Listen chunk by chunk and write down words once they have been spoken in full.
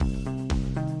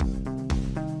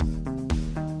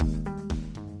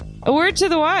A word to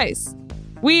the wise.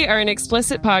 We are an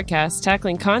explicit podcast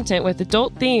tackling content with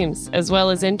adult themes, as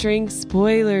well as entering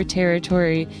spoiler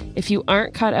territory if you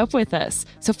aren't caught up with us.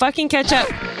 So fucking catch up.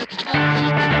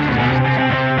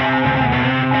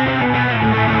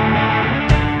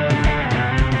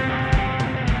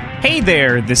 Hey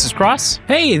there, this is Cross.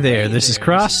 Hey there, this is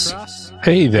Cross.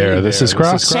 Hey there, this is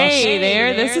Cross. Hey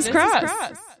there, this is Cross.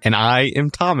 And I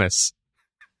am Thomas.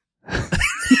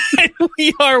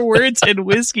 We are Words and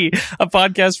Whiskey, a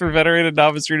podcast for veteran and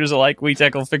novice readers alike. We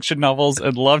tackle fiction novels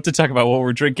and love to talk about what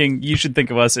we're drinking. You should think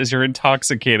of us as your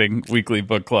intoxicating weekly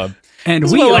book club.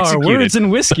 And we are Words and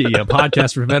Whiskey, a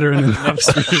podcast for veteran and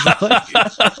novice readers alike.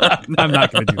 I'm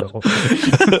not going to do the whole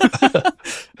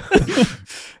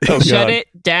thing. Shut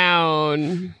it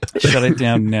down. Shut it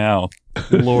down now.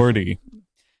 Lordy.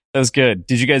 That was good.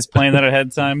 Did you guys plan that ahead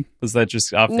of time? Was that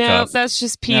just off the cuff? No, that's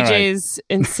just PJ's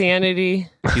insanity.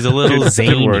 He's a little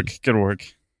zany. Good work.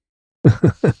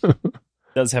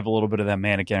 Does have a little bit of that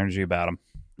manic energy about him.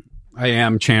 I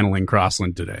am channeling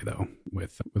Crossland today, though,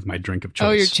 with my drink of choice.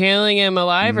 Oh, you're channeling him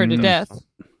alive or to death?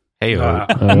 Hey,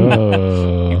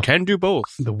 Oh. you can do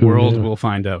both. The world will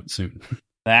find out soon.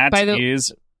 That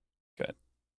is good.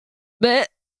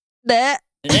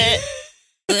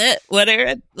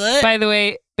 Whatever. By the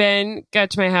way, Ben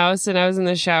got to my house and I was in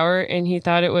the shower and he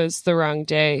thought it was the wrong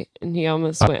day and he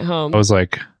almost went home. I was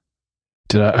like,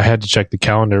 I had to check the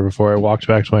calendar before I walked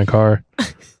back to my car. I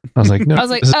was like, no. I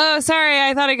was like, oh, sorry.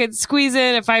 I thought I could squeeze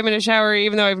in a 5-minute shower,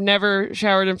 even though I've never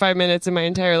showered in 5 minutes in my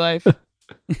entire life.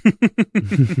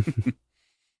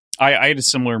 I had a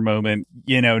similar moment,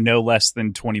 no less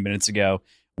than 20 minutes ago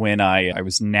when I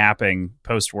was napping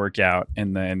post-workout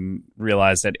and then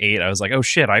realized at 8, I was like, oh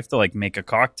shit, I have to make a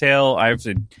cocktail.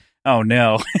 Oh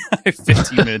no, I have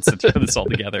 15 minutes to throw this all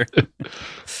together.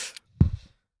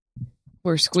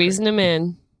 We're squeezing them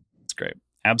in. That's great.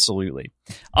 Absolutely.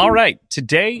 All right.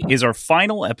 Today is our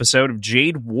final episode of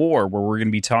Jade War, where we're going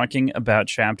to be talking about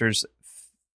chapters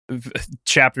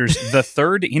the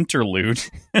third interlude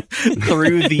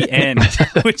through the end,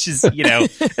 which is,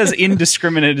 as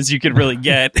indiscriminate as you could really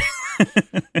get.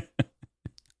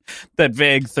 That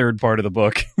vague third part of the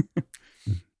book.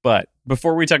 But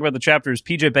before we talk about the chapters,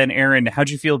 PJ, Ben, Aaron, how'd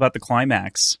you feel about the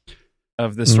climax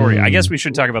of the story? I guess we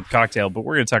should talk about the cocktail, but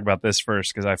we're going to talk about this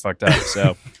first because I fucked up.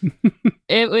 So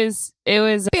it was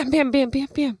bam, bam, bam, bam,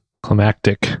 bam.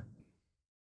 Climactic.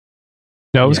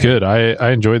 No, it was good.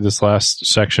 I enjoyed this last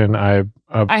section. I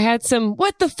had some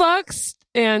what the fucks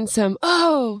and some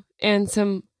and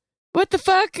some what the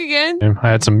fuck again. I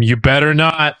had some you better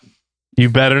not. You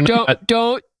better not.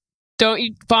 Don't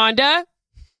you Fonda.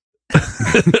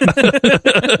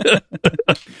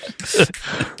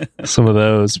 Some of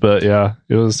those, but yeah,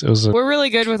 it was. We're really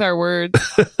good with our words.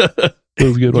 It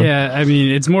was a good one. Yeah, I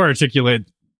mean, it's more articulate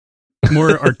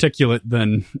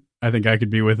than I think I could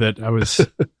be with it. I was.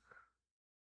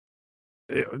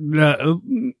 Yep.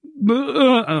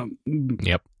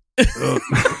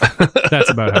 That's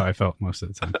about how I felt most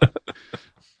of the time.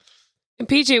 And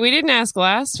PJ, we didn't ask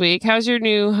last week. How's your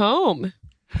new home?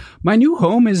 My new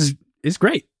home is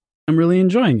great. I'm really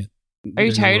enjoying it. Are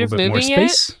you tired of moving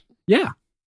yet? Yeah.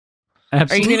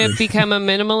 Absolutely. Are you going to become a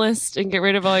minimalist and get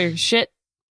rid of all your shit?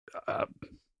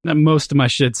 Most of my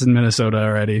shit's in Minnesota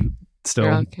already still.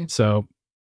 Oh, okay. So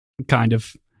kind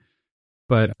of.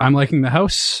 But I'm liking the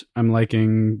house. I'm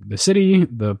liking the city.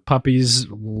 The puppies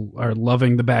are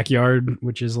loving the backyard,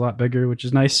 which is a lot bigger, which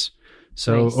is nice.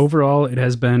 So overall, it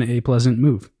has been a pleasant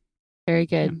move. Very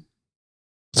good.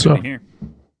 Yeah. So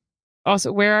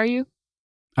also, where are you?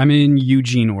 I'm in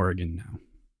Eugene, Oregon now.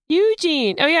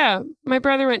 Eugene. Oh, yeah. My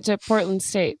brother went to Portland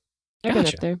State. I've been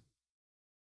up there.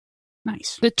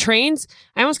 Nice. The trains,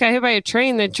 I almost got hit by a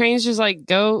train. The trains just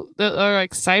go, they're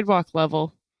sidewalk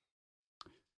level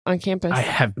on campus. I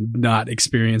have not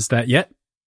experienced that yet.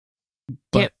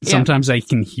 But sometimes I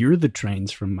can hear the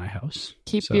trains from my house.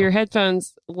 Keep your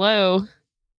headphones low.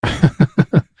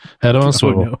 Head on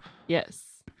swivel. No. Yes.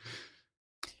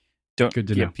 Good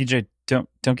to know. PJ, don't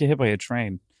get hit by a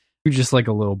train. Just a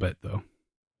little bit, though.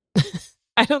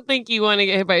 I don't think you want to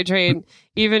get hit by a train,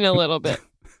 even a little bit.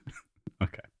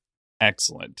 Okay.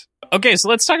 Excellent. Okay, so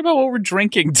let's talk about what we're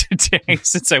drinking today,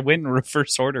 since I went in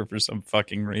reverse order for some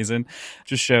fucking reason.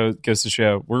 Goes to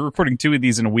show. We're recording 2 of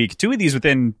these in a week. 2 of these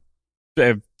within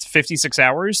 56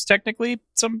 hours, technically.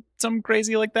 Some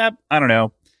crazy like that. I don't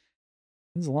know.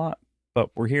 It's a lot, but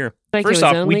we're here. First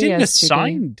off, we didn't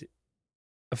assign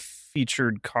a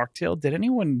featured cocktail. Did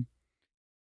anyone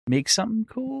make something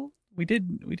cool? We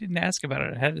didn't ask about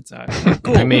it ahead of time.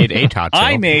 Cool. I made a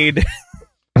cocktail.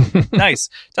 Nice.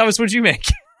 Thomas, what'd you make?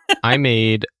 I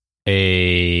made a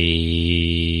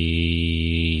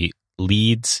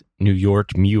Leeds, New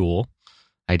York mule,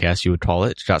 I guess you would call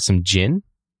it. It's got some gin,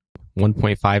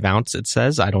 1.5 ounce, it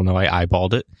says. I don't know. I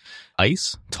eyeballed it.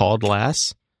 Ice, tall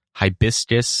glass,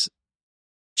 hibiscus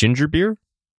ginger beer,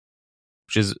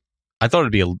 which is, I thought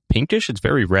it'd be a pinkish. It's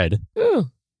very red. Ooh,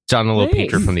 it's gotten a little nice.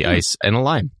 pinker from the ice, and a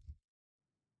lime.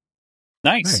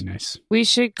 Nice. Very nice. we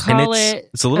should call it.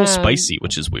 It's a little spicy,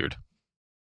 which is weird.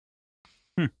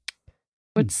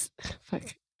 What's fuck?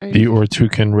 Are The you-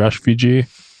 Ortucan Refugee.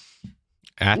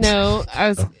 At No, I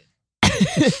was.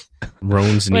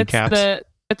 Roan's kneecaps.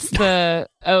 What's the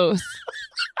oath?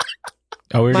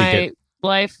 Oh, we already My did.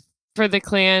 life for the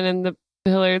clan and the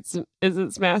pillar is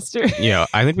its master. Yeah,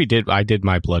 I think we did. I did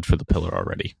my blood for the pillar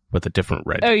already with a different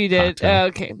red. Oh, you did. cocktail. Oh,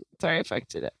 okay, sorry, I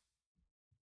fucked it up.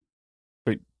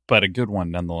 But a good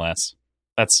one nonetheless.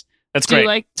 That's Do great. you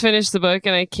like finish the book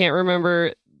and I can't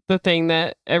remember the thing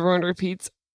that everyone repeats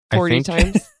 40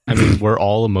 times? I mean, we're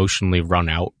all emotionally run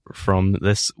out from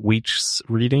this week's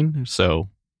reading, so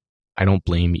I don't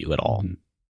blame you at all.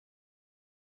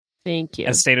 Thank you.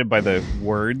 As stated by the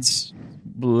words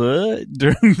during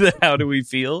the how do we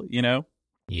feel, Yeah.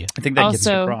 I think that gets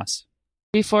Also- across.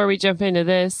 Before we jump into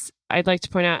this, I'd like to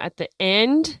point out at the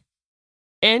end,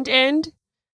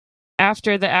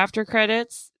 after the after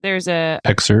credits, there's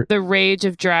Excerpt. the Rage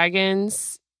of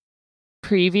Dragons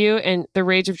preview, and the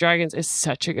Rage of Dragons is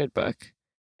such a good book,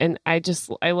 and I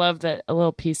love that a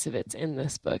little piece of it's in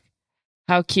this book.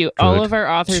 How cute! All Good of our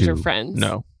authors are to friends.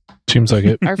 No, Seems like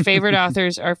it. Our favorite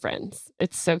authors are friends.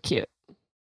 It's so cute.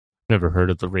 never heard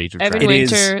of the Rage of Evan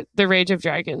Dragons. Winter, The Rage of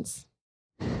Dragons.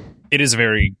 It is a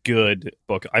very good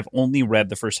book. I've only read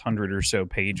the first 100 or so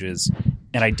pages,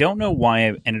 and I don't know why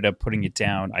I ended up putting it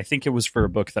down. I think it was for a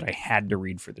book that I had to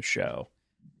read for the show,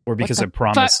 or because I Fuck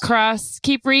promised. Cross.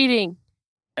 Keep reading.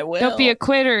 I will. Don't be a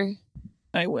quitter.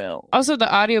 I will. Also,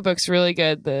 the audiobook's really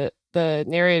good. The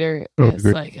narrator Oh, is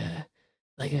great.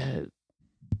 like a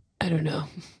I don't know,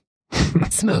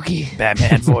 smoky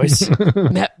Batman voice.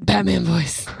 Batman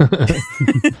voice.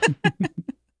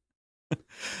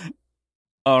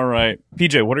 All right,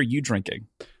 PJ, what are you drinking?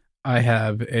 I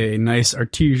have a nice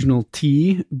artisanal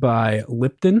tea by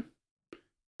Lipton.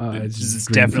 This is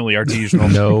green- definitely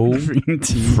artisanal. No green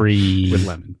tea free with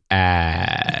lemon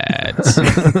ads.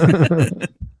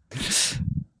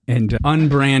 and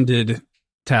unbranded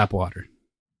tap water.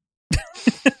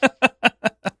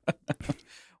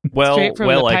 Well, Straight from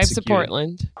well the pipes executed. of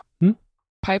Portland. Hmm?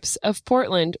 Pipes of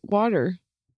Portland water.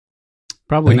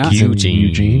 Probably Like not.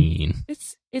 Eugene.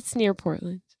 It's near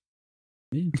Portland.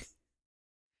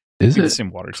 Is The it?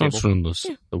 same water Comes table. from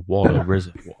the water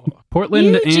reservoir.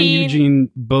 Portland and Eugene. Eugene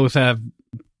both have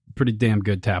pretty damn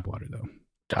good tap water, though.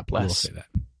 God I will bless. say that.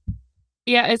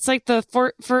 Yeah, it's like the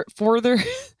further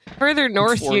further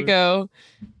north you Further. go.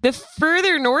 The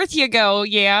further north you go,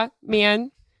 yeah,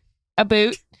 man,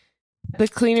 about the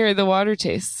cleaner the water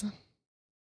tastes.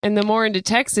 And the more into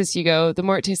Texas you go, the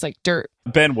more it tastes like dirt.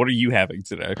 Ben, what are you having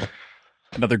today?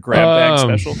 Another grab bag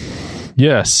special?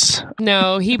 Yes,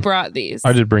 No, he brought these.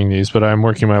 I did bring these, but I'm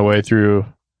working my way through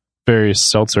various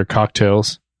seltzer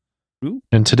cocktails. Ooh.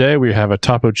 And today we have a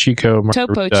Topo Chico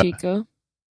Topo Margarita Chico.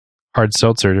 hard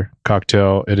seltzer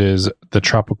cocktail. It is the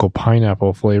tropical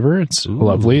pineapple flavor. It's Ooh.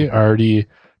 lovely. I already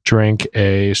drank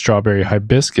a strawberry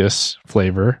hibiscus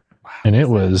flavor, and it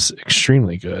was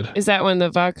extremely good. Is that one the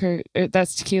vodka?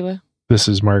 That's tequila. This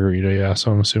is margarita, yeah,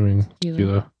 so I'm assuming Tequila.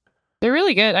 tequila. They're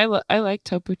really good. I like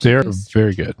Topo They're Chicos.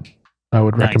 very good. I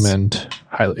would Nice. recommend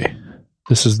highly.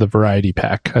 This is the variety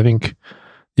pack. I think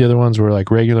the other ones were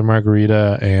like regular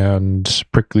margarita and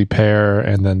prickly pear,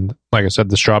 and then, like I said,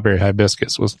 the strawberry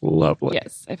hibiscus was lovely.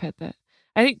 Yes, I've had that.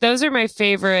 I think those are my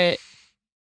favorite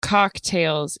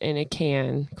cocktails in a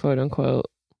can, quote unquote.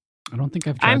 I don't think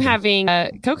I've tried I'm them. having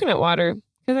coconut water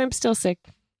because I'm still sick.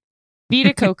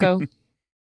 Vita Coco.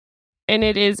 And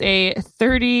it is a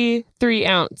 33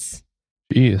 ounce.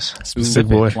 Jeez, Specific,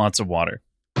 good boy. lots of water.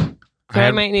 So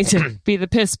I might need to be the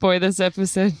piss boy this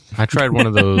episode. I tried one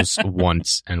of those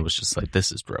once and was just like,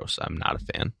 this is gross. I'm not a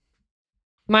fan.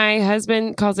 My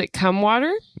husband calls it cum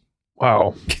water.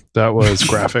 Wow, that was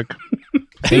graphic.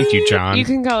 Thank you, John. You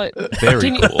can call it. Very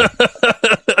Can you- cool.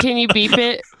 Can you beep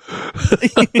it?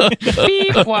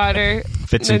 Beep water.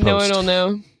 Fits in Then no one post. will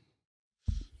know.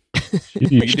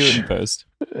 We can do it in post.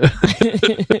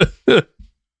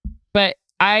 But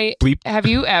Bleep. have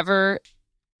you ever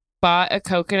bought a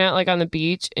coconut like on the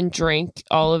beach and drank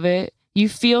all of it? You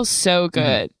feel so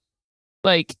good.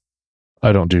 Like,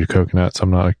 I don't do coconuts. I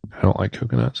don't like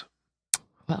coconuts.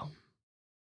 well,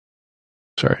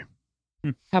 Sorry.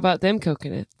 how about them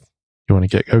coconuts? You want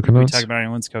to get We coconuts? talk about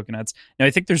anyone's coconuts. No,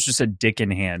 I think there's just a dick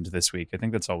in hand this week. I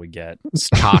think that's all we get. It's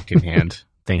cock in hand.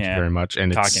 Thank you Yeah. very much.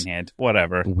 And Cock it's in hand.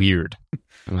 Whatever. weird.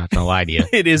 I'm not going to lie to you.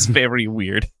 It is very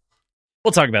weird.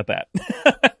 We'll talk about that.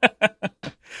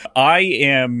 I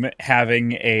am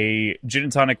having a gin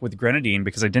and tonic with grenadine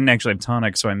because I didn't actually have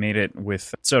tonic, so I made it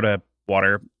with soda,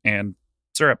 water, and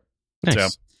syrup. Nice. So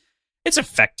it's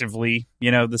effectively,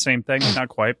 the same thing. Not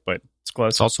quite, but it's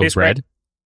close. It's also Tastes bread. great.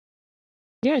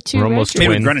 Yeah, two We're red almost drinks. Made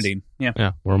with twins. grenadine. Yeah,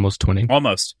 Yeah, we're almost twinning.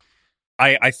 almost.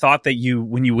 I thought that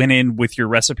when you went in with your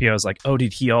recipe, I was like, oh,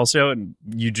 did he also? And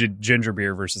you did ginger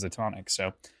beer versus a tonic.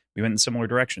 So we went in similar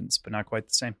directions, but not quite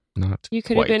the same. Not You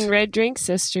could have quite. been red drink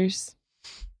sisters.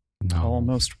 No.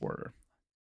 Almost were.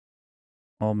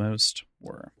 Almost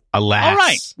were. Alas. All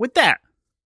right, with that.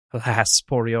 Alas,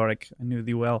 poor Yorick. I knew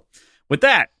thee well. With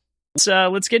that,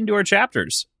 let's get into our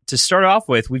chapters. To start off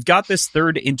with, we've got this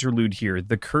third interlude here,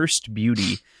 The Cursed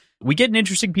Beauty. We get an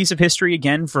interesting piece of history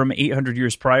again from 800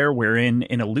 years prior, wherein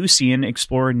an Eleusinian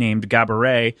explorer named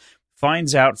Gaboret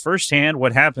finds out firsthand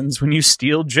what happens when you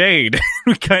steal Jade.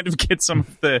 We kind of get some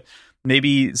of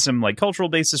maybe some cultural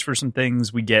basis for some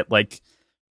things. We get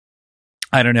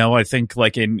I don't know, I think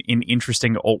an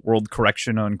interesting alt-world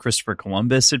correction on Christopher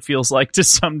Columbus, it feels like, to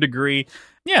some degree.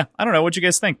 Yeah, I don't know. What you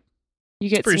guys think? You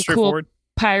It's get pretty some cool straightforward.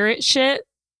 pirate shit,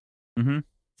 Mm-hmm.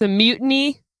 some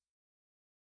mutiny.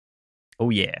 Oh,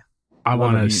 yeah. I Love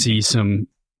want it. to see some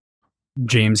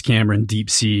James Cameron deep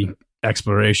sea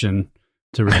exploration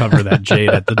to recover that jade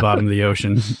at the bottom of the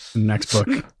ocean in the next book.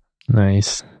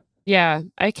 Nice. Yeah,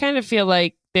 I kind of feel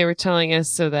like they were telling us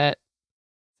so that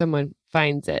someone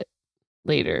finds it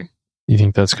later. You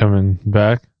think that's coming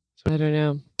back? I don't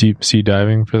know. Deep sea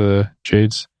diving for the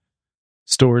Jade's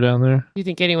store down there? Do you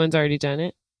think anyone's already done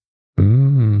it?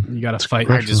 You got to fight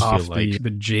I just off feel like-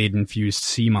 the jade infused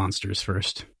sea monsters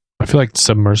first. I feel like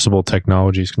submersible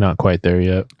technology is not quite there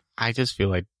yet. I just feel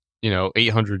like,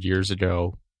 800 years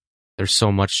ago, there's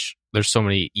so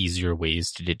many easier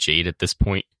ways to get jade at this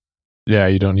point, Yeah,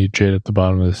 you don't need Jade at the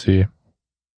bottom of the sea.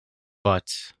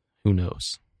 but who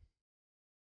knows?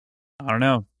 I don't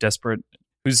know. Desperate.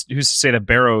 Who's to say that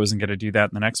Barrow isn't going to do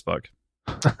that in the next book?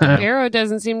 Arrow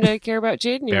doesn't seem to care about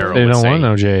Jade anymore. Barrow They would don't say- want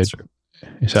no Jade. It's true.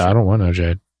 He said, I don't want no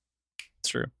Jade. It's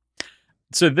true.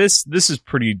 So this is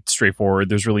pretty straightforward.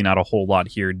 There's really not a whole lot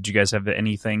here. Did you guys have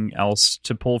anything else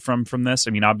to pull from this?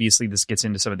 I mean, obviously this gets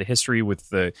into some of the history with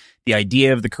the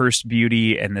idea of the cursed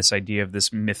beauty and this idea of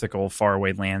this mythical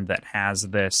faraway land that has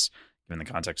this, given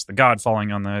the context of the god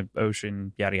falling on the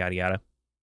ocean, yada, yada, yada.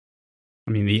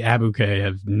 I mean, the Abuke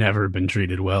have never been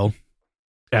treated well.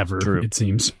 Ever, True. it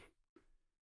seems.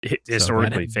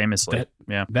 Historically, famously.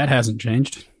 Yeah. That hasn't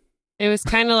changed. It was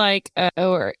kind of like,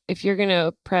 or if you're going to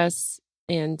oppress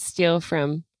and steal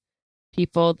from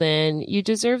people, then you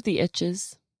deserve the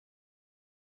itches.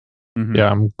 Mhm. Yeah,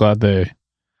 I'm glad they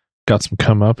got some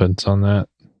comeuppance on that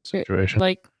situation.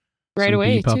 Like right Some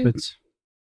away, bee too. puppets.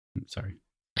 Sorry.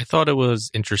 I thought it was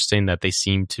interesting that they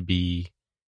seemed to be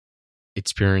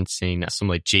experiencing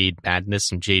some jade madness,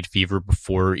 some jade fever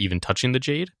before even touching the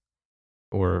jade,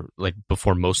 or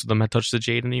before most of them had touched the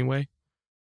jade anyway.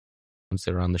 Once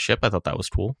they were on the ship, I thought that was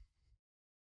cool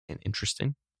and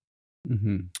interesting.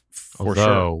 Mm-hmm. For sure.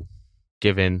 Although,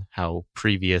 given how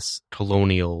previous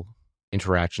colonial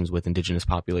interactions with indigenous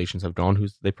populations have gone,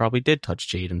 they probably did touch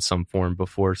jade in some form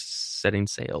before setting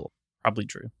sail. Probably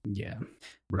true. Yeah.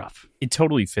 Rough. It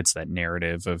totally fits that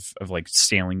narrative of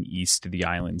sailing east to the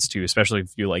islands too, especially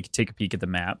if you take a peek at the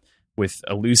map, with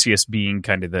Eleusis being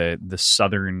kind of the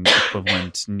southern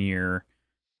equivalent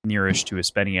nearish to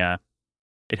Hispania.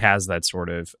 It has that sort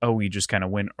of, we just kind of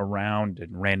went around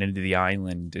and ran into the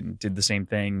island and did the same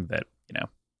thing that,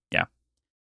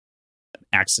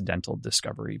 accidental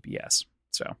discovery BS.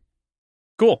 So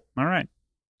cool. All right.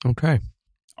 Okay.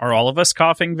 Are all of us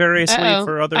coughing variously Uh-oh.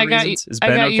 for other I got reasons? Is I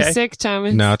Ben got okay? you sick,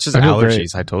 Thomas. No, it's just I feel allergies.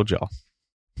 great. I told y'all.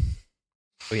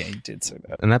 Oh yeah, you did say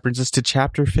that. And that brings us to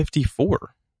chapter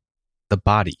 54. The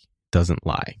body doesn't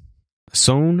lie.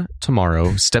 Son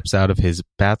tomorrow steps out of his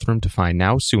bathroom to find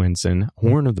now Suensen,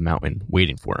 Horn of the Mountain,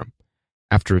 waiting for him.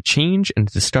 After a change and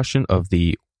discussion of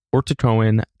the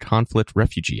Orticoan Conflict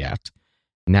Refugee Act,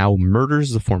 now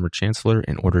murders the former chancellor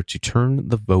in order to turn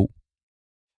the vote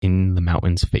in the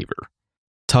mountain's favor.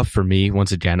 Tough for me.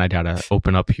 Once again, I gotta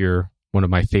open up here. One of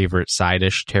my favorite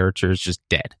side-ish characters just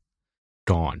dead.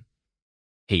 Gone.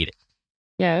 Hate it.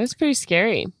 Yeah, it was pretty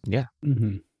scary.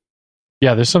 Mm-hmm.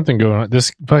 Yeah, there's something going on.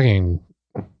 This fucking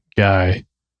guy,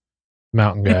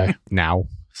 mountain guy. Now,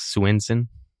 Suensen.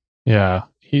 Yeah,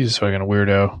 he's fucking a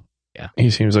weirdo. Yeah.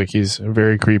 He seems like he's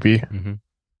very creepy. Mm-hmm.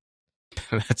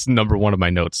 That's number one of my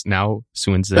notes. Now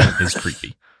Swinzen is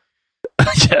creepy.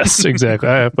 Yes, exactly.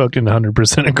 I fucking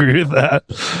 100% agree with that.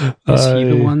 Is he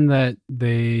the one that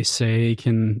they say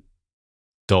can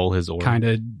Dull his aura. kind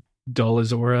of dull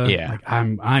his aura? Yeah. Like,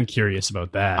 I'm curious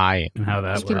about that and how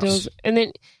that works. And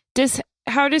then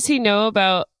how does he know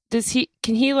about?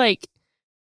 Can he like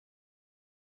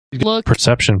look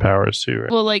perception powers too,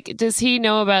 right? Well, like, does he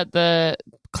know about the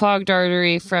clogged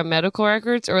artery from medical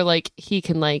records, or like he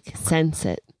can like sense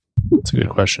it? That's a good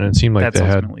question. It seemed like That's they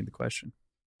had ultimately the question.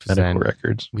 medical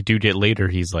records. We do get later,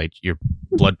 he's like, your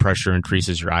blood pressure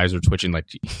increases, your eyes are twitching. Like,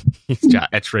 he's got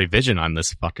x-ray vision on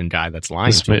this fucking guy that's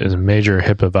lying. There's major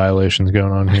HIPAA violations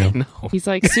going on here. No. He's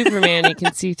like Superman. He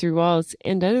can see through walls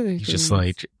and other things. He's just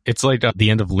like, it's like the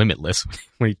end of Limitless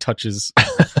when he touches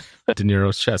De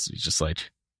Niro's chest. He's just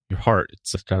like, your heart,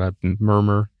 it's just got a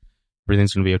murmur.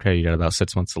 Everything's going to be okay. You got about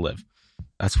 6 months to live.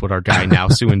 That's what our guy now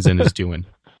Suinzen is doing.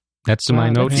 That's to my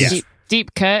notes. Yeah.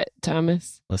 Deep cut,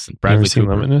 Thomas. Listen, Bradley seen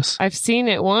Cooper. Limitless? I've seen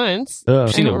it once. Oh.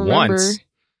 I've seen it once.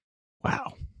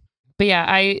 Wow. But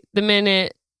yeah, the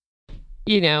minute,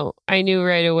 I knew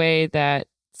right away that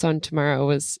Son Tomorrow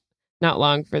was not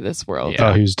long for this world.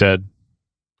 Yeah. Oh, he was dead.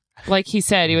 Like he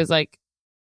said, he was like,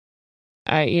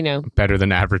 better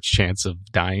than average chance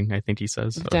of dying, I think he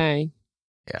says. So. dying.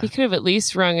 Yeah. He could have at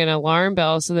least rung an alarm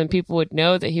bell so then people would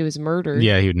know that he was murdered.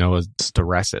 Yeah, he would know his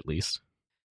duress at least.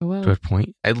 Well, Good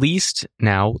point. At least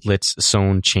now let's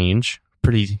Son change.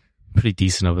 Pretty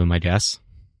decent of him, I guess.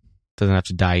 Doesn't have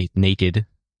to die naked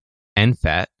and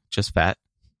fat, just fat.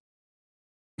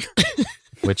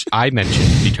 Which I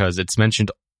mentioned because it's mentioned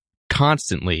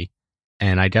constantly,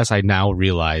 and I guess I now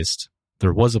realized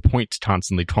there was a point to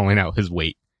constantly calling out his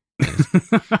weight.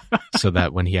 So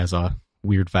that when he has a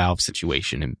weird valve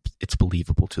situation, and it's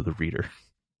believable to the reader.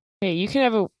 Hey, you can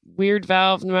have a weird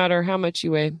valve no matter how much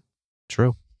you weigh.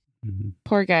 True. Mm-hmm.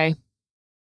 Poor guy.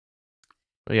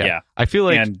 But yeah, I feel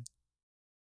like...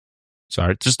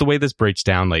 Sorry, just the way this breaks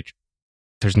down, like,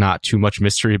 there's not too much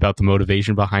mystery about the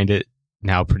motivation behind it.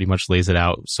 Now pretty much lays it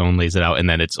out, Son lays it out, and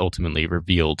then it's ultimately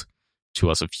revealed to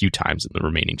us a few times in the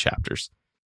remaining chapters.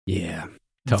 Yeah.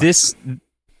 This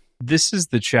is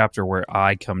the chapter where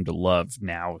I come to love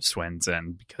now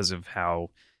Swinzen because of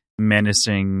how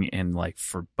menacing and like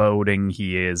foreboding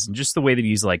he is, and just the way that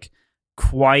he's like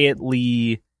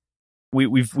quietly.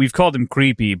 We've called him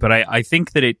creepy, but I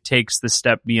think that it takes the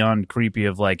step beyond creepy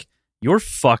of like, you're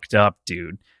fucked up,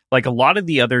 dude. Like a lot of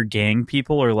the other gang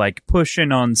people are like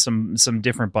pushing on some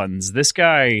different buttons. This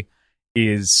guy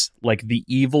is like the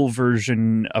evil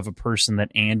version of a person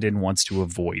that Andon wants to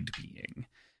avoid being.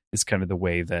 Is kind of the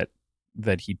way that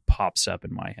he pops up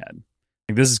in my head.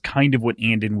 Like, this is kind of what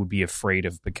Andon would be afraid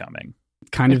of becoming.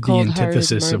 Kind of the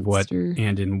antithesis of what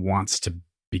Andon wants to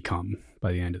become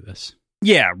by the end of this.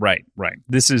 Yeah, right.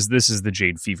 This is the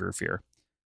Jade fever fear.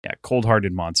 Yeah,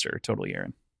 cold-hearted monster. Totally,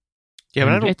 Aaron.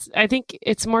 Yeah, but I think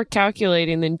it's more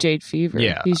calculating than Jade fever.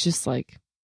 Yeah. He's just like...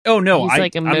 Oh, no,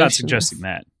 I'm not suggesting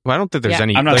that. Well, I don't think there's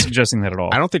any... I'm not suggesting that at all.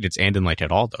 I don't think it's Andon-like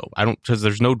at all, though. Because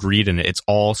there's no greed in it. It's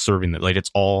all serving that. Like, it's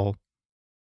all,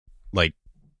 like,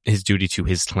 his duty to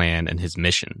his clan and his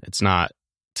mission. It's not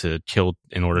to kill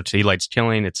in order to... He likes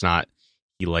killing. It's not...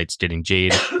 He likes getting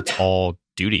Jade. It's all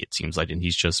duty, it seems like, and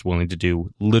he's just willing to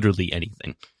do literally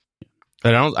anything.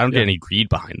 But I don't get any greed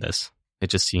behind this. It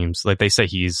just seems like they say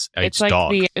he's a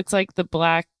dog. It's like the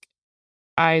black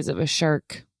eyes of a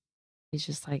shark. He's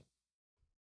just like,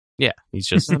 yeah, he's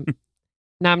just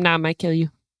nom, I kill you.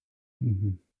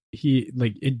 Mm-hmm.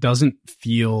 It doesn't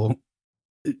feel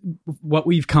what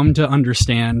we've come to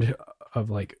understand of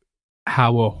like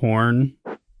how a horn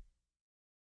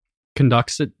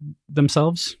conducts it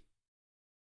themselves.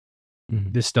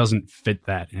 Mm-hmm. This doesn't fit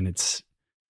that, and it's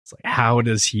like, how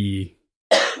does he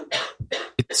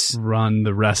run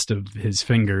the rest of his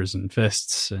fingers and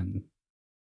fists, and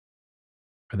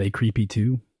are they creepy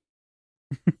too?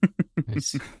 He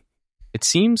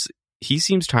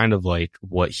seems kind of like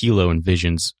what Hilo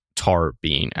envisions Tar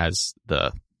being as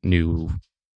the new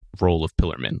role of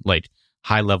Pillarman, like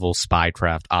high-level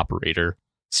spycraft operator,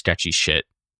 sketchy shit,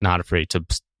 not afraid to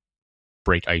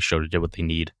break ice show to do what they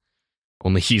need.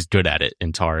 Only he's good at it,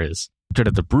 and Tar is good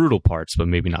at the brutal parts, but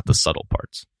maybe not the subtle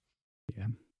parts. Yeah.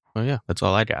 Well, yeah, that's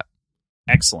all I got.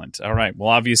 Excellent. All right. Well,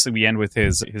 obviously we end with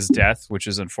his death, which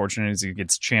is unfortunate as he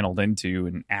gets channeled into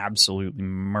and absolutely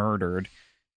murdered,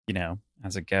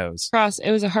 as it goes. Cross, it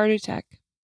was a heart attack.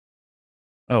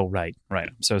 Oh, right.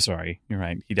 I'm so sorry. You're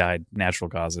right. He died.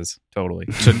 Natural causes. Totally.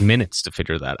 It took minutes to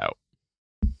figure that out.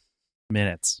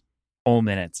 Minutes. Whole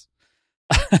minutes.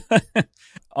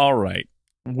 All right.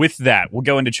 With that, we'll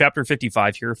go into chapter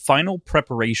 55 here. Final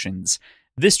preparations.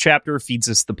 This chapter feeds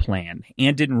us the plan.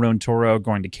 Andin and Ron Toro are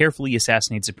going to carefully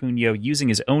assassinate Zapunio using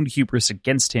his own hubris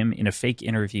against him in a fake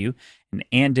interview, and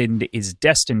Andin is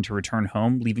destined to return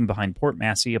home, leaving behind Port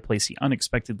Massey, a place he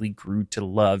unexpectedly grew to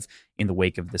love in the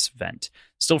wake of this event.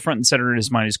 Still front and center in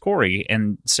his mind is Corey,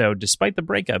 and so despite the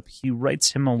breakup, he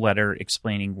writes him a letter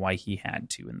explaining why he had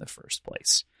to in the first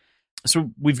place.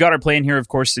 So we've got our plan here, of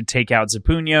course, to take out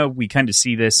Zapunio. We kind of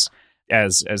see this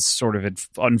as sort of it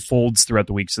unfolds throughout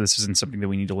the week, so this isn't something that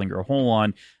we need to linger a whole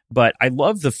on. But I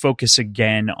love the focus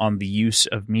again on the use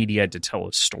of media to tell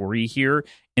a story here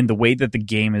in the way that the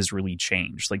game has really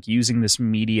changed. Like, using this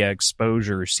media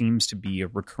exposure seems to be a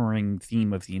recurring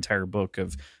theme of the entire book,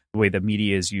 of the way that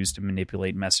media is used to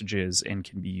manipulate messages and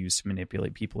can be used to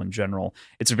manipulate people in general.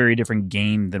 It's a very different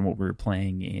game than what we were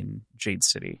playing in Jade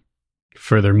City.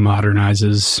 Further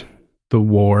modernizes the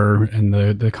war and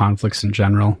the conflicts in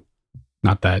general.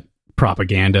 Not that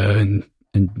propaganda and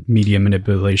media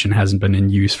manipulation hasn't been in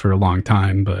use for a long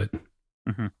time, but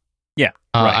yeah,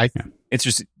 right. Yeah. It's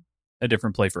just a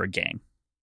different play for a gang.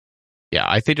 Yeah,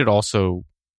 I think it also,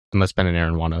 unless Ben and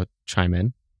Aaron want to chime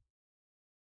in,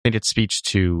 I think it speaks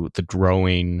to the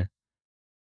growing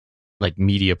like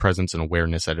media presence and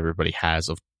awareness that everybody has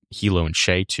of Hilo and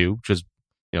Shay too, which is,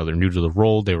 they're new to the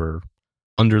role. They were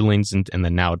underlings, and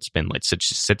then now it's been like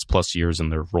 6+ years in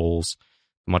their roles,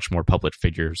 much more public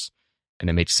figures, and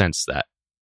it makes sense that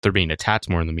they're being attacked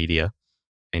more in the media,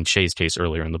 in Shay's case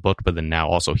earlier in the book, but then now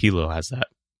also Hilo has that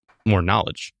more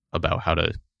knowledge about how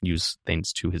to use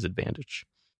things to his advantage.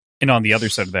 And on the other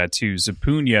side of that too,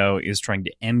 Zapunio is trying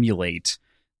to emulate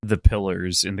the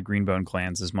pillars in the Greenbone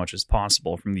clans as much as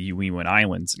possible from the Yuiwan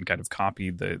Islands, and kind of copy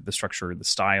the structure, the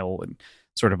style, and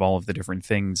sort of all of the different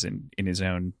things in his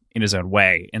own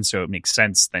way. And so it makes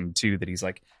sense then too that he's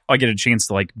like, I get a chance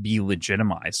to like be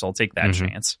legitimized, so I'll take that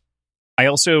chance. I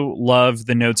also love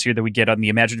the notes here that we get on the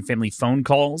Imagined Family phone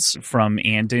calls from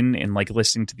Andin, and like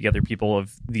listening to the other people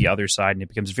of the other side, and it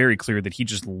becomes very clear that he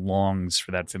just longs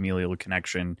for that familial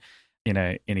connection in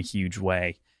a huge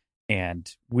way,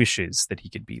 and wishes that he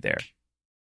could be there.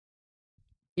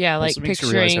 Yeah, like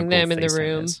picturing them in the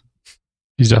room.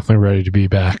 He's definitely ready to be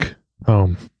back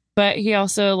home. But he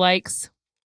also likes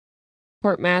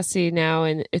Port Massey now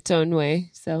in its own way,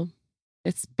 so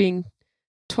it's being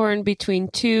torn between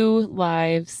two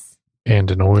lives.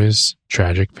 And an always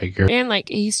tragic figure. And like,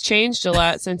 he's changed a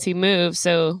lot since he moved,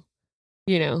 so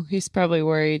he's probably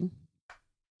worried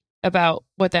about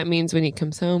what that means when he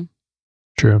comes home.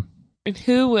 True. And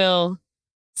who will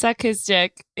suck his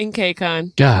dick in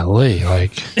KCON? Golly,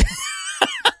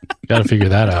 gotta figure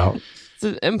that out. It's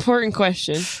an important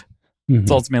question.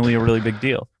 It's ultimately a really big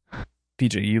deal.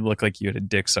 PJ, you look like you had a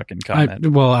dick sucking comment.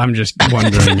 I'm just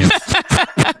wondering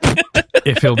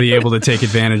if he'll be able to take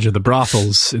advantage of the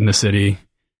brothels in the city.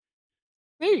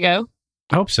 There you go.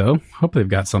 I hope so. Hope they've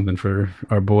got something for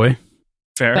our boy.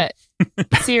 Fair.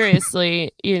 But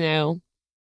seriously, it's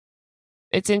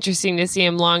interesting to see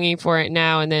him longing for it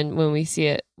now, and then when we see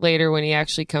it later when he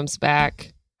actually comes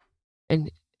back,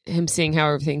 and him seeing how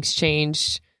everything's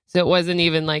changed. So it wasn't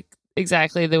even like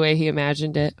exactly the way he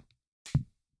imagined it.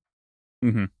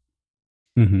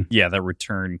 Yeah, that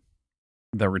return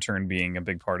being a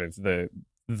big part of the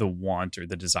want or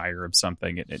the desire of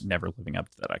something, it never living up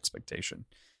to that expectation.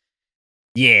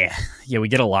 Yeah, we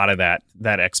get a lot of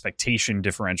that expectation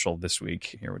differential this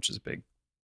week here, which is a big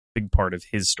part of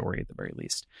his story at the very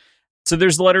least. So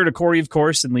there's the letter to Corey, of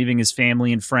course, and leaving his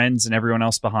family and friends and everyone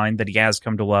else behind that he has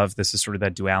come to love. This is sort of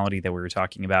that duality that we were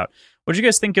talking about. What did you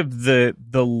guys think of the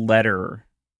letter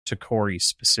to Corey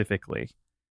specifically?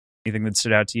 Anything that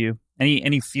stood out to you?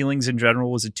 Any feelings in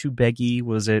general? Was it too beggy?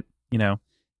 Was it, do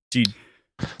you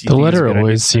the letter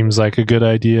always seems like a good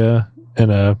idea in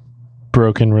a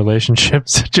broken relationship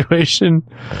situation.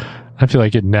 I feel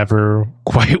like it never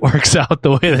quite works out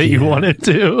the way that you want it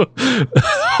to.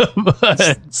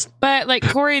 But like,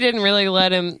 Corey didn't really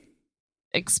let him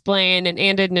explain, and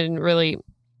Andin didn't really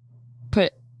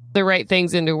put the right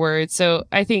things into words. So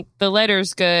I think the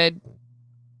letter's good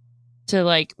to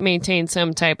like maintain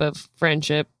some type of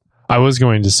friendship. I was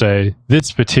going to say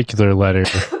this particular letter,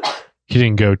 he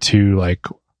didn't go too like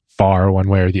far one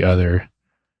way or the other,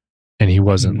 and he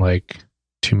wasn't like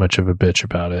too much of a bitch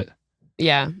about it.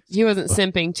 Yeah, he wasn't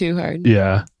simping too hard.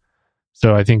 Yeah,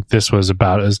 so I think this was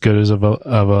about as good as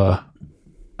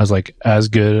as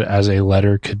good as a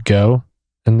letter could go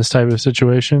in this type of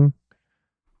situation.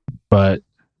 But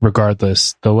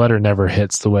regardless, the letter never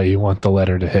hits the way you want the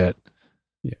letter to hit.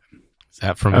 Yeah, is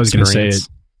that from I was going to say experience?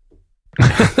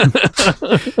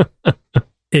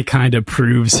 it. it kind of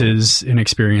proves his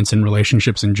inexperience in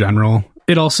relationships in general.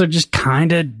 It also just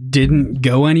kind of didn't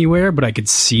go anywhere, but I could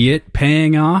see it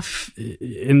paying off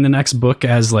in the next book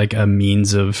as like a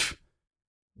means of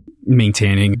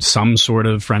maintaining some sort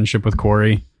of friendship with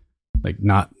Corey, like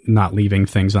not leaving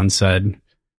things unsaid,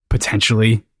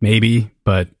 potentially, maybe,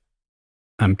 but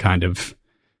I'm kind of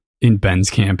in Ben's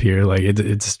camp here. Like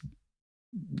it's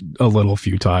a little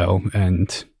futile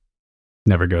and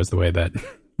never goes the way that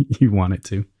you want it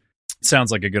to.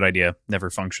 Sounds like a good idea. Never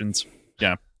functions.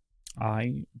 Yeah,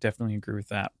 I definitely agree with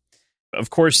that. Of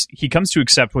course, he comes to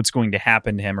accept what's going to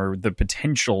happen to him, or the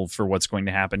potential for what's going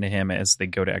to happen to him as they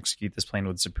go to execute this plan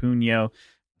with Zapunio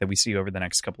that we see over the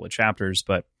next couple of chapters.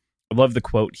 But I love the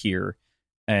quote here.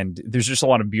 And there's just a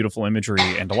lot of beautiful imagery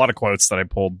and a lot of quotes that I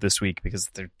pulled this week because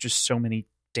there are just so many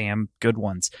damn good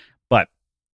ones. But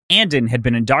Andon had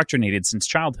been indoctrinated since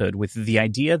childhood with the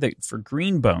idea that for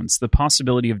Greenbones, the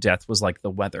possibility of death was like the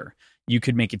weather. You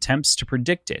could make attempts to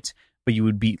predict it, but you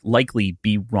would likely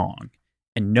be wrong.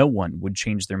 And no one would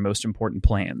change their most important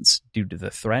plans due to the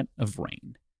threat of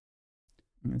rain.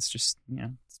 And it's just,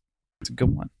 it's a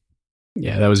good one.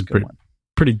 Yeah, that was a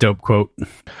pretty dope quote.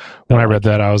 When I read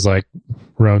that, I was like,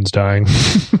 Roan's dying.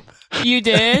 You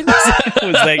did?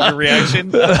 Was that your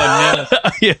reaction? Oh, no.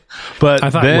 Yeah. But I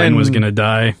thought Wen was going to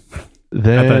die.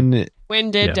 Then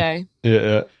Wen did die.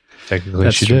 Yeah, technically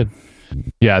That's she true. did.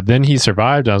 Yeah, then he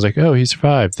survived. I was like, oh, he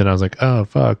survived. Then I was like, oh,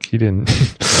 fuck, he didn't.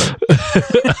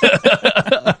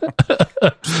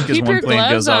 Keep your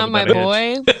gloves on, my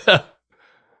boy.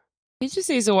 He just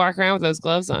needs to walk around with those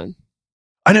gloves on.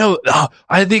 I know. Oh,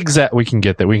 I think that we can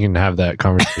get that. We can have that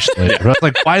conversation later. But I was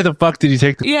like, why the fuck did he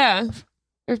take the Yeah.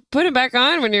 Or put it back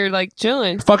on when you're like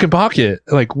chilling. fucking pocket?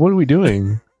 Like, what are we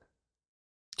doing?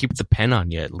 Keep the pen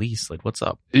on you at least. Like, what's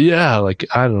up? Yeah, like,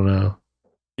 I don't know.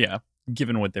 Yeah,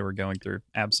 given what they were going through.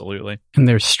 Absolutely. And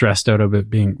they're stressed out of it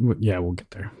being... Yeah, we'll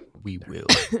get there. We will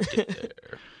get there.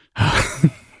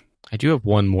 I do have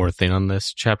one more thing on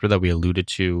this chapter that we alluded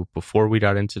to before we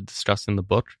got into discussing the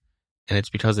book. And it's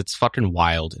because it's fucking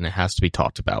wild and it has to be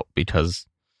talked about because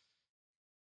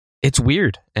it's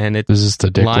weird. And it's Is this the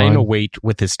dick lying line? awake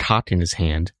with his cock in his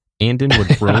hand. Andon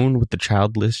would groan with the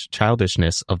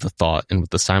childishness of the thought and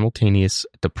with the simultaneous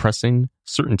depressing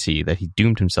certainty that he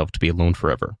doomed himself to be alone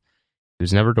forever. He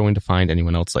was never going to find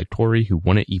anyone else like Tori who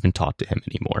wouldn't even talk to him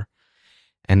anymore.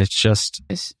 And it's just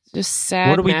sad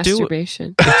what do we do?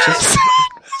 masturbation. It's just,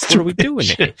 what are we doing,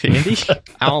 Andy?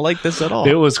 I don't like this at all.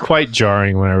 It was quite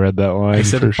jarring when I read that line. I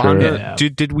said, for sure. Yeah.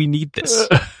 Did we need this?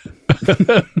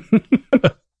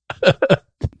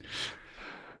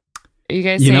 You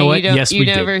guys You saying know what? you don't, Yes, you we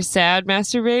did. never sad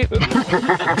masturbate?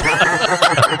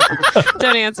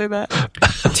 Don't answer that.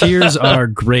 Tears are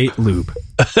great lube.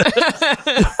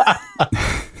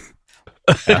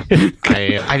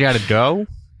 I gotta go.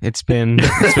 It's been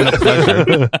a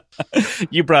pleasure.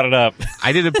 You brought it up.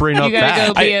 I didn't bring You up gotta that.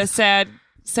 go be a sad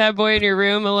boy in your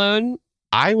room alone.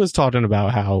 I was talking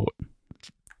about how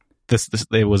this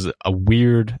it was a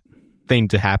weird thing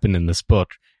to happen in this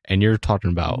book, and you're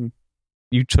talking about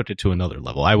you took it to another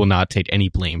level. I will not take any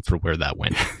blame for where that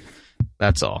went.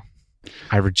 That's all.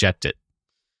 I reject it.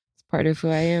 It's part of who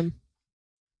I am.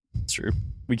 It's true.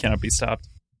 We cannot be stopped.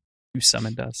 You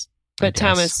summoned us. But I guess.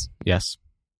 Thomas, Yes.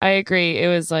 I agree. It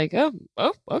was like, oh,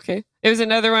 okay. It was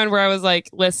another one where I was like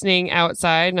listening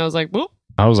outside, and I was like, whoop,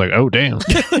 I was like, oh, damn.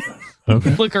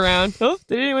 Okay. look around. Oh,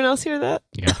 did anyone else hear that?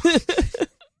 Yeah.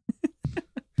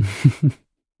 It's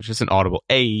just an audible,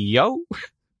 hey, yo.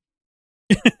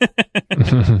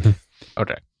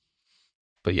 Okay.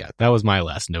 But yeah, that was my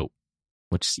last note,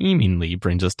 which seemingly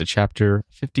brings us to chapter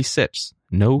 56.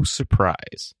 No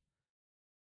surprise.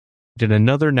 Did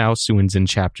another now Suinzin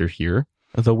chapter here,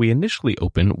 though we initially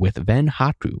open with Ven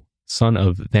Haku, son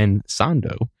of Ven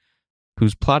Sando,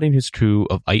 who's plotting his coup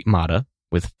of Aitmata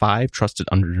with 5 trusted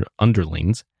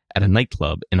underlings at a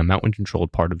nightclub in a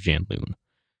mountain-controlled part of Janloon.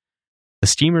 The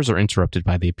steamers are interrupted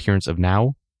by the appearance of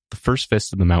now the first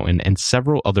fist of the mountain and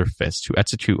several other fists who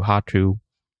execute Haku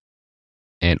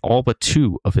and all but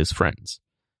 2 of his friends.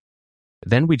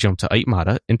 Then we jump to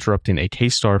Aitmata interrupting a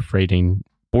K-Star freighting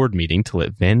board meeting to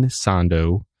let Ven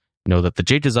Sando know that the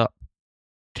Jade is up.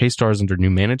 K-Star is under new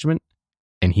management,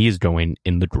 and he is going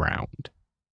in the ground.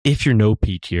 If you're no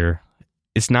Pete here,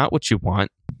 it's not what you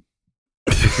want.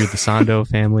 If you're the Sando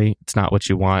family, it's not what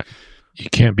you want. You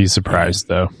can't be surprised,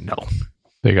 though. No.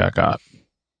 They got.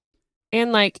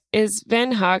 And like, is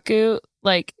Ven Haku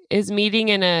like is meeting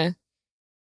in a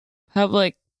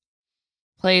public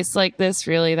place like this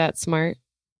really that smart?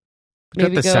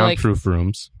 Got the go like soundproof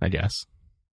rooms, I guess.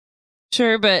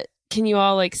 sure, but can you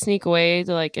all like sneak away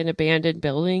to like an abandoned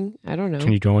building? I don't know.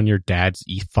 Can you go on your dad's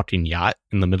fucking yacht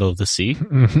in the middle of the sea?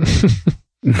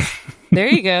 There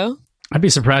you go. I'd be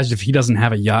surprised if he doesn't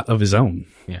have a yacht of his own.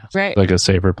 Yeah. Right. Like a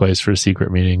safer place for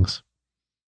secret meetings.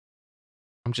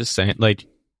 I'm just saying, like,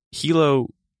 Hilo,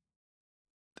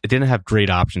 it didn't have great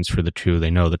options for the two. They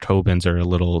know the Tobins are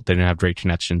they didn't have great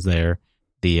connections there.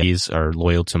 The A's are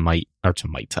loyal to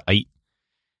Ite.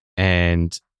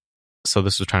 And so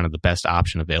this was kind of the best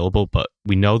option available, but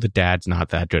we know the dad's not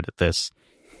that good at this.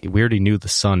 We already knew the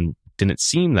son didn't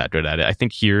seem that good at it. I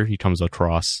think here he comes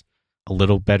across a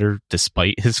little better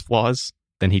despite his flaws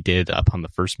than he did up on the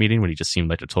first meeting when he just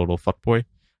seemed like a total fuckboy.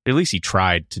 At least he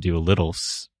tried to do a little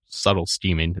subtle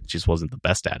scheming. It just wasn't the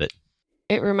best at it.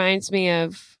 It reminds me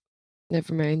of...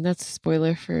 Never mind. That's a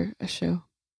spoiler for a show.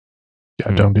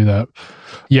 Yeah, don't do that.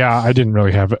 Yeah, I didn't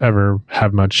really ever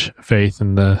have much faith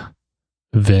in the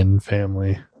Vin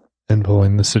family and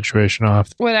pulling the situation off.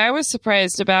 What I was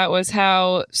surprised about was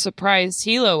how surprised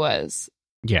Hilo was.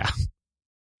 Yeah.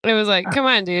 It was like, come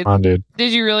on, dude. Dude.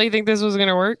 Did you really think this was going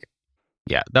to work?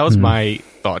 Yeah, that was my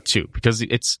thought too, because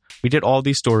we did all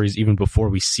these stories even before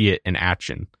we see it in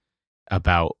action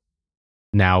about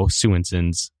now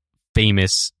Suinsen's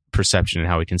famous perception and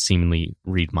how he can seemingly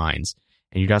read minds.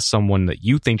 And you got someone that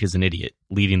you think is an idiot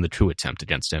leading the true attempt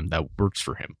against him that works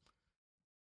for him.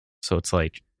 So it's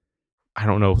like, I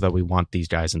don't know that we want these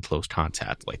guys in close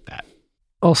contact like that.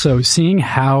 Also, seeing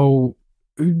how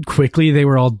quickly they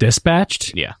were all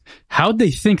dispatched, Yeah. how'd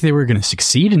they think they were going to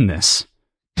succeed in this?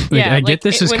 Yeah, I get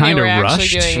this is kind of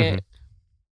rushed.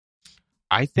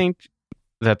 I think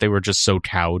that they were just so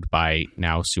cowed by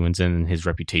now Suinsen and his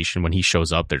reputation. When he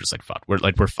shows up, they're just like, fuck. We're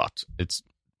fucked.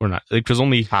 We're not, because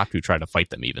only Haku tried to fight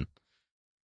them even.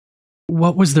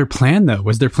 What was their plan, though?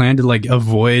 Was their plan to like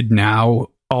avoid now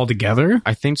altogether?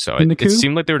 I think so. In the It coup?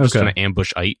 seemed like they were just Okay. going to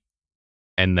ambush Ite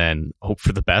and then hope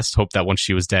for the best. Hope that once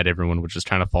she was dead, everyone would just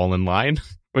kind of fall in line.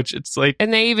 Which it's like,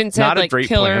 And they even said, Not a like, great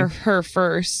kill plan. her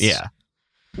first. yeah.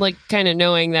 Like, kind of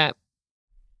knowing that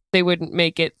they wouldn't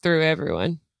make it through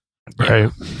everyone. Right.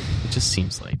 It just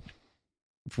seems like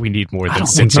we need more I than don't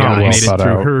think Cynthia they well made Rice. it thought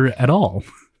through out. her at all.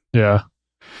 Yeah.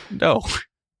 No.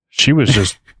 She was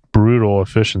just brutal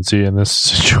efficiency in this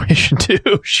situation,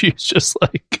 too. She's just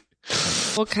like...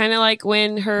 Well, kind of like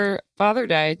when her father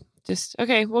died. Just,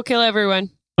 okay, we'll kill everyone.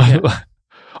 I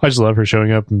just love her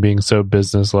showing up and being so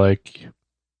business-like.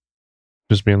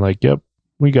 Just being like, yep,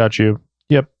 we got you.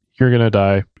 Yep, you're going to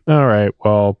die. All right,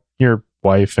 well, your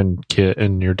wife and kid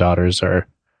and your daughters are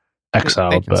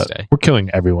exiled, can but stay. we're killing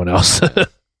everyone else.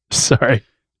 Sorry.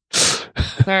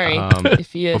 Sorry.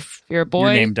 if you're a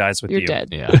boy, Your name dies with you're you. dead.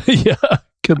 Yeah. Yeah,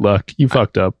 good luck. You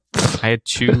fucked up. I had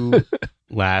two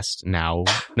last now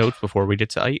notes before we get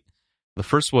to Ite. The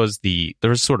first was there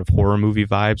was sort of horror movie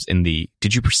vibes in the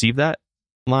 "Did you perceive that?"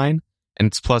 line, and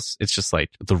it's just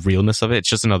like the realness of it. It's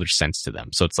just another sense to them.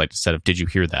 So it's like instead of "Did you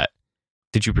hear that?"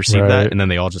 "Did you perceive Right. that?" and then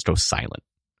they all just go silent.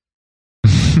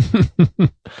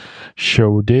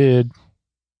 Sure did.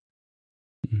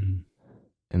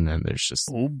 And then there's just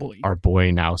Oh boy. our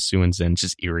boy now Suinsen,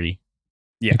 just eerie.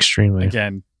 Yeah. Extremely.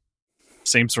 Again,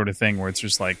 same sort of thing where it's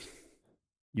just like,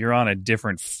 you're on a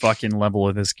different fucking level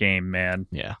of this game, man.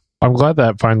 Yeah. I'm glad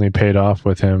that finally paid off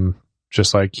with him,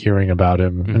 just like hearing about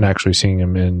him and actually seeing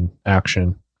him in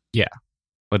action.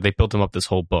 But they built him up this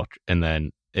whole book, and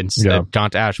then instead,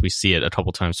 Gaunt Ash, we see it a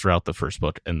couple times throughout the first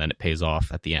book, and then it pays off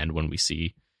at the end when we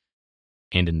see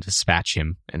Andon dispatch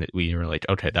him, and we were like,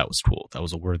 okay, that was cool. That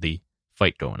was a worthy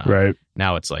fight going on. Right.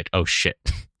 Now it's like, oh shit,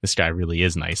 this guy really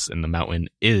is nice, and the mountain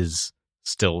is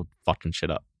still fucking shit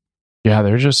up. Yeah,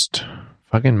 they're just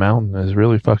fucking Mountain is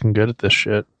really fucking good at this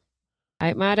shit.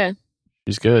 Aitmata.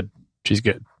 She's good. She's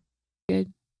good.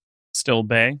 Still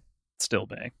Bay. Still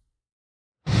Bay.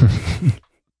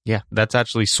 Yeah, that's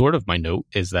actually sort of my note,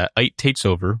 is that Ite takes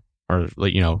over, or,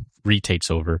 like,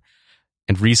 retakes over,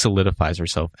 and re-solidifies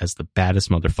herself as the baddest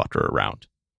motherfucker around.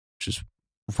 Just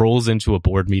rolls into a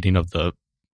board meeting of the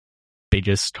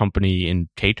biggest company in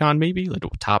K-Con, maybe? Like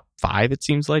top 5, it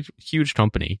seems like. Huge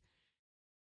company.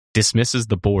 Dismisses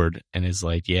the board and is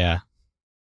like, yeah,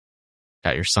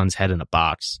 got your son's head in a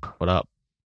box. What up?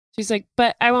 She's like,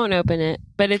 but I won't open it,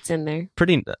 but it's in there.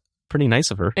 Pretty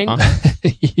nice of her. And Huh?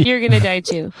 you're going to die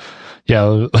too.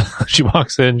 Yeah, she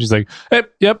walks in. She's like, hey,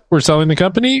 yep, we're selling the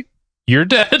company. You're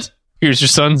dead. Here's your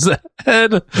son's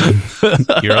head.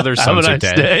 Your other sons are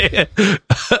dead.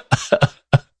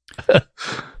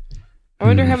 I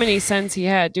wonder how many sons he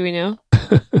had. Do we know?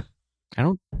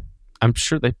 I'm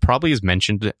sure they probably is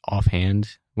mentioned it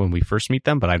offhand when we first meet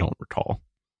them, but I don't recall.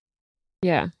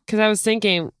 Yeah. Because I was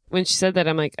thinking when she said that,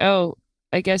 I'm like, oh,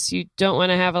 I guess you don't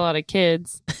want to have a lot of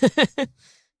kids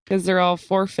because they're all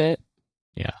forfeit.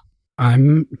 Yeah.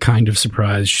 I'm kind of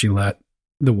surprised she let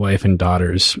the wife and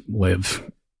daughters live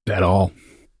at all.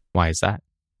 Why is that?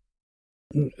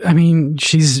 I mean,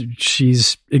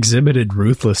 she's exhibited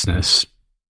ruthlessness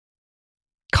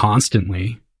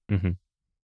constantly. Mm-hmm.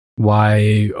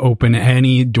 Why open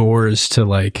any doors to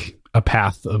like a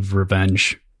path of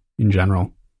revenge in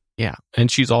general? Yeah. And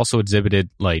she's also exhibited,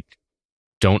 like,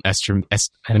 don't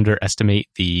underestimate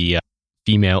the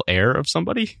female heir of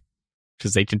somebody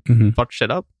because they can fuck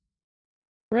shit up.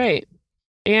 Right.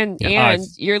 And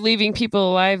you're leaving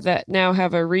people alive that now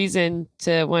have a reason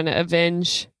to want to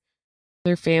avenge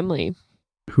their family.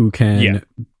 Who can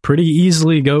pretty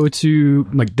easily go to,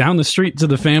 like, down the street to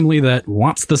the family that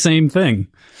wants the same thing.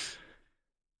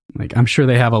 Like, I'm sure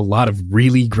they have a lot of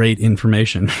really great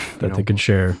information that they could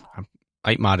share.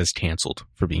 Itmod is canceled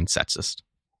for being sexist.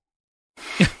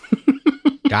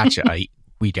 Gotcha, Ite.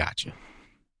 We got you.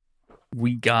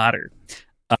 We got her.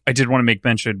 I did want to make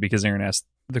mention because Aaron asked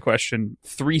the question: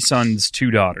 3 sons,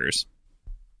 2 daughters.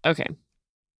 Okay.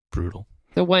 Brutal.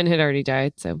 The one had already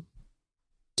died, so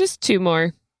just 2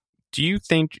 more. Do you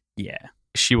think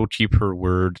she will keep her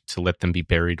word to let them be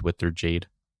buried with their Jade?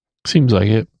 Seems like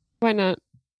it. Why not?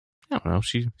 I don't know.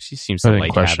 She seems to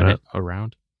like having it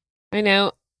around. I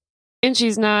know. And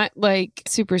she's not, like,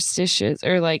 superstitious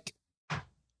or, like,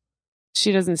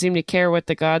 she doesn't seem to care what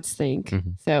the gods think.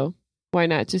 Mm-hmm. So why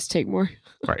not just take more?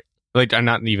 Right. Like, I'm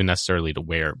not even necessarily to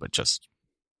wear, but just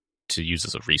to use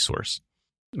as a resource.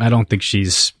 I don't think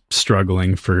she's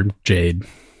struggling for Jade.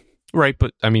 Right,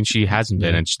 but, I mean, she hasn't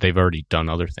been, and they've already done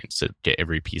other things to get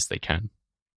every piece they can.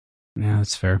 Yeah,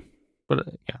 that's fair. But,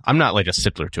 I'm not, like, a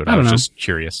stickler to it. I was just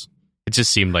curious. It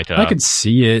just seemed like I could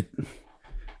see it.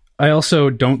 I also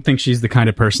don't think she's the kind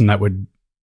of person that would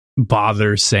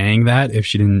bother saying that if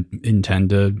she didn't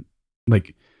intend to.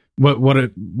 Like, what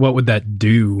would that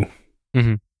do?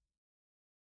 Mm-hmm.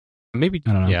 Maybe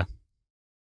I don't know. Yeah,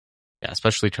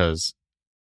 especially because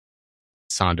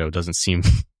Sando doesn't seem.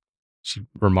 She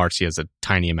remarks he has a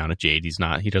tiny amount of Jade. He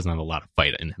doesn't have a lot of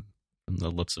fight in him from the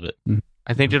looks of it. Mm-hmm.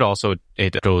 I think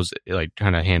it goes like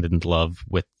kind of hand in glove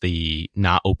with the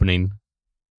not opening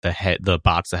the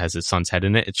box that has his son's head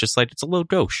in it. It's just like, it's a little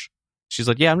gauche. She's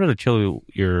like, yeah, I'm going to kill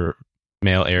your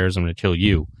male heirs. I'm going to kill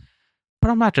you.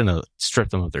 But I'm not going to strip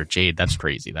them of their Jade. That's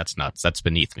crazy. That's nuts. That's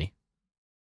beneath me.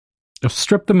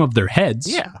 Strip them of their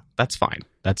heads? Yeah, that's fine.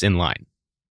 That's in line.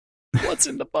 What's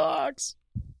in the box?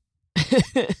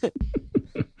 Do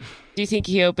you think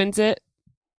he opens it?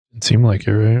 It seemed like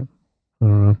it, right? I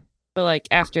don't know. But, like,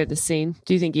 after the scene,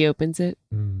 do you think he opens it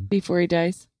before he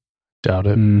dies? Doubt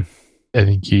it. I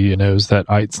think he knows that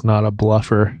Ite's not a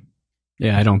bluffer.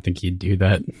 Yeah, I don't think he'd do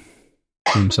that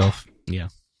to himself. Yeah.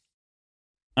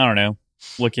 I don't know.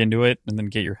 Look into it and then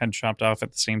get your head chopped off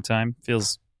at the same time.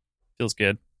 Feels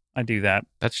good. I do that.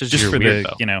 That's just for weird,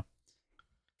 the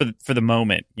though. For the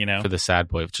moment, For the sad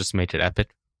boy, just make it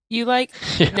epic. You like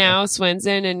now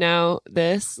Swenson and now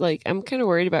this. Like, I'm kind of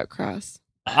worried about Cross.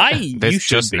 You should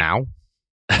just be. Now.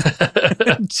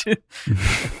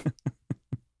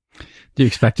 Do you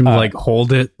expect him to like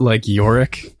hold it like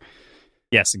Yorick?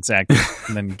 Yes, exactly.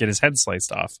 And then get his head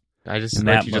sliced off. I just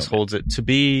like he just holds it to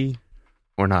be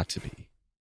or not to be.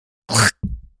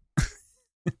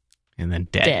 And then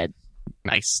dead.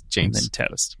 Nice, James. And then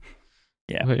toast.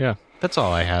 Yeah. But yeah. That's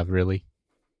all I have, really.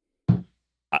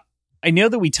 I know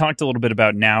that we talked a little bit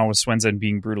about now Swenson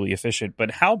being brutally efficient,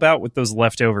 but how about with those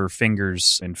leftover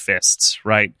fingers and fists,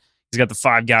 right? He's got the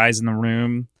 5 guys in the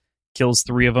room, kills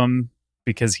 3 of them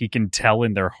because he can tell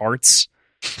in their hearts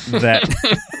that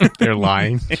they're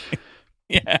lying.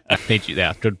 Yeah. Thank you.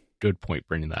 Yeah, good point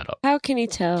bringing that up. How can he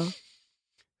tell?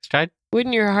 Tried?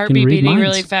 Wouldn't your heart be beating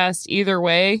really fast either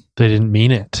way? They didn't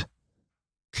mean it.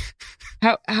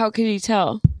 How could he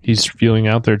tell? He's feeling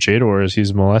out their Jade auras.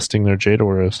 He's molesting their Jade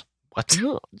auras. What?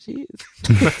 Oh, jeez.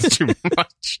 That's too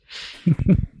much.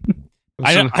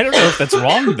 I don't know if that's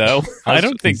wrong though. I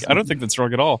don't think that's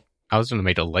wrong at all. I was going to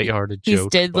make a lighthearted He's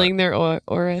joke. He's diddling their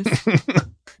auras.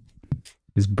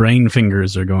 His brain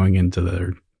fingers are going into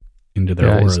their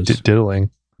auras. He's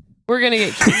diddling. We're gonna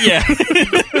get yeah.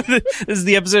 This is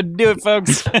the episode. Do it,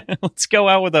 folks. Let's go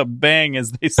out with a bang,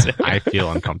 as they say. I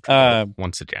feel uncomfortable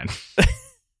once again.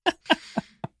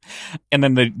 And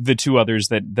then the 2 others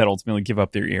that ultimately give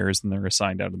up their ears and they're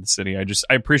assigned out of the city. I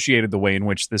appreciated the way in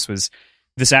which this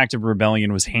act of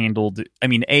rebellion was handled. I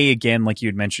mean, again, like you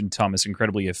had mentioned, Thomas,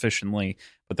 incredibly efficiently,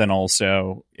 but then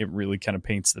also it really kind of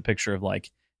paints the picture of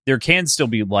like, there can still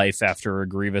be life after a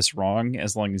grievous wrong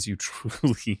as long as you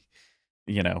truly,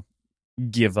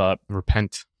 give up.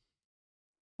 Repent.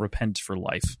 repent for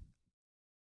life.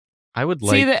 I would See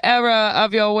like the error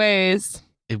of your ways.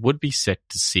 it would be sick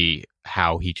to see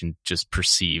how he can just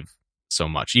perceive so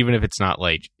much, even if it's not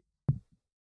like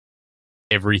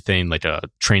everything, like a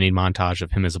training montage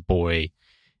of him as a boy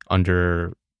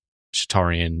under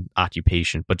Shatarian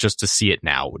occupation, but just to see it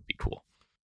now would be cool.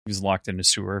 He was locked in a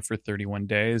sewer for 31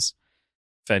 days,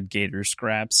 fed gator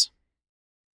scraps,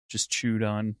 just chewed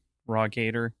on raw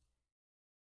gator,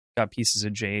 got pieces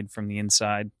of jade from the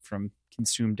inside from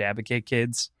consumed Abacate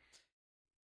kids,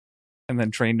 and then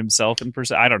trained himself in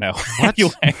person. I don't know. What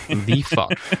Anyway. the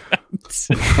fuck?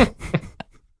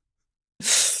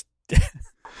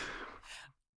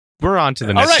 We're on to the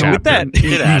All next right, chapter. with that,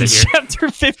 Get out of here. Chapter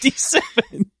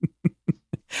 57.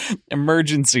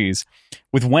 Emergencies.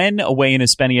 With Wen away in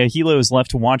Hispania, Hilo is left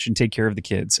to watch and take care of the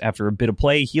kids. After a bit of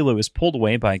play, Hilo is pulled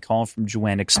away by a call from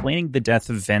Juan explaining the death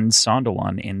of Ven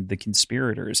Sondolan and the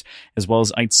conspirators, as well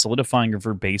as Ite solidifying of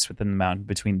her base within the mountain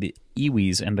between the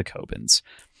Iwis and the Kobans.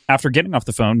 After getting off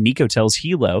the phone, Nico tells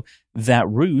Hilo that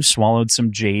Rue swallowed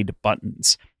some jade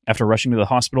buttons. After rushing to the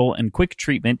hospital and quick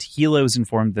treatment, Hilo is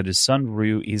informed that his son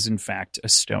Rue is in fact a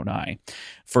stone eye.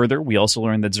 Further, we also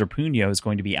learn that Zerpunio is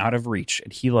going to be out of reach,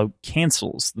 and Hilo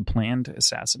cancels the planned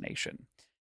assassination.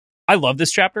 I love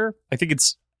this chapter. I think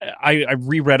it's... I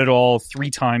reread it all 3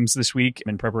 times this week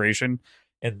in preparation,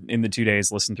 and in the 2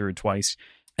 days, listened through it twice.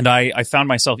 And I found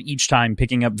myself each time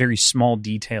picking up very small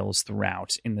details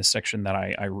throughout in this section that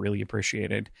I really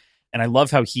appreciated. And I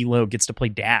love how Hilo gets to play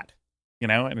dad. You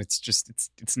know, and it's just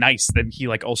it's nice that he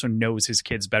like also knows his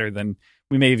kids better than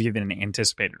we may have even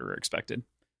anticipated or expected.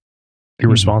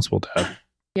 Irresponsible dad.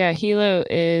 Yeah, Hilo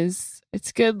is.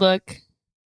 It's good look.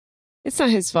 It's not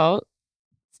his fault.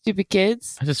 Stupid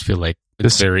kids. I just feel like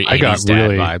it's very I got 80s dad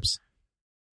really- vibes.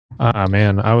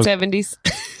 Man, I was 70s.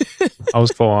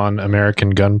 full on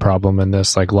American gun problem in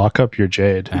this. Like, lock up your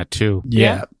Jade. That too.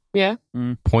 Yeah.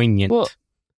 Poignant. Well,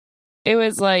 it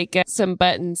was like some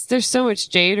buttons. There's so much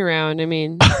jade around. I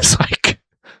mean, It's like,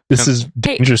 this is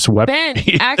dangerous weapon.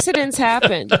 Ben, accidents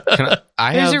happen.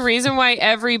 There's a reason why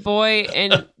every boy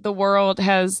in the world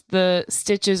has the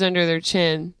stitches under their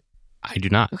chin. I do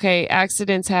not. Okay,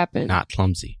 accidents happen. Not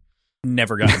clumsy.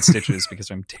 Never gotten stitches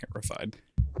because I'm terrified.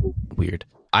 Weird.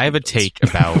 I have a take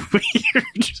about...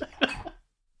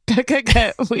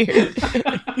 Weird.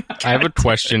 I have a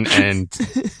question and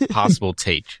possible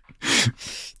take.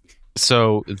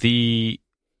 So the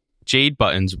jade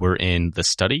buttons were in the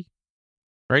study,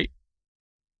 right?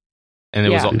 And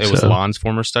it Yeah. was Lon's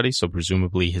former study, so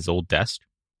presumably his old desk.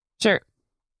 Sure.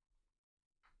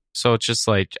 So it's just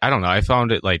like, I don't know. I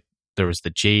found it like there was the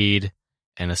jade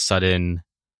and a sudden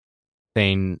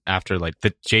thing after like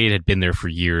the jade had been there for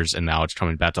years and now it's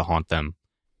coming back to haunt them.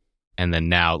 And then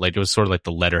now, like, it was sort of like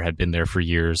the letter had been there for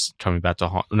years, coming back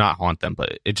to not haunt them,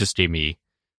 but it just gave me,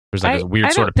 there's like a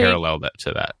weird sort of parallel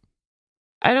to that.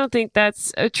 I don't think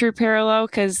that's a true parallel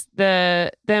because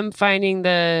them finding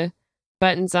the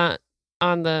buttons on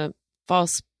the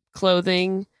false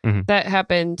clothing, Mhm. that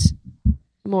happened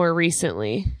more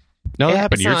recently. No, that It's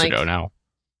happened not years like- ago now.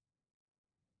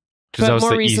 'Cause that But was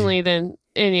more the recently than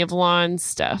any of Lon's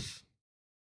stuff.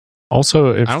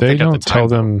 Also, if I don't they think at the don't tell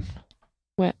time, them,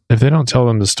 What? if they don't tell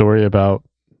them the story about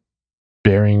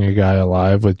burying a guy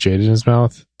alive with jade in his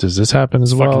mouth, does this happen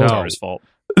as well? Fucking No. Tara's fault.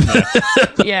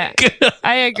 Yeah,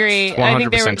 I agree. I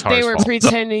think 100% they Tara's were fault.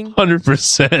 pretending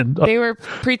 100%. they were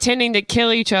pretending to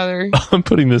kill each other. I'm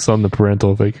putting this on the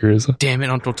parental figures. Damn it,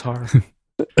 Uncle Tar.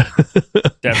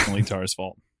 Definitely Tara's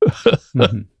fault.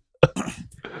 Mhm.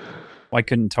 Why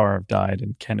couldn't Tara have died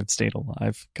and Ken have stayed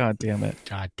alive? God damn it.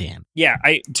 God damn. Yeah,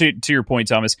 to your point,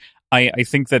 Thomas, I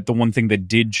think that the one thing that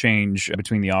did change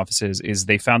between the offices is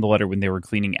they found the letter when they were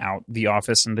cleaning out the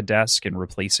office and the desk and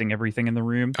replacing everything in the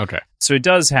room. Okay. So it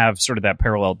does have sort of that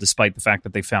parallel, despite the fact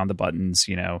that they found the buttons.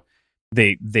 You know,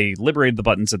 they liberated the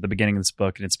buttons at the beginning of this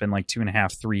book, and it's been like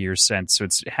 2.5, 3 years since. So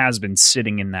it has been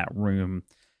sitting in that room,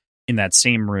 in that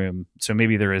same room. So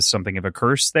maybe there is something of a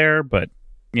curse there, but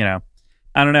you know,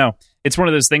 I don't know. It's one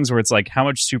of those things where it's like, how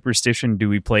much superstition do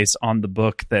we place on the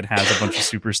book that has a bunch of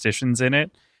superstitions in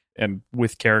it, and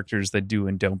with characters that do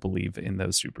and don't believe in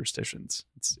those superstitions?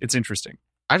 It's interesting.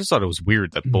 I just thought it was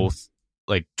weird that both,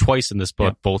 like twice in this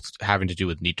book, both having to do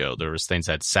with Nico, there was things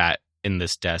that sat in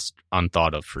this desk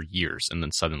unthought of for years and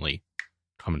then suddenly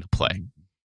come into play.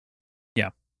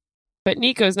 But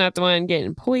Nico's not the one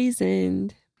getting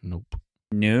poisoned. Nope.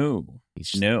 No.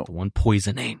 He's just No. the one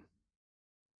poisoning.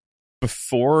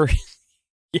 Before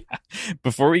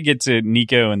we get to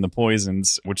Nico and the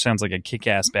Poisons, which sounds like a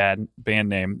kick-ass band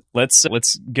name, let's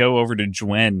go over to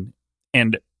Jwen.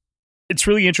 And it's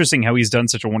really interesting how he's done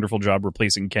such a wonderful job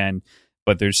replacing Ken.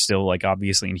 but there's still, like,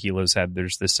 obviously in Hilo's head,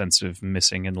 there's this sense of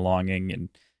missing and longing, and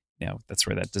that's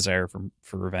where that desire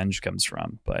for revenge comes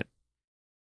from. But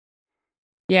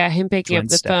yeah, him picking up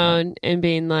Joanne's the stepping phone and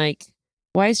being like,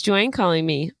 "Why is Joanne calling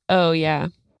me?" Oh yeah,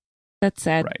 that's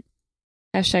sad. Right.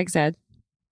 Hashtag sad.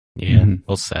 Yeah,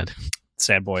 well said.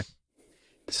 Sad boy.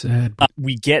 Sad.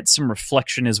 We get some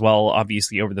reflection as well,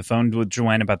 obviously, over the phone with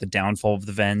Joanne about the downfall of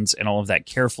the Vens and all of that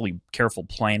careful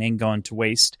planning gone to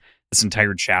waste. This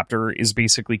entire chapter is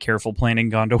basically careful planning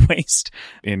gone to waste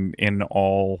in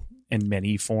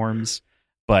many forms.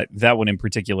 But that one in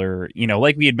particular,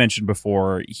 like we had mentioned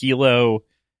before, Hilo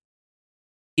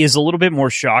is a little bit more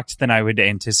shocked than I would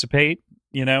anticipate,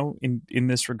 in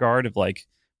this regard of like,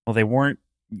 well,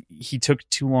 he took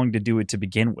too long to do it to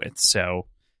begin with. So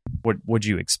what would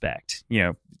you expect?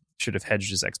 Should have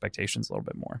hedged his expectations a little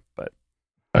bit more. But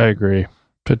I agree.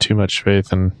 Put too much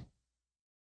faith in.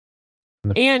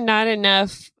 And not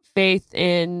enough faith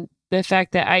in the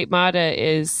fact that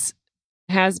Aitmata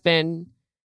has been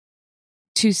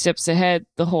 2 steps ahead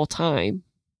the whole time.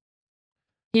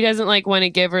 He doesn't want to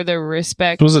give her the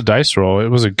respect. It was a dice roll. It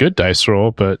was a good dice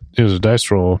roll, but it was a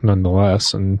dice roll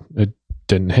nonetheless, and it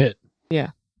didn't hit.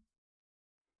 Yeah.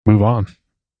 Move on.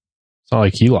 It's not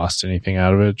like he lost anything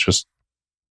out of it. Just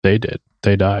they did.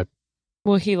 They died.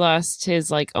 Well, he lost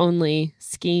his only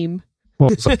scheme. Well,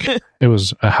 it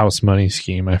was a house money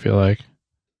scheme, I feel like.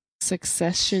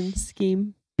 Succession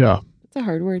scheme. Yeah. That's a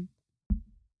hard word.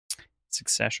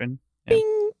 Succession. Yeah.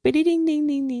 Bing, biddy, ding, ding,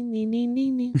 ding, ding, ding, ding,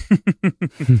 ding,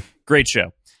 ding. Great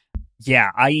show. Yeah,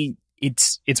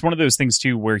 it's one of those things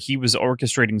too where he was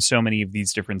orchestrating so many of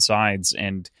these different sides,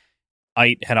 and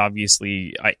Ait had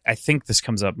obviously, I think this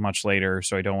comes up much later,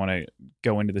 so I don't want to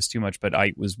go into this too much, but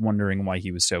Ait was wondering why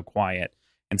he was so quiet.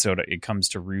 And so it comes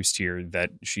to roost here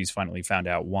that she's finally found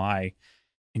out why.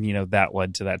 And, that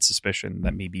led to that suspicion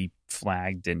that maybe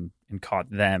flagged and caught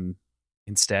them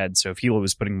instead. So if Hilo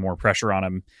was putting more pressure on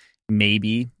him,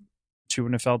 maybe she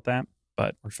wouldn't have felt that,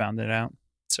 or found it out.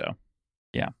 So,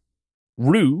 yeah.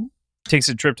 Rue takes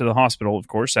a trip to the hospital, of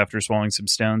course, after swallowing some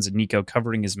stones and Nico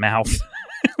covering his mouth,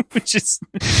 which is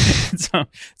it's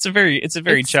a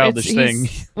very childish thing.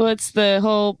 Well, it's the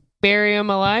whole bury him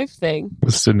alive thing.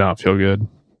 This did not feel good.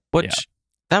 Which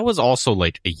that was also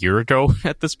a year ago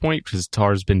at this point, because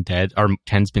Tar's been dead, or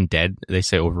Ken's been dead, they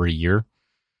say over a year.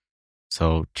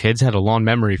 So kids had a long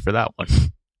memory for that one.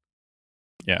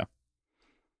 Yeah.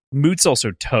 Moot's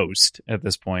also toast at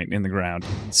this point in the ground.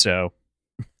 So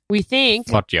we think.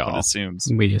 Fuck y'all.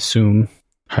 Assumes. We assume.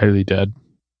 Highly dead.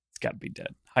 It's got to be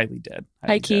dead. Highly dead.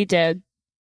 High key dead.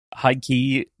 High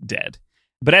key dead.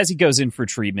 But as he goes in for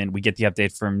treatment, we get the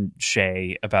update from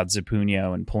Shay about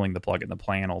Zapunio and pulling the plug in the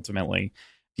plan ultimately,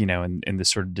 and this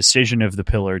sort of decision of the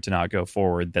pillar to not go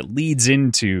forward that leads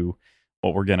into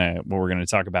what we're gonna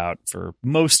talk about for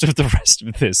most of the rest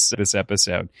of this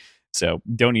episode. So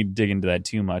don't need to dig into that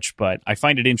too much, but I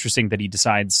find it interesting that he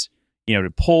decides, to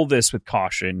pull this with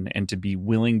caution and to be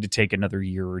willing to take another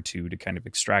year or two to kind of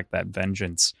extract that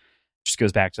vengeance. Just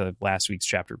goes back to last week's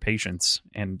chapter, patience,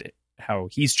 and how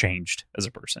he's changed as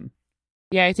a person.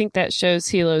 Yeah, I think that shows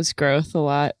Hilo's growth a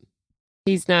lot.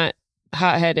 He's not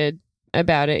hot-headed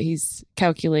about it. He's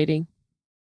calculating.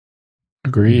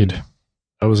 Agreed.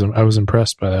 I was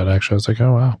impressed by that, actually. I was like,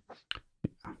 oh, wow.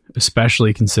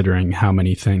 Especially considering how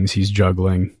many things he's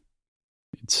juggling.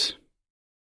 It's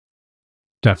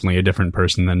definitely a different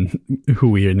person than who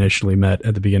we initially met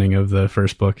at the beginning of the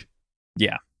first book.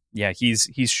 Yeah. Yeah, he's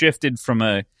shifted from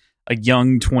a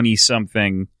young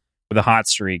 20-something with a hot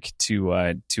streak to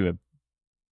a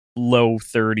low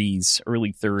 30s,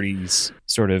 early 30s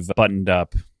sort of buttoned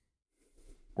up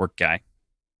work guy.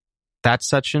 That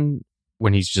section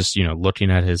when he's just, looking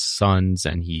at his sons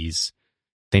and he's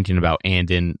thinking about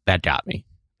Andon, that got me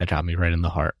right in the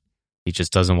heart. He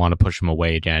just doesn't want to push him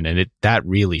away again. And that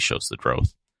really shows the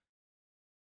growth.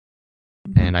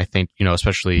 And I think,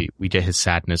 especially we get his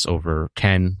sadness over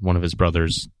Ken, one of his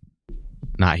brothers,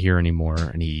 not here anymore.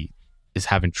 And he is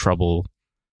having trouble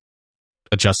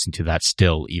adjusting to that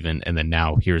still even. And then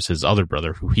now here's his other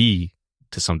brother who he,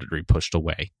 to some degree, pushed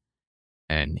away.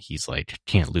 And he's like,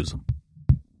 can't lose him.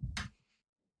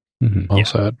 Mm-hmm. All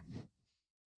sad.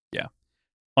 Yeah.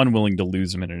 Unwilling to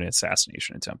lose him in an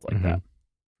assassination attempt like that,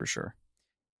 for sure.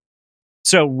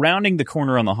 So rounding the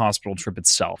corner on the hospital trip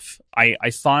itself,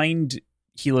 I find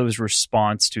Hilo's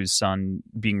response to his son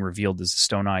being revealed as a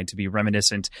Stone Eye to be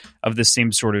reminiscent of the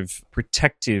same sort of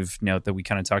protective note that we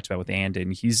kind of talked about with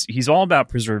Andon. He's all about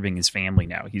preserving his family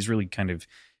now. He's really kind of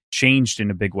changed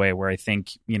in a big way where I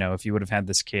think, if you would have had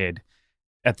this kid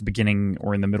at the beginning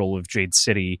or in the middle of Jade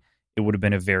City, it would have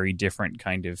been a very different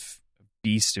kind of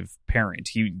beast of parent.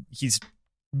 He's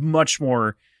much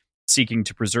more seeking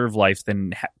to preserve life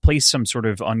than place some sort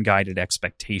of unguided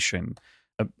expectation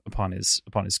upon his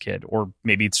kid. Or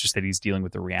maybe it's just that he's dealing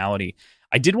with the reality.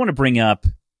 I did want to bring up,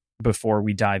 before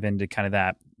we dive into kind of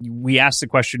that, we asked the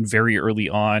question very early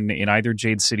on in either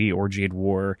Jade City or Jade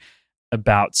War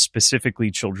about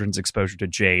specifically children's exposure to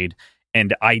Jade.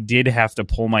 And I did have to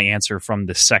pull my answer from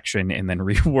the section and then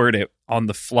reword it on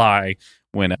the fly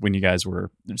when you guys were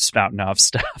spouting off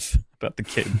stuff about the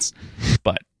kids.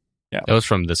 But yeah, It was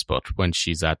from this book when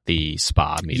she's at the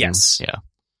spa meeting. Yes. Yeah.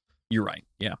 You're right.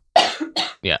 Yeah.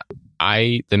 Yeah.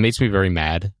 That makes me very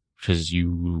mad because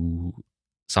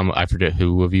I forget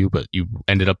who of you, but you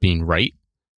ended up being right.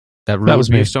 That was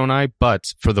me me. a stone eye,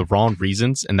 but for the wrong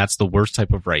reasons, and that's the worst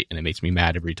type of right, and it makes me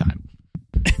mad every time.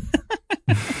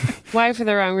 Why for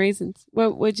the wrong reasons?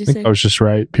 What would you I think say? I was just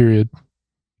right, period. You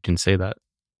can say that.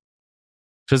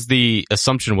 Because the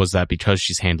assumption was that because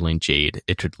she's handling Jade,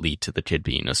 it could lead to the kid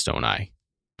being a stone eye.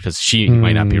 Because she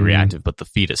might not be reactive, but the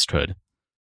fetus could.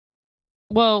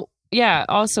 Well, yeah.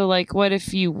 Also, like, what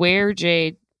if you wear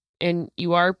Jade and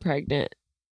you are pregnant?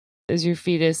 Is your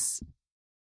fetus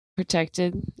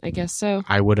protected? I guess so.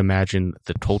 I would imagine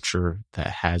the culture that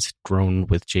has grown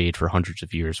with Jade for hundreds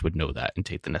of years would know that and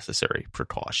take the necessary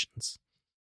precautions.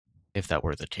 If that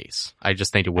were the case, I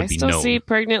just think it would I be still known. see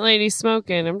pregnant ladies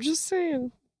smoking. I'm just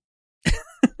saying.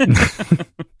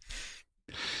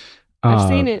 I've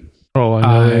seen it. All I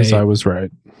know is I was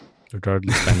right.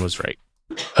 Regardless, Ben was right.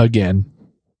 Again.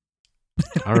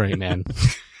 All right, man.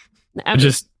 I'm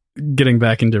Just getting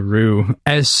back into Rue.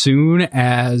 As soon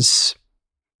as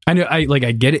I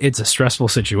get it, it's a stressful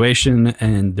situation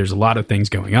and there's a lot of things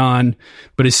going on.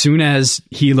 But as soon as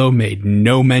Hilo made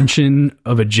no mention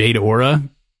of a Jade aura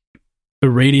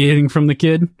irradiating from the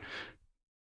kid,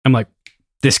 I'm like,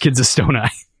 this kid's a stone eye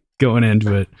going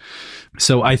into it.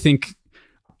 So I think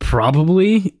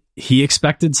probably he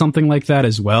expected something like that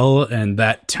as well, and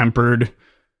that tempered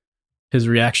his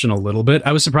reaction a little bit.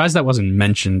 I was surprised that wasn't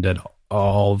mentioned at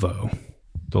all, though.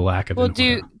 The lack of Well,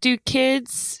 do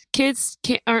kids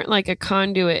aren't like a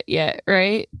conduit yet,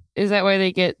 right? Is that why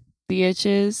they get the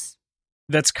itches?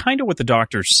 That's kind of what the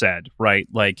doctor said, right?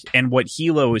 Like, and what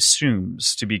Hilo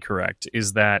assumes to be correct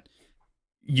is that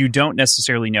you don't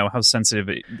necessarily know how sensitive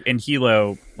and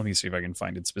Hilo, let me see if I can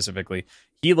find it specifically.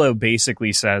 Hilo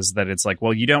basically says that it's like,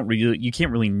 well, you can't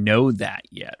really know that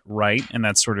yet, right? And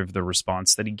that's sort of the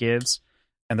response that he gives.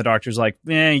 And the doctor's like,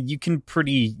 you can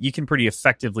pretty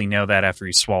effectively know that after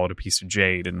he swallowed a piece of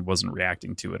Jade and wasn't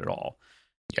reacting to it at all.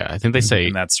 Yeah, I think they say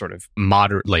And that's sort of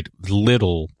moderate, like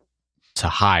little to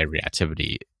high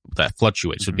reactivity that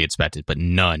fluctuates would be expected, but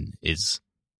none is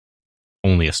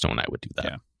only a stone eye would do that.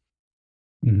 Yeah.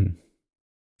 Mhm.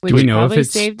 Which we know if probably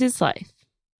it's- saved his life.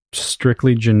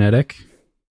 strictly genetic.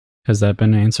 Has that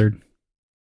been answered?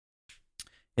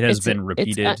 it has It's- been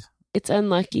repeated. It's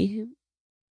unlucky.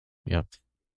 Yep.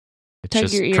 It's Tug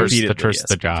just your ears. curse the Repeatedly, curse yes,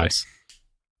 the PJ. gods.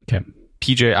 Okay.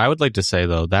 PJ, I would like to say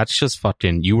though, that's just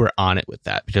fucking, you were on it with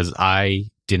that because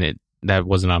that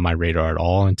wasn't on my radar at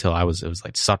all until it was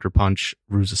like Sucker Punch,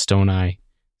 Ruse of Stone Eye,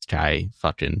 this guy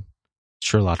fucking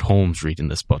Sherlock Holmes reading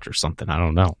this book or something. I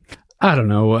don't know.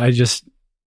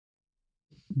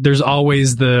 There's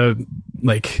always the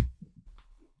like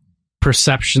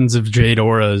perceptions of Jade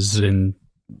auras, and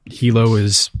Hilo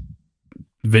is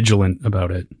vigilant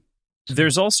about it.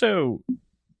 There's also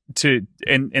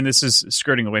and this is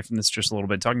skirting away from this just a little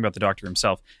bit, talking about the doctor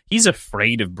himself. He's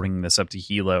afraid of bringing this up to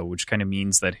Hilo, which kind of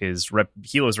means that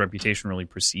Hilo's reputation really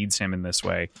precedes him in this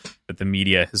way, that the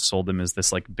media has sold him as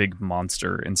this like big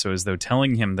monster. And so as though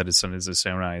telling him that his son is a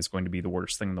Sonai is going to be the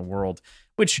worst thing in the world,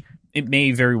 which it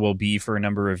may very well be for a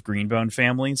number of Greenbone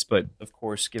families. But of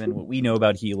course, given what we know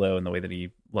about Hilo and the way that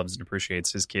he loves and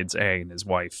appreciates his kids, and his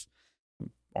wife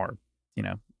are,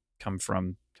 come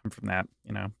from that,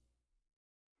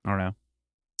 I don't know.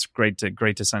 It's great to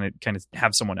kind of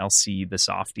have someone else see the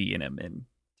softy in him and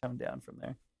tone down from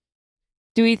there.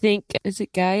 Do we think, is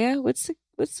it Gaia? What's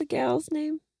the gal's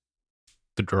name?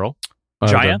 The girl?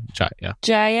 Jaya? Yeah.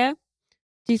 Jaya?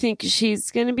 Do you think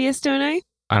she's going to be a stone eye?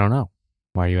 I don't know.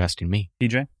 Why are you asking me?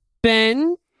 PJ?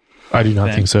 Ben, I do not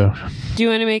Ben? think so. do you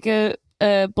want to make a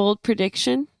bold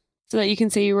prediction so that you can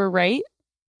say you were right?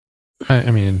 I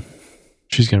mean,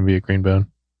 she's going to be a Greenbone.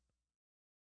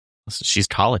 Listen, she's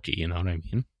colicky, you know what I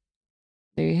mean?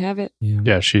 There you have it.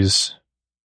 Yeah, she's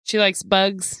She likes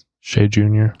bugs. Shay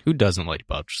Jr. Who doesn't like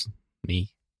bugs? Me.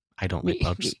 I don't like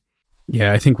bugs.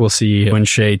 Yeah, I think we'll see when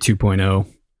Shay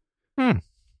 2.0.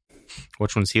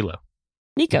 Which one's Hilo?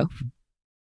 Nico.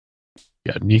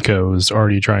 Yeah, Nico is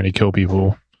already trying to kill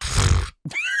people.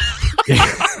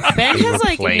 Ben They has were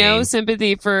like no playing.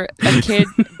 sympathy for a kid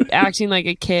acting like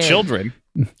a kid. Children.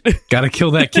 Gotta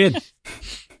kill that kid.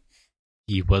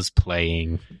 He was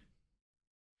playing.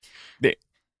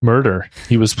 Murder.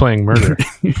 He was playing murder.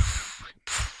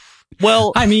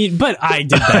 Well, I mean, but I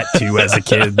did that too as a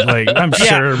kid. Like, I'm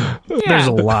sure there's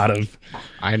a lot of.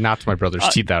 I knocked my brother's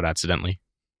teeth out accidentally.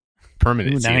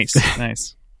 Permanent. ooh, teeth. nice,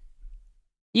 nice.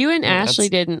 You and Yeah, Ashley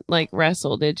that's- didn't like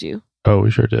wrestle, did you? Oh,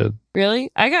 we sure did.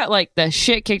 Really? I got like the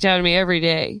shit kicked out of me every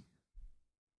day.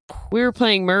 We were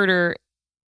playing murder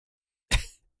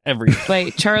Every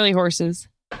by Charlie horses.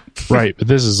 Right, but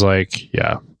this is like,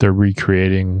 yeah, they're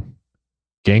recreating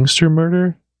gangster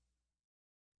murder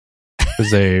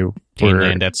because they were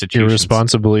Gangland at situations.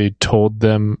 irresponsibly told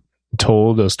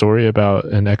a story about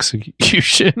an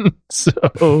execution.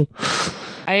 So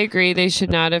I agree. They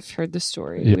should not have heard the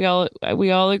story. Yeah.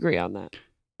 We all agree on that.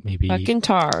 Maybe Fucking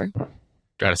tar.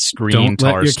 got to screen Don't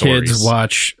let Tar your stories. kids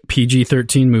watch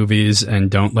PG-13 movies, and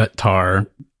don't let Tar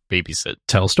Babysit.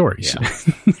 tell stories. Yeah.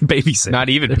 Babysit. Not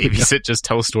even There we go. babysit, just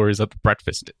tell stories at the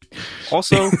breakfast.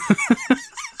 Also,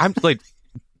 I'm like,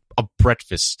 a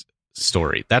breakfast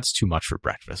story. That's too much for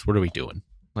breakfast. What are we doing?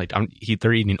 Like,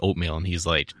 they're eating oatmeal, and he's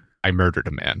like, I murdered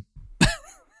a man.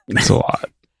 it's a lot.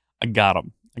 I got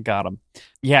him.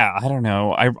 Yeah, I don't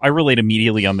know. I relate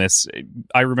immediately on this.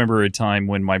 I remember a time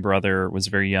when my brother was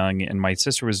very young and my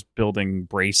sister was building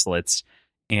bracelets,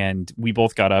 and we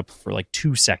both got up for like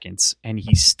 2 seconds, and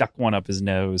he stuck one up his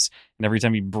nose, and every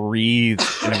time he breathed,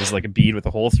 and it was like a bead with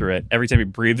a hole through it, every time he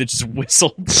breathed, it just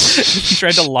whistled. He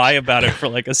tried to lie about it for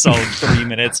like a solid 3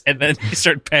 minutes, and then he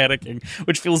started panicking,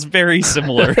 which feels very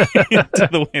similar to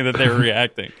the way that they're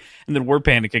reacting. And then we're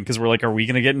panicking because we're like, are we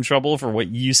going to get in trouble for what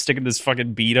you sticking this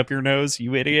fucking bead up your nose,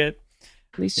 you idiot?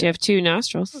 At least you have 2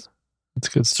 nostrils. It's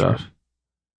good stuff.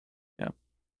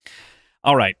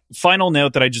 All right. Final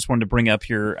note that I just wanted to bring up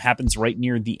here happens right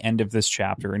near the end of this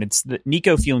chapter. And it's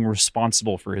Nico feeling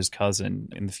responsible for his cousin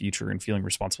in the future and feeling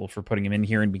responsible for putting him in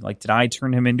here and being like, did I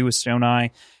turn him into a stone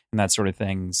eye? And that sort of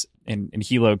things. And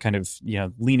Hilo kind of,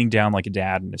 leaning down like a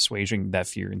dad and assuaging that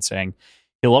fear and saying,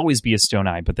 he'll always be a stone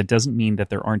eye, but that doesn't mean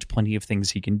that there aren't plenty of things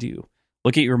he can do.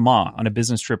 Look at your ma on a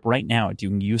business trip right now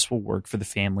doing useful work for the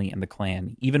family and the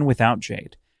clan, even without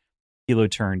Jade. Hilo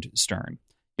turned stern.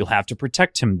 You'll have to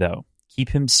protect him, though. Keep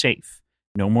him safe.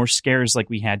 No more scares like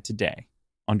we had today.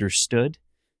 Understood?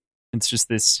 It's just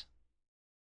this,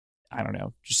 I don't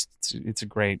know, just it's a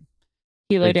great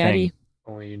Hilo Great Daddy. thing.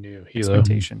 Only you knew. Hilo.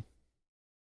 expectation.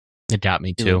 It got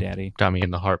me Hilo too. Daddy. Got me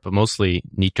in the heart, but mostly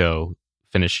Nico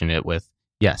finishing it with,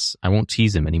 yes, I won't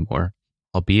tease him anymore.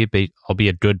 I'll be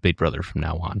a good big brother from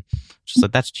now on. Just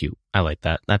like, that's cute. I like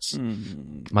that. That's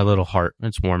my little heart.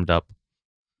 It's warmed up.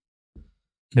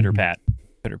 Pitter pat.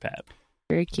 Pitter pat.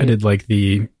 Very I cute. did like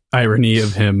the irony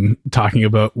of him talking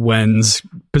about Wen's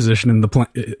position in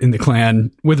the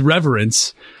clan with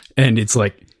reverence, and it's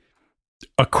like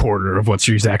a quarter of what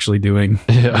she's actually doing.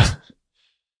 Yeah.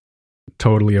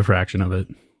 Totally a fraction of it.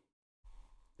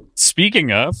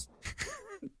 Speaking of,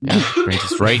 Yeah, brings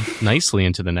us right nicely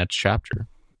into the next chapter.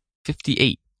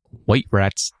 58. White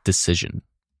Rat's Decision.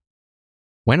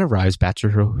 Wen arrives back to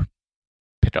her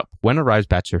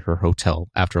hotel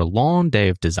after a long day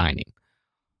of designing,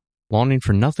 longing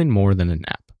for nothing more than a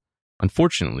nap.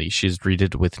 Unfortunately, she is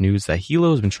greeted with news that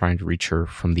Hilo has been trying to reach her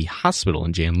from the hospital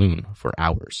in Janloon for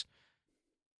hours.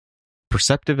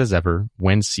 Perceptive as ever,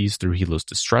 Wen sees through Hilo's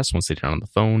distress once they get on the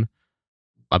phone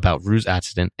about Rue's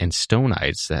accident and Stone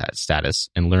Eye's status,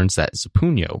 and learns that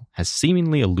Zapunyo has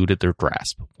seemingly eluded their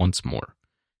grasp once more.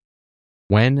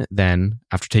 Wen then,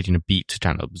 after taking a beat to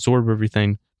kind of absorb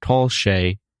everything, calls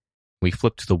Shay. We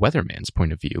flip to the weatherman's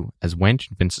point of view as Wen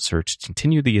convinces her to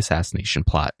continue the assassination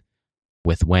plot,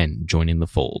 with Wen joining the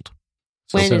fold.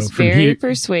 Wen So is from very here-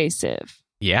 persuasive.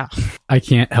 Yeah. I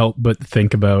can't help but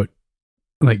think about,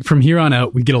 like, from here on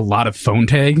out, we get a lot of phone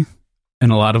tag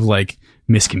and a lot of like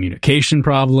miscommunication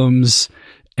problems,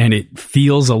 and it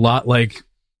feels a lot like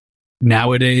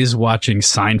nowadays watching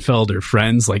Seinfeld or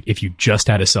Friends. Like, if you just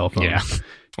had a cell phone, Yeah.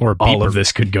 Or a all beeper. of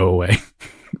this could go away.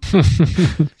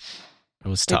 It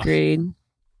was tough. Agreed.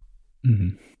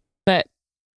 Mhm. But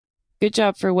good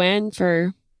job for Wen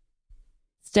for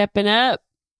stepping up.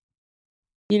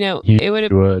 It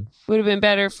would have been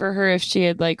better for her if she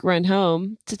had like run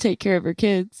home to take care of her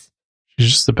kids.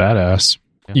 She's just a badass.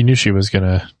 Yeah. You knew she was going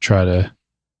to try to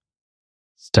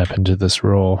step into this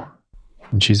role,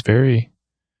 and she's very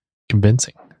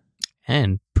convincing.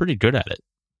 And pretty good at it.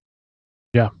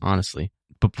 Yeah. Honestly.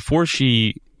 But before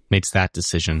she makes that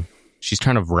decision, she's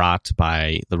kind of rocked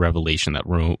by the revelation that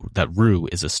Rue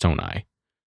is a Stone Eye.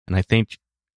 And I think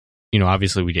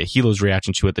obviously we get Hilo's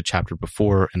reaction to it the chapter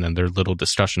before, and then their little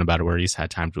discussion about it where he's had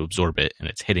time to absorb it, and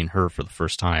it's hitting her for the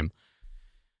first time.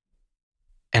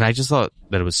 And I just thought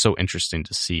that it was so interesting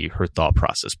to see her thought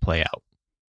process play out.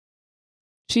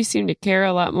 She seemed to care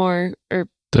a lot more, or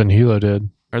Than Hilo did.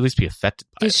 Or at least be affected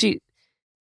by it.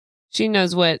 she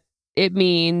knows what it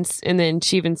means, and then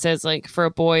she even says, like, for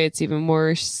a boy, it's even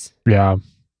worse. Yeah.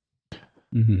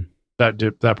 Mm-hmm.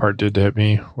 That part did hit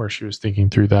me, where she was thinking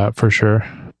through that for sure.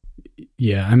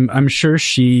 Yeah, I'm sure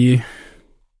she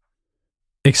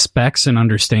expects and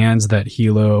understands that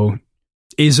Hilo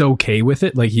is okay with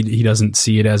it. Like he doesn't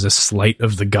see it as a slight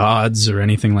of the gods or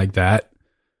anything like that.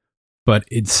 But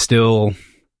it's still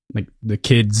like the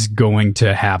kid's going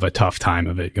to have a tough time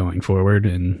of it going forward,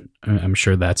 and I'm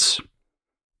sure that's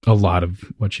a lot of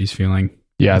what she's feeling.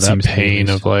 Yeah, It that seems to be at pain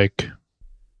least. of like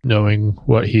knowing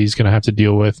what he's going to have to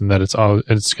deal with, and that it's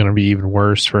going to be even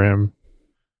worse for him.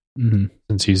 Mm-hmm.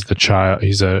 Since he's the child,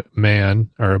 he's a man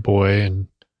or a boy, and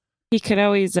He could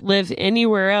always live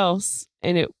anywhere else,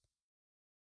 and it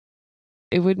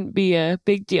wouldn't be a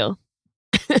big deal.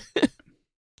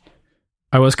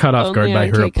 I was caught off Only guard by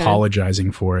on her Cape Cod.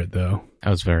 apologizing for it, though.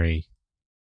 That was very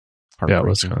yeah, it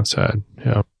was heartbreaking. kind of sad.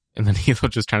 Yeah, And then Hilo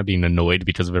just kind of being annoyed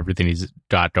because of everything he's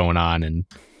got going on and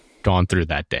gone through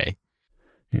that day.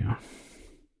 Yeah.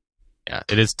 Yeah,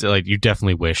 it is like you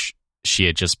definitely wish she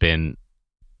had just been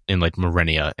in like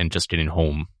Morenia and just getting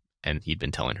home and he'd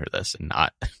been telling her this and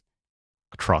not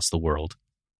across the world.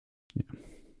 Yeah.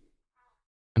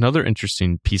 Another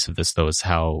interesting piece of this, though, is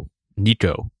how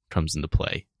Nico comes into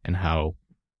play and how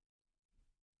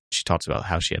she talks about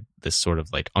how she had this sort of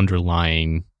like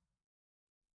underlying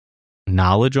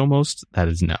knowledge almost that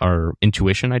is or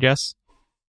intuition, I guess.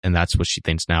 And that's what she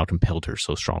thinks now compelled her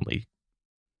so strongly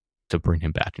to bring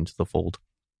him back into the fold.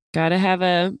 Gotta have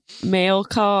a male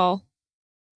call.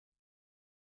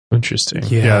 interesting.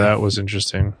 Yeah. Yeah, that was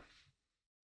interesting.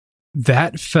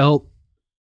 That felt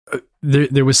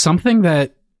there was something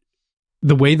that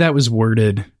the way that was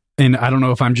worded, and I don't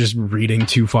know if I'm just reading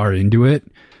too far into it,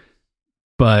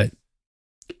 but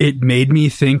it made me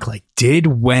think like, did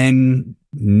Wen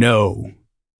know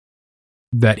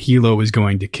that Hilo was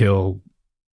going to kill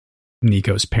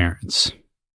Nico's parents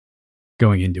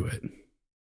going into it?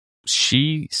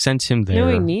 She sent him there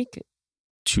Knowing Nick,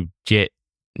 to get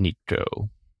Nico,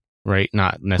 right?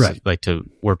 Not necessarily like to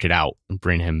work it out and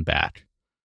bring him back.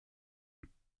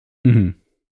 Mm-hmm.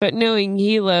 but knowing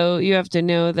Hilo, you have to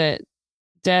know that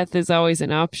death is always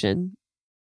an option.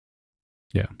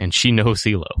 And she knows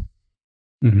Hilo.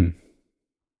 Mm-hmm.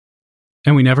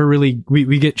 And we never really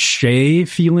we get Shay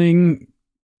feeling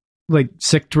like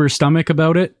sick to her stomach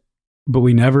about it, but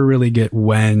we never really get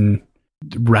Wen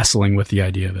wrestling with the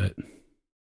idea of it.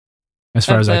 As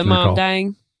far Of as I the can mom recall.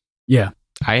 dying. Yeah.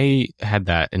 I had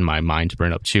that in my mind to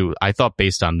bring up too. I thought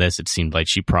based on this, it seemed like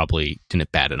she probably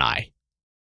didn't bat an eye.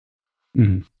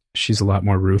 Mm-hmm. She's a lot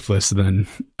more ruthless than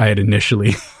I had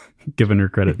initially given her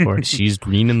credit for. She's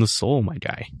green in the soul, my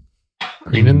guy.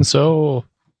 Green in the soul.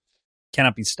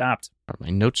 Cannot be stopped. My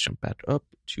notes jump back up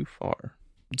too far.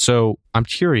 So I'm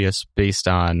curious, based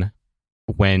on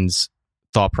Wen's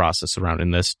thought process around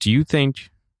in this, do you think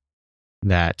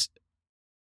that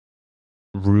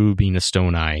Rue being a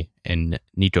Stone Eye and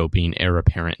Nico being heir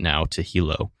apparent now to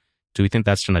Hilo, do we think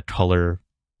that's going to color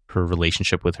her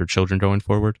relationship with her children going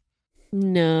forward?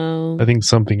 No. I think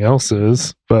something else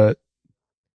is, but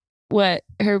What?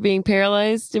 Her being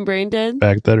paralyzed and brain dead? the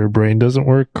fact that her brain doesn't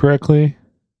work correctly.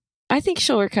 I think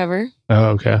she'll recover.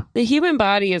 Oh, okay. The human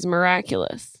body is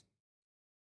miraculous.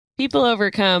 People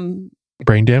overcome,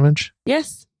 Brain damage.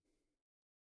 yes.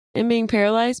 And being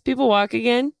paralyzed, people walk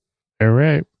again. All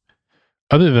right.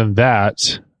 Other than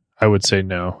that, I would say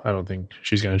no. I don't think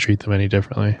she's going to treat them any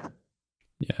differently.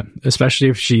 Yeah. Especially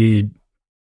if she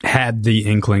had the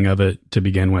inkling of it to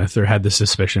begin with, or had the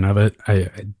suspicion of it.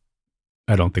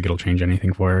 I don't think it'll change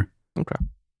anything for her. Okay.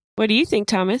 What do you think,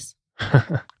 Thomas?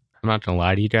 I'm not going to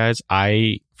lie to you guys.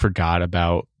 I forgot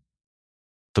about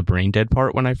the brain dead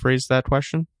part when I phrased that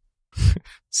question.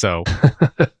 So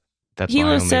that's my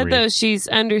Hilo only said, reason. though, she's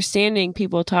understanding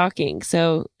people talking,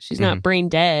 so she's not brain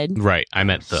dead. Right. I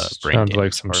meant the brain Sounds dead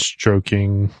like some part.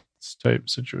 stroking type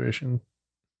situation.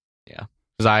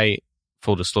 Because I,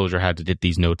 full disclosure, had to get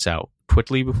these notes out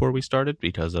quickly before we started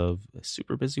because of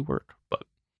super busy work. But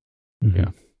Yeah.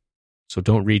 so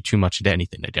don't read too much into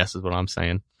anything, I guess is what I'm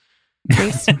saying.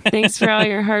 Thanks for all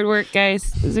your hard work,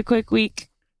 guys. It was a quick week.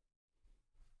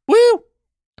 Woo!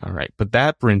 All right. But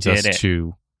that brings us Did it.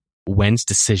 to Wen's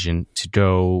decision to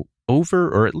go over,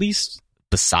 or at least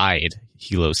beside,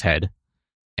 Hilo's head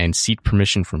and seek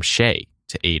permission from Shay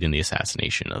to aid in the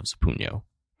assassination of Zapunyo.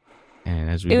 And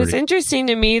as we It was interesting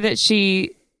to me that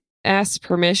she asked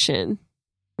permission.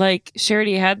 Like, she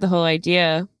already had the whole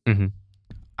idea. Mm-hmm.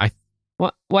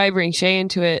 Why bring Shay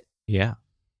into it? Yeah.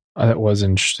 That was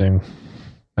interesting.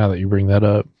 Now that you bring that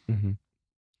up. Mm-hmm.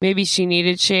 Maybe she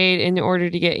needed Shade in order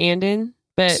to get Andon,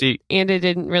 but See, Andon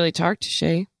didn't really talk to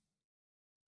Shay.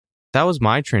 that was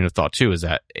my train of thought too, is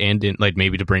that Andon, like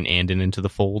maybe to bring Andon into the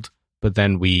fold, but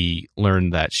then we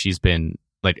learned that she's been,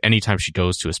 like, anytime she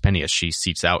goes to Aspenia, she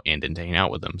seeks out Andon to hang out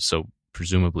with him, so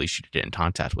presumably she did it in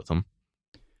contact with him.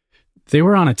 They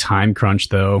were on a time crunch,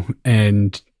 though,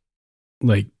 and,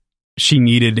 like, she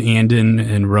needed Andon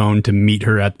and Roan to meet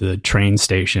her at the train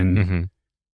station, Mm-hmm.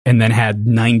 and then had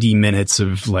 90 minutes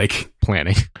of, like,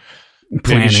 Planning.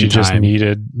 Maybe she just time.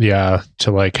 needed,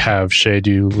 to like have Shay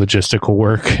do logistical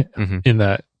work Mm-hmm. in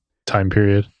that time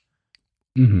period.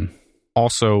 Mm-hmm.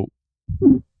 Also,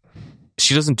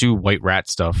 she doesn't do white rat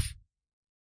stuff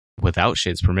without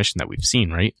Shade's permission that we've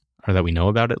seen, right? Or that we know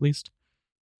about, at least.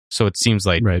 So it seems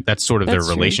like Right. that's sort of That's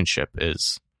their true. relationship,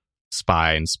 is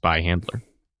spy and spy handler.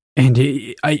 And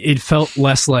it felt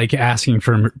less like asking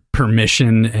for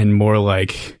permission and more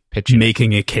like Pitching.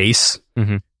 making a case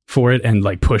Mhm. for it and,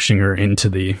 like, pushing her into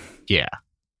the Yeah.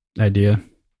 idea.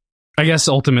 I guess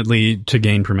ultimately to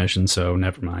gain permission, so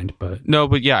never mind. But No,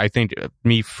 but yeah, I think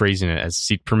me phrasing it as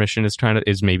seek permission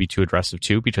is maybe too aggressive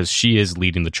too, because she is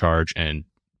leading the charge and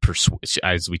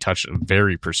as we touched,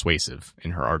 very persuasive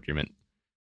in her argument.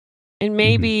 And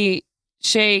maybe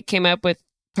Shay came up with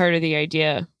part of the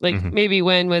idea. Like, Mhm. maybe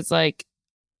Wen was like,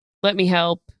 let me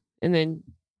help. And then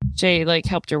Shay, like,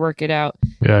 helped her work it out.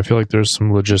 Yeah, I feel like there's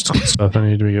some logistical stuff that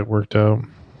need to get worked out.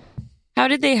 How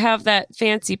did they have that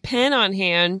fancy pen on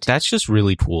hand? That's just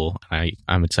really cool.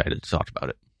 I'm excited to talk about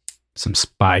it. some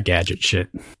spy gadget shit.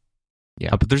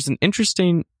 Yeah, but there's an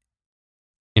interesting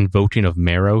invoking of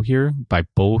Marrow here by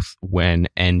both Wen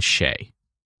and Shay,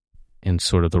 and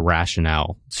sort of the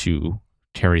rationale to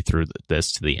carry through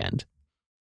this to the end.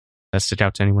 That stick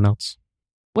out to anyone else?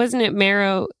 Wasn't it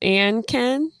Marrow and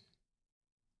Ken?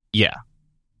 Yeah.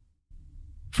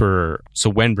 So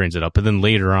Wen brings it up, but then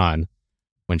later on,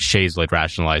 when Shay's like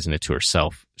rationalizing it to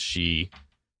herself, she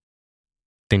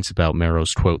thinks about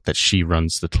Marrow's quote that she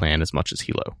runs the clan as much as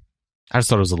Hilo. I just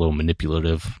thought it was a little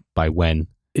manipulative by Wen.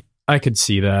 I could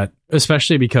see that,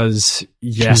 especially because,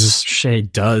 yes, Jesus. Shay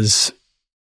does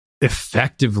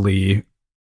effectively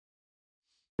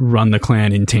run the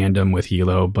clan in tandem with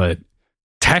Hilo, but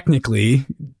technically,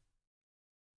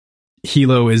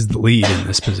 Hilo is the lead in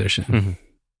this position. Mhm.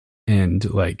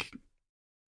 And, like,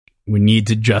 we need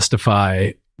to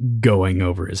justify going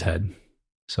over his head.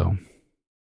 So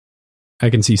I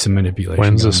can see some manipulation.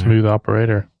 Wen's a going there. smooth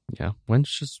operator. Yeah, Wen's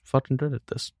just fucking good at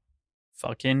this.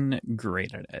 Fucking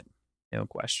great at it. No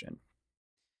question.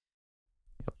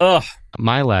 Ugh.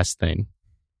 My last thing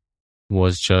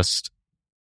was just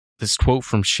this quote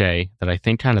from Shay that I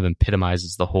think kind of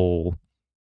epitomizes the whole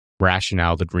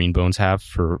rationale the Greenbones have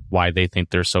for why they think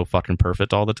they're so fucking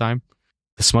perfect all the time.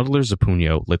 The smugglers of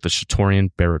Punio, like the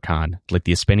Shatorian Barrakan, like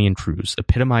the Aspenian crews,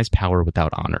 epitomize power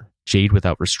without honor, Jade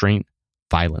without restraint,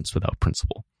 violence without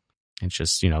principle. It's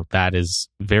just, that is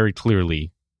very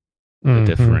clearly the Mhm.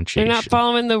 They're differentiation. not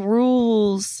following the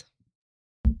rules.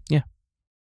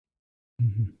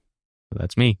 Mhm.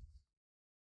 That's me.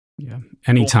 Yeah.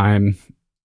 Anytime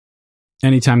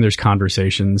there's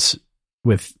conversations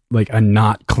with, like, a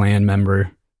not clan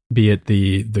member, be it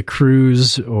the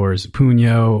crews or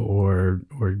Zapunio or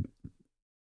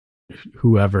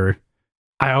whoever,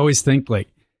 I always think, like,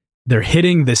 they're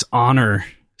hitting this honor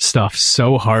stuff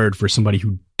so hard for somebody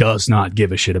who does not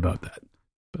give a shit about that.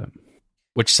 But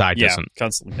Which side Yeah, doesn't?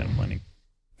 constantly complaining.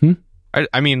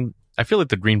 I mean, I feel like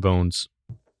the Greenbones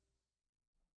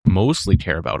mostly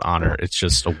care about honor. It's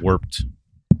just a warped.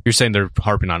 You're saying they're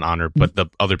harping on honor, but the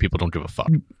other people don't give a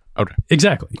fuck.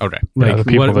 exactly. Okay. Yeah, Like, the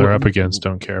people what- they're up against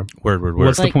don't care. Word.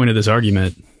 What's Like- the point of this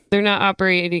argument? They're not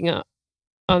operating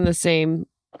on the same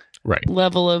Right.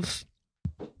 level of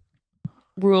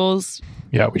rules,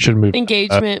 Yeah, we should have moved that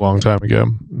engagement. a long time ago.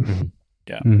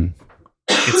 Mhm.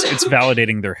 It's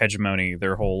validating their hegemony,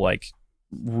 their whole like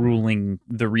ruling,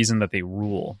 the reason that they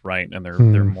rule, right, and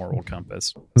their moral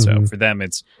compass. So Mhm. for them,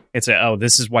 it's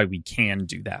this is why we can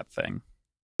do that thing.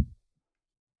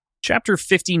 Chapter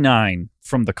 59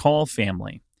 from the Call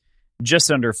family.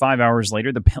 Just under 5 hours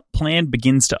later, the plan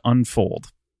begins to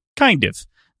unfold. Kind of.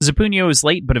 Zapunio is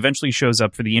late, but eventually shows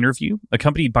up for the interview.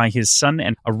 Accompanied by his son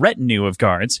and a retinue of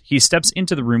guards, he steps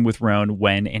into the room with Roan,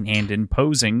 Wen, and Andon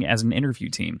posing as an interview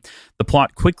team. The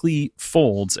plot quickly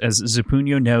folds as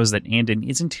Zapunio knows that Andon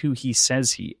isn't who he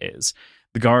says he is.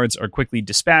 The guards are quickly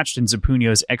dispatched, and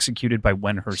Zapunio is executed by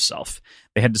Wen herself.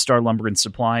 They head to Star Lumber and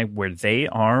Supply, where they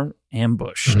are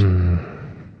ambushed.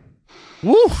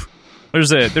 Woo!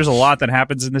 There's a lot that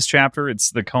happens in this chapter.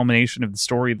 It's the culmination of the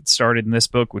story that started in this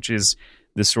book, which is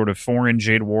this sort of foreign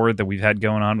Jade war that we've had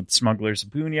going on with the smuggler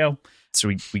Zapunio. So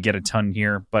we get a ton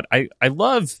here. But I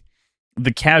love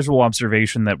the casual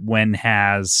observation that Wen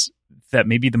has that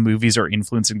maybe the movies are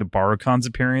influencing the Barucon's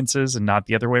appearances and not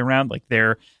the other way around. Like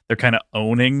they're kind of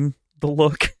owning the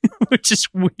look, which is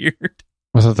weird.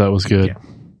 I thought that was good. Yeah.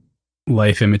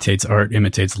 Life imitates art,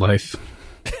 imitates life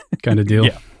kind of deal.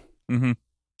 Yeah. Mm-hmm.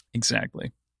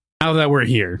 Exactly. Now that we're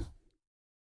here,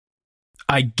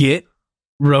 I get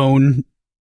Roan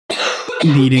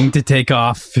needing to take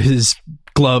off his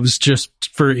gloves just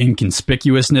for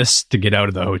inconspicuousness to get out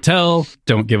of the hotel.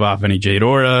 Don't give off any Jade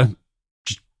aura.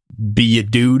 Just be a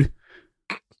dude.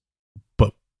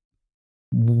 But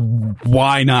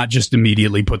why not just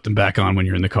immediately put them back on when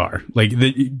you're in the car? Like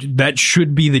that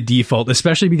should be the default,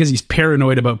 especially because he's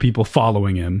paranoid about people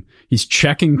following him. He's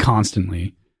checking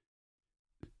constantly.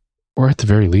 Or at the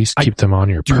very least, keep them on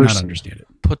your Do person. not understand it.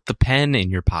 Put the pen in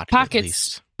your pocket. At Pockets.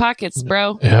 least. Pockets,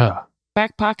 bro. Yeah.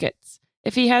 Back pockets.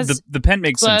 If he has The pen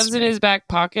makes sense. gloves in his back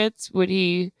pockets, would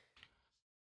the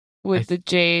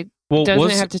Jade Well,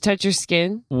 doesn't it have to touch your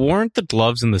skin? weren't the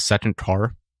gloves in the second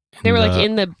car? They were like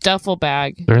in the duffel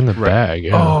bag. They're in the bag.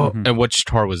 Yeah. Oh, Mhm. And which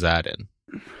car was that in?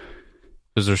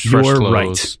 Because there's You're fresh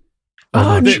clothes. right.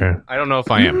 I'm not sure. I don't know if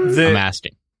I am. I'm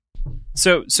asking.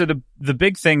 So the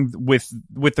big thing with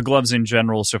the gloves in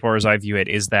general, so far as I view it,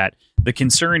 is that the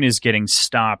concern is getting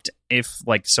stopped if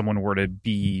like someone were to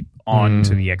be on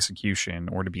to the execution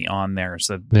or to be on there.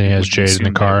 So Then he it has would Jade in the assume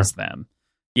that car. it was them.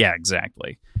 Yeah,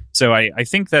 exactly. So I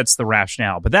think that's the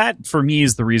rationale. But that for me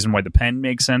is the reason why the pen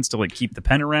makes sense to like keep the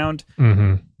pen around.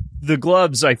 Mm-hmm. The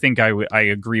gloves, I think I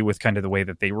agree with kind of the way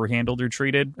that they were handled or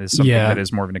treated as something Yeah. that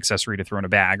is more of an accessory to throw in a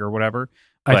bag or whatever.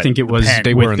 I But think it the was pen-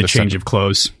 They were with in the the change second- of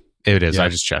clothes. It is. Yeah. I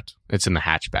just checked. It's in the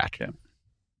hatchback. Yeah.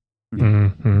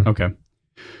 Mm-hmm. Okay.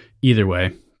 Either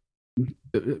way.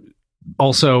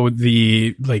 Also,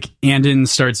 the Andon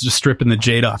starts just stripping the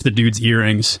Jade off the dude's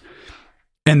earrings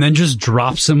and then just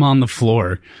drops him on the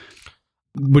floor,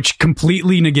 which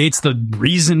completely negates the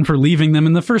reason for leaving them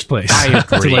in the first place. I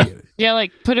agree. Yeah,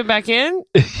 like put it back in.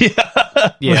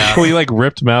 Yeah. Well, he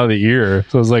ripped him out of the ear,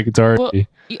 so it's like it's already.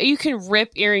 Well, you can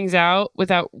rip earrings out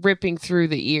without ripping through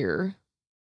the ear,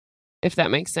 if that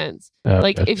makes sense.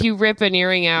 Like if you rip an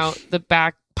earring out, the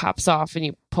back pops off and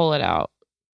you pull it out.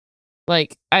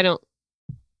 Like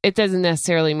it doesn't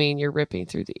necessarily mean you're ripping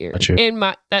through the ear. Gotcha. In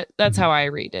my that's how I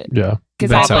read it. Yeah.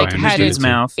 Because That's I how I had understood his it, too.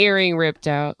 mouth. earring ripped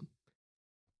out.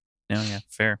 No, yeah,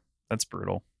 fair. That's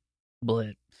brutal.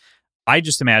 But I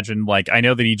just imagine, I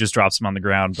know that he just drops him on the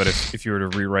ground, but if you were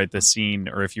to rewrite this scene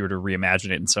or if you were to reimagine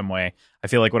it in some way, I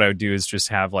feel like what I would do is just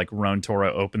have Roan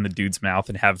Tora open the dude's mouth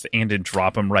and have Andon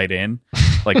drop him right in.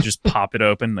 Just pop it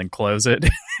open, then close it.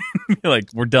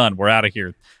 We're done. We're out of here.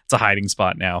 It's a hiding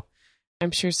spot now. I'm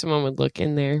sure someone would look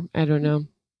in there. I don't know.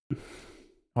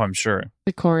 Oh, I'm sure.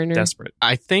 The coroner. Desperate.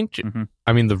 I think, Mhm.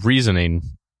 I mean, the reasoning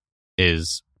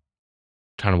is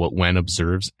kind of what Wen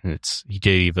observes, and he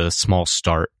gave a small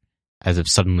start as if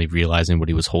suddenly realizing what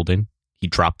he was holding. He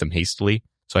dropped them hastily.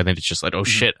 So I think it's just oh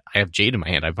shit, I have Jade in my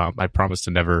hand. I promise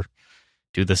to never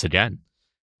do this again.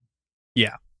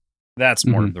 Yeah. That's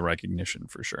more Mhm. of the recognition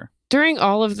for sure. During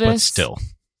all of this, But still.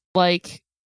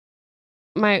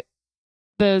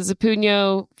 the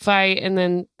Zapunio fight and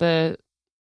then the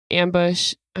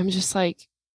ambush, I'm just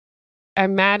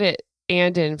I'm mad at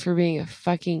Andon for being a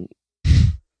fucking,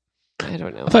 I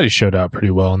don't know. I thought he showed out pretty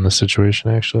well in this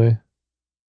situation, actually.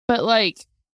 But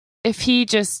if he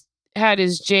just had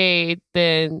his Jade,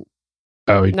 then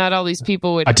Oh, not all these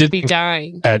people would I did be think-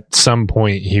 dying. at some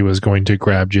point he was going to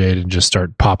grab Jade and just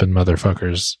start popping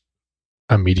motherfuckers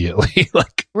immediately.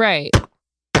 Right.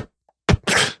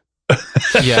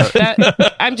 Yeah.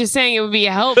 I'm just saying it would be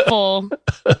helpful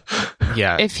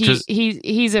Yeah. if just-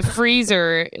 he's a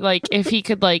freezer. If he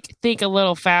could think a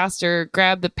little faster,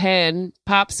 grab the pen,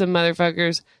 pop some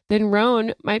motherfuckers, then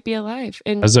Roan might be alive.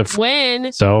 And As a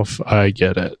when I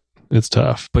get it. It's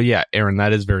tough. But yeah, Aaron,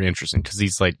 that is very interesting because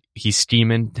he's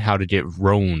scheming how to get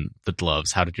Roan the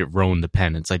gloves, how to get Roan the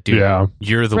pen. It's dude, Yeah.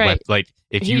 you're the Right.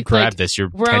 if He, you grab this, you're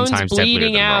Roan's 10 times deadlier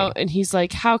bleeding than out, Roan. and he's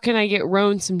how can I get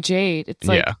Roan some Jade? It's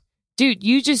Yeah. dude,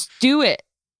 you just do it.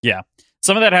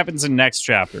 Some of that happens in next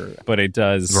chapter, but it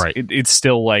does. Right. It's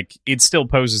still it still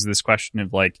poses this question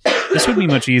of this would be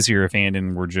much easier if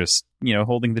Andon were just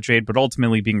holding the Jade, but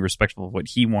ultimately being respectful of what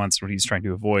he wants, what he's trying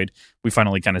to avoid. We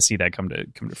finally kind of see that come to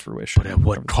fruition. But at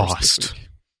what over the course of this cost? week.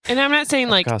 And I'm not saying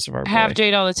like Cost of our have boy.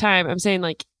 Jade all the time. I'm saying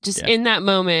like just Yeah. in that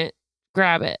moment,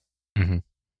 grab it. Mm-hmm.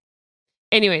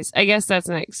 Anyways, I guess that's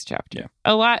next chapter. Yeah.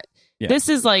 A lot. Yeah. This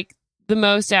is like the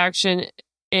most action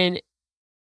in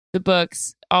the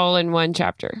books all in one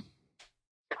chapter.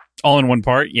 All in one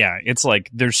part. Yeah, it's like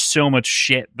there's so much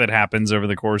shit that happens over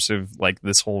the course of like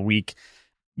this whole week.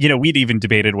 You know, we'd even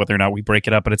debated whether or not we break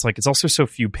it up, but it's like it's also so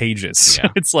few pages. Yeah.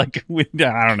 It's like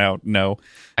I don't know. No,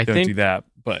 I don't think do that.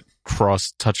 But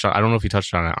Cross touched on, I don't know if he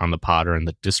touched on it on the pod or in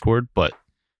the Discord, but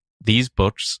these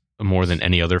books, more than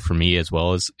any other for me as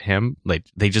well as him, like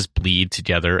they just bleed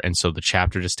together. And so the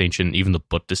chapter distinction, even the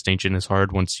book distinction is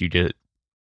hard once you get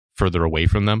further away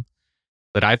from them.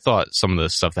 But I thought some of the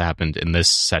stuff that happened in this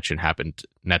section happened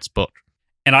in that book.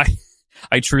 and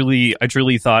I truly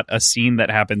thought a scene that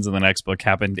happens in the next book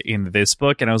happened in this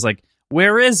book, and I was like,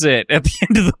 where is it at the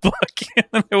end of the book? And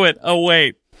then I went, oh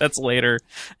wait, that's later.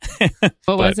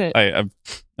 What was it? I'm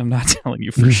not telling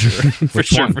you for sure. For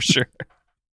sure.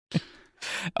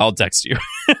 I'll text you.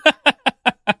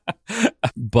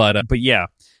 But yeah.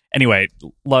 Anyway,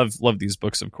 love these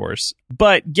books, of course.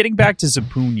 But getting back to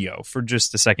Zapunio for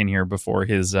just a second here before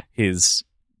his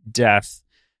death,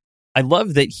 I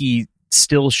love that he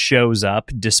still shows up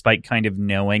despite kind of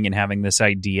knowing and having this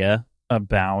idea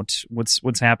about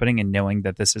what's happening and knowing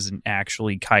that this isn't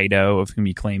actually Kaido, of whom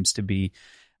he claims to be.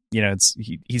 You know,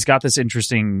 he's got this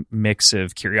interesting mix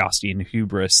of curiosity and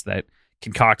hubris that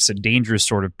concocts a dangerous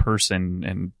sort of person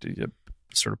and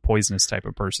sort of poisonous type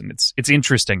of person. It's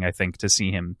interesting, I think, to see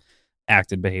him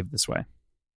act and behave this way.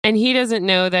 And he doesn't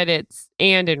know that it's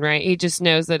Andon, right? He just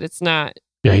knows that it's not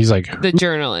Yeah, he's like, the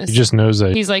journalist. he just knows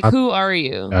that. He's like, who are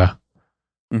you? Yeah.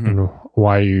 Mhm. And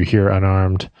why are you here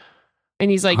unarmed?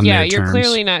 And he's like, On yeah, their you're terms.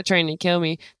 clearly not trying to kill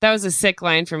me. That was a sick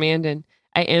line from Andon.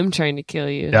 I am trying to kill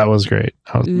you. That was great.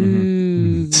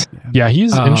 Ooh. Yeah,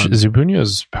 he's Um,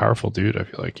 Zubunio's a powerful dude. I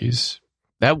feel like he's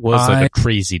That was like a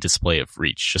crazy display of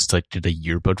reach. Just like did a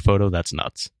yearbook photo. That's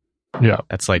nuts. yeah.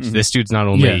 That's like, Mhm. this dude's not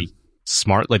only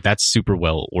smart, like that's super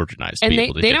well organized. to And be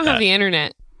able to they get don't that. have the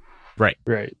internet. Right.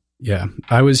 Yeah,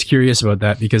 I was curious about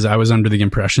that because I was under the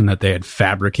impression that they had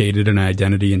fabricated an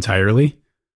identity entirely.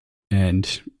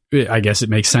 And I guess it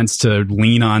makes sense to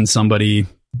lean on somebody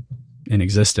in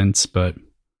existence, but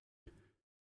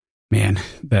man,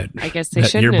 I guess they that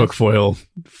shouldn't yearbook have. foil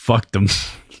fucked them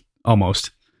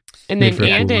almost. And Made then for a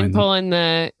cool Andon line. pulling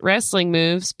the wrestling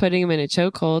moves, putting him in a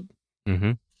chokehold.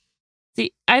 Mm-hmm.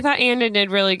 See, I thought Andon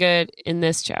did really good in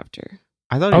this chapter.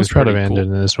 I thought I was proud of pretty Andon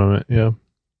cool. in this moment. Yeah.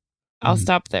 I'll Mhm.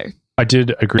 stop there. I do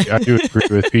agree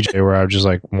with PJ where I just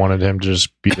like wanted him to just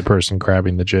be the person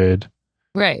grabbing the jade.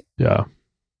 Right. Yeah.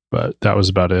 But that was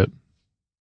about it.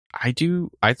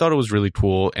 I thought it was really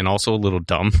cool and also a little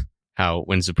dumb how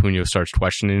when Zapunio starts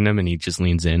questioning him and he just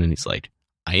leans in and he's like,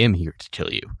 I am here to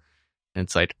kill you. And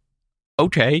it's like,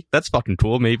 okay, that's fucking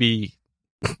cool. Maybe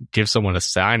give someone a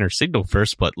sign or signal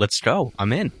first, but let's go.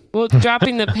 I'm in. Well,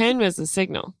 dropping the pen was the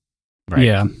signal. Right.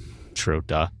 Yeah. True,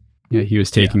 duh. Yeah, he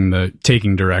was taking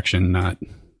direction, not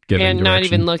giving And direction. not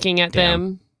even looking at Damn.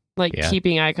 them, like Yeah.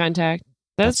 keeping eye contact.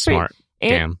 That's pretty, smart. And,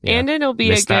 Damn, yeah. Andon will be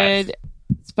Missed a that. good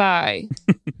spy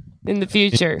in the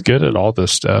future. He's good at all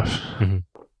this stuff. Mhm.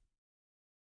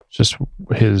 Just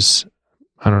his,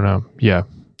 I don't know. Yeah.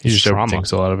 He His just trauma.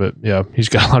 overthinks a lot of it. Yeah. He's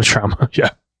got a lot of trauma. Yeah.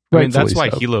 I mean, that's Rightfully why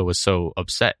so. Hilo was so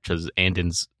upset because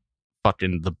Andon's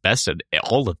fucking the best at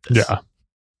all of this. Yeah.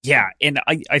 Yeah, and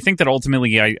I think that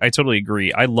ultimately I totally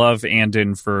agree. I love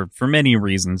Andon for many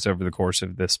reasons over the course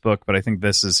of this book, but I think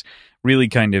this is really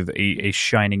kind of a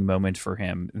shining moment for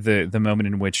him. The moment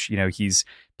in which, you know, he's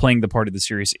playing the part of the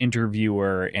serious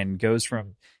interviewer and goes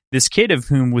from this kid of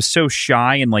whom was so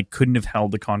shy and like couldn't have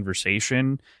held a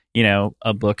conversation, you know,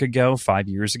 a book ago, 5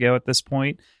 years ago at this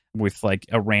point, with like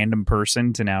a random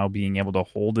person to now being able to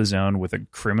hold his own with a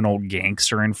criminal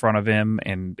gangster in front of him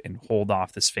and hold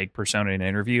off this fake persona in an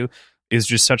interview is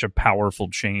just such a powerful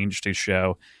change to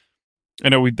show. I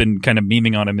know we've been kind of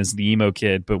memeing on him as the emo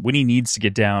kid, but when he needs to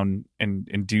get down and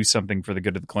do something for the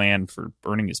good of the clan for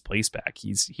earning his place back,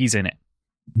 he's in it.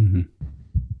 Mhm.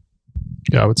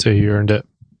 Yeah. I would say he earned it.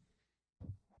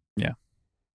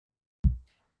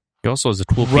 He also has a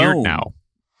cool beard Rome. now.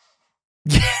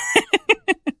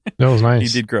 That was nice. He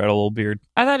did grow out a little beard.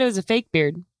 I thought it was a fake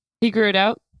beard. He grew it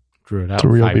out. Grew it out It's a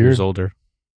real 5 years beard. older.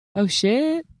 Oh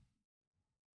shit!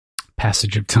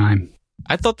 Passage of time.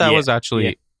 I thought that Yeah, was actually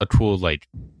yeah. a cool like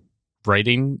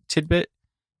writing tidbit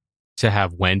to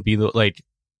have Wen be the like.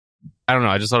 I don't know.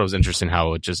 I just thought it was interesting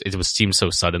how it was seemed so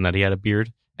sudden that he had a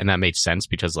beard, and that made sense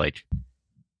because like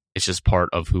it's just part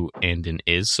of who Andon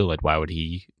is. So like, why would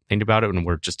he think about it when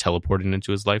we're just teleporting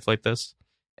into his life like this?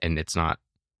 And it's not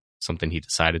something he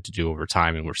decided to do over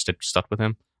time and we're stuck with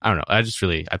him. I don't know.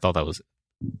 I thought that was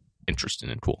interesting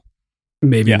and cool.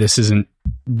 Maybe this isn't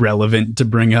relevant to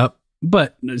bring up,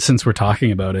 but since we're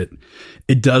talking about it,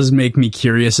 it does make me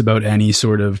curious about any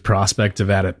sort of prospect of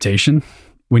adaptation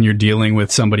when you're dealing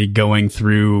with somebody going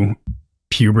through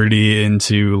puberty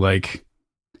into like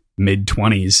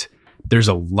mid-20s. There's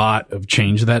a lot of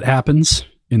change that happens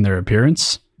in their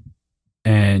appearance,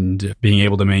 and being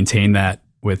able to maintain that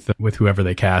with whoever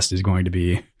they cast is going to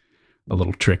be a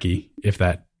little tricky if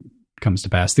that comes to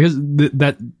pass, because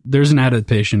that there's an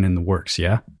adaptation in the works,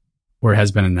 or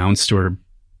has been announced, or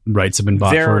rights have been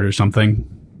bought for it or something.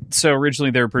 So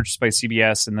originally they were purchased by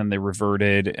CBS and then they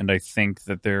reverted, and I think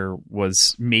that there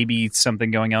was maybe something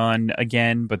going on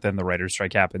again, but then the writer's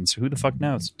strike happened, so who the fuck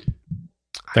knows?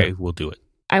 I will do it.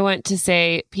 I want to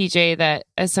say, PJ, that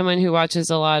as someone who watches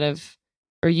a lot of,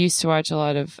 or used to watch a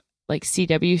lot of like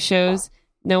CW shows,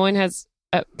 no one has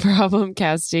a problem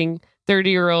casting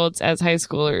 30-year-olds as high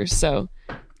schoolers, so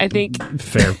I think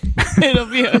fair. It'll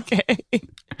be okay.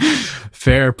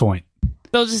 Fair point.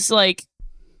 They'll just like,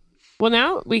 well,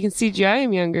 now we can CGI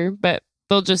him younger, but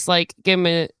they'll just like give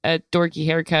him a dorky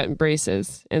haircut and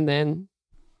braces, and then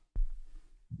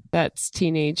that's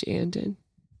teenage Andon.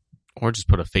 Or just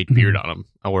put a fake beard on him,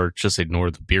 or just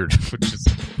ignore the beard, which is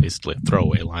basically a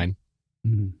throwaway line.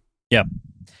 Yeah,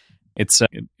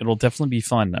 it'll definitely be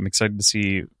fun. I'm excited to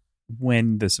see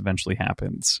when this eventually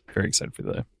happens. Very excited for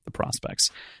the prospects.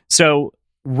 So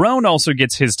Roan also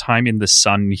gets his time in the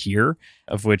sun here,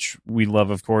 of which we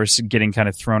love, of course, getting kind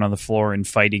of thrown on the floor and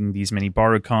fighting these mini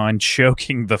Barukan,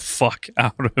 choking the fuck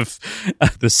out of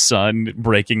the sun,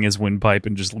 breaking his windpipe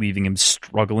and just leaving him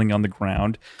struggling on the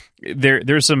ground.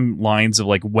 There's some lines of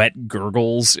like wet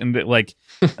gurgles and like,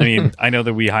 I mean, I know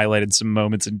that we highlighted some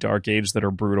moments in Dark Age that are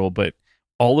brutal, but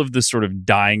all of the sort of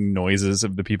dying noises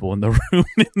of the people in the room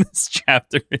in this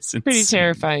chapter is insane. Pretty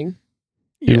terrifying.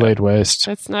 He laid waste.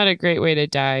 That's not a great way to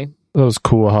die. It was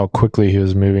cool how quickly he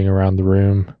was moving around the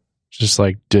room, just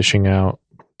like dishing out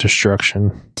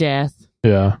destruction. Death.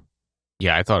 Yeah.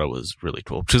 Yeah, I thought it was really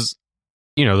cool. Because,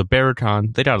 the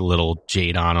Barukan, they got a little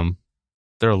Jade on them.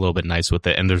 They're a little bit nice with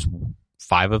it. And there's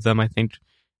 5 of them, I think,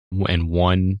 and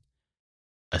 1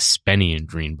 Aspenian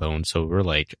Greenbone. So we're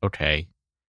like, okay,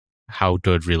 how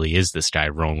good really is this guy,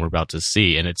 Roan, we're about to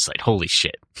see? And it's like, holy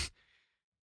shit.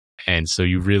 And so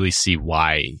you really see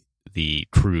why the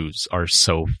crews are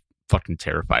so fucking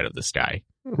terrified of this guy.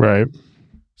 Right.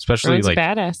 Especially Roan's like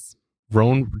badass.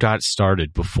 Roan got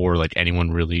started before like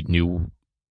anyone really knew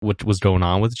what was going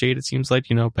on with Jade, it seems like,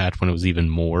 back when it was even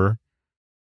more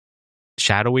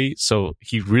shadowy. So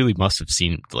he really must have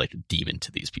seemed like a demon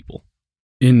to these people.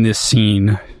 In this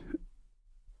scene,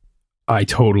 I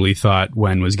totally thought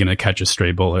Wen was going to catch a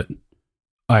stray bullet.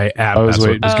 That's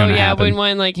what was going to happen. When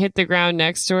one like hit the ground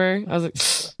next to her, I was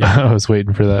like, I was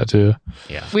waiting for that too.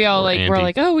 Yeah, we all like were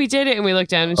like, oh, we did it, and we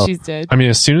looked down and she's dead. I mean,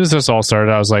 as soon as this all started,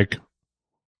 I was like,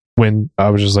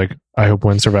 I hope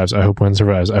Wen survives. I hope Wen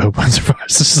survives. I hope Wen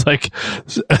survives. This is like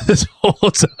this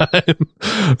whole time.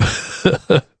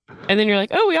 And then you're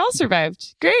like, oh, we all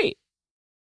survived. Great.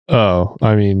 Oh,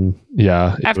 I mean,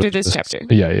 yeah. After this chapter.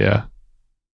 Yeah.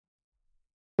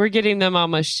 We're getting them all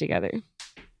mushed together.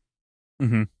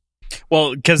 Mm-hmm.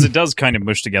 Well, because it does kind of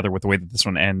mush together with the way that this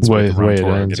one ends. With the way it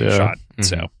Roan ends, getting shot. Mm-hmm.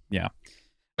 So, yeah.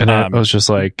 And I was just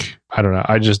like, I don't know.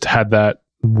 I just had that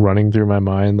running through my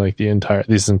mind like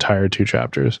these entire 2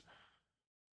 chapters.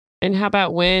 And how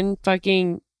about Wen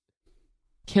fucking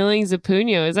killing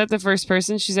Zapunio? Is that the first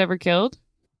person she's ever killed?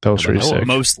 That was pretty sick.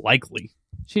 Most likely.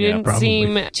 She didn't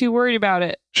seem too worried about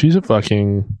it. She's a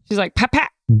fucking... She's like, pat,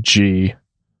 pat. G.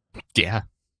 Yeah.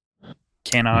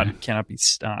 Cannot be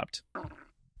stopped.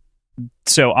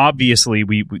 So obviously,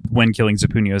 when killing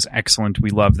Zapunio is excellent. We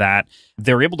love that.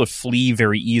 They're able to flee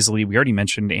very easily. We already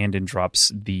mentioned Andon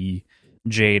drops the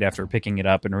Jade after picking it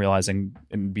up and realizing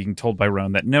and being told by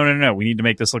Roan that no, we need to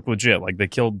make this look legit. Like they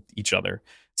killed each other.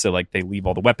 So like they leave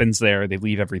all the weapons there. They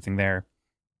leave everything there.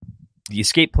 The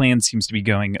escape plan seems to be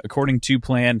going according to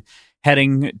plan,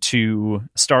 heading to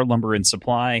Star Lumber and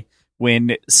Supply,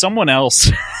 when someone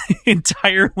else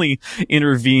entirely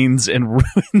intervenes and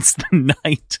ruins the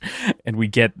night. And we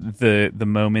get the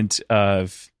moment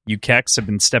of you Kex have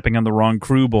been stepping on the wrong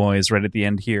crew, boys, right at the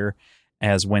end here,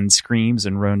 as Wen screams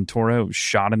and Roan Toro is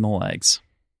shot in the legs.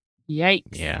 Yikes.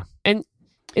 Yeah. And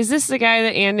is this the guy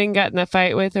that Andon got in the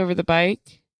fight with over the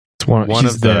bike? It's one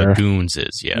of the goons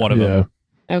is, yeah. One of them.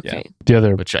 Okay. Yeah.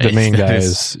 The main guy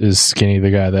is Skinny,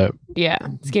 the guy that... Yeah.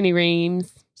 Skinny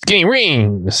Reams. Skinny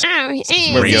rings. Where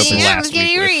we opened last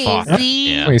week with Fox.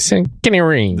 Yeah. Wait, skinny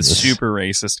rings. The super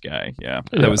racist guy,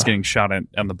 that was getting shot at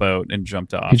on the boat and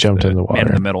jumped off. He jumped in the water. Man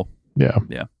in the middle. Yeah.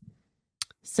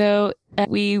 So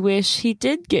we wish he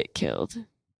did get killed.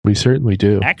 We certainly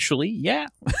do. Actually, yeah.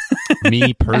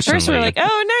 Me personally, At first we're like,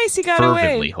 oh, nice, he got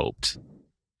fervently away. hoped.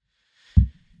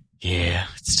 Yeah,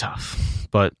 it's tough,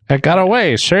 but I got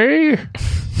away, see?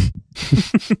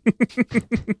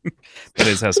 That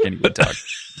is how Skinny would talk,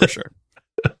 for sure.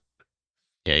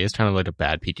 yeah, he has kind of like a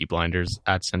bad Peaky Blinders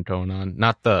accent going on.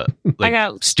 Not the I like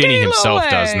got Skinny steal himself away.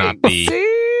 does, not the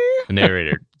See? the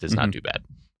narrator does not do bad.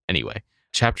 Anyway,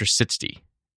 chapter 60,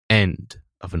 end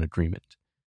of an agreement.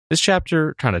 This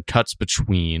chapter kind of cuts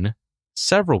between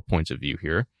several points of view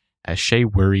here, as Shay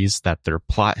worries that their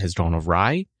plot has gone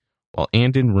awry, while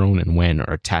Andon, Roan, and Wen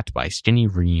are attacked by Skinny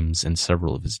Reams and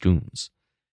several of his goons.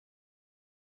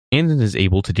 Andon is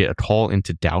able to get a call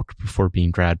into doubt before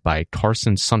being grabbed by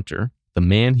Carson Sunter, the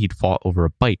man he'd fought over a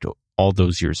bite all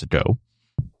those years ago.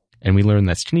 And we learn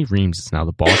that Skinny Reams is now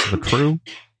the boss of the crew,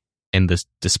 and this,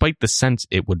 despite the sense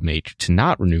it would make to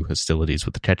not renew hostilities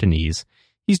with the Chetanese,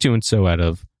 he's doing so out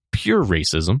of pure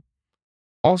racism.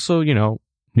 Also, new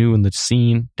in the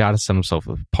scene, gotta set himself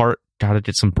apart, gotta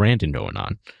get some branding going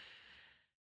on.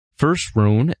 First,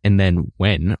 Roan and then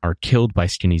Wen are killed by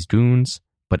Skinny's goons,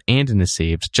 but Andon is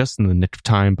saved just in the nick of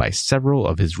time by several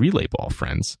of his relay ball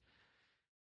friends.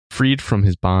 Freed from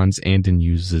his bonds, Andon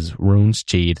uses Roan's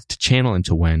Jade to channel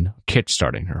into Wen,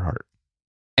 kickstarting her heart.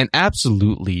 An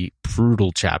absolutely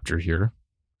brutal chapter here.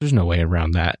 There's no way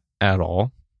around that at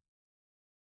all.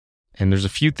 And there's a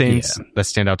few things that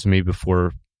stand out to me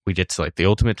before we get to like the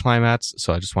ultimate climax.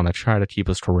 So I just want to try to keep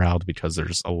us corralled because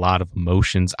there's a lot of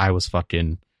emotions. I was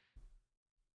fucking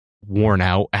worn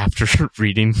out after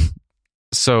reading.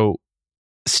 So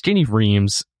Skinny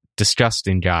Reams,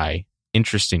 disgusting guy,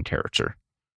 interesting character.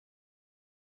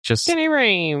 Just Skinny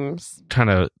Reams. kind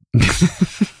of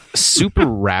super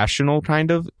rational,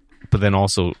 kind of, but then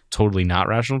also totally not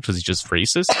rational because he's just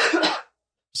racist.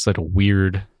 It's like a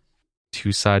weird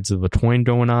two sides of a coin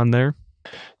going on there.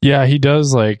 Yeah, he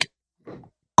does like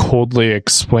coldly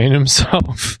explain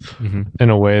himself in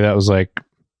a way that was like,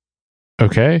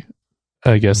 okay,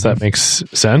 I guess that makes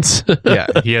sense. Yeah,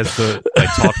 he has the like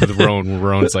talk with Roan where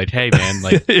Roan's like, hey man,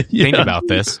 like think about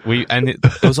this.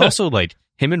 It was also like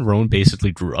him and Roan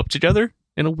basically grew up together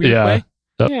in a weird way.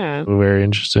 Yeah. Very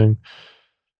interesting.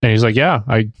 And he's like, yeah,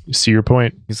 I see your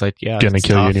point. He's like, yeah, Gonna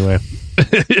kill tough. you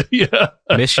anyway. Yeah.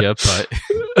 Miss you,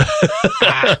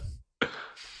 but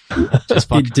just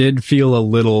It did feel a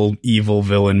little evil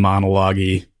villain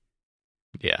monologue-y,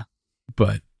 yeah.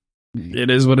 but it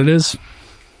is what it is.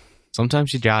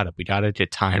 Sometimes we gotta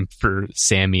get time for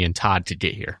Sammy and Todd to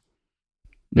get here.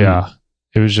 Yeah.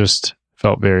 It was just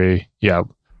felt very,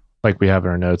 like we have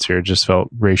in our notes here, it just felt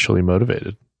racially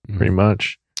motivated, pretty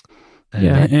much.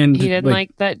 Yeah, and He didn't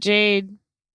like that Jade.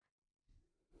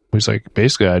 He's like,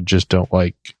 basically, I just don't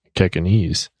like kicking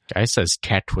knees. Guy says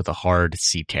cat with a hard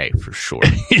CK for sure.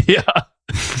 Yeah.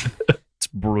 It's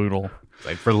brutal.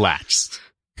 Like, relax.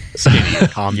 Skinny,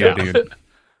 calm down, dude.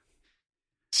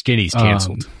 Skinny's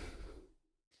canceled.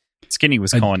 Skinny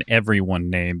was calling everyone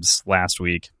names last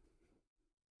week.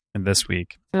 And this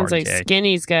week, Sounds like RK.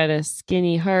 Skinny's got a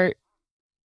skinny heart.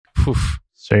 Oof.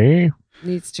 See?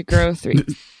 Needs to grow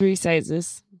three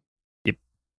sizes.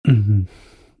 Mhm.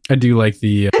 I do like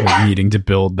the needing to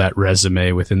build that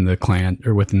resume within the clan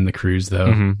or within the crews, though.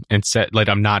 Mm-hmm. And said, like,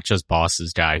 I'm not just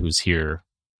boss's guy who's here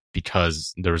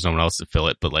because there was no one else to fill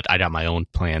it, but like, I got my own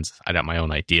plans. I got my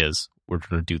own ideas. We're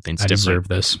going to do things I different. deserve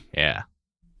this. Yeah.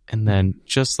 And then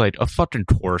just like a fucking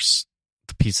horse,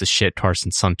 the piece of shit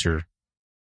Carson Sunter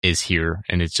is here.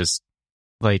 And it's just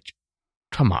like,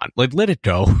 come on, like, let it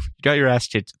go. You got your ass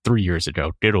kicked 3 years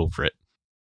ago. Get over it.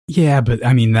 Yeah, but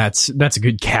I mean, that's a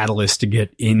good catalyst to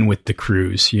get in with the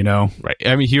crews, you know? Right.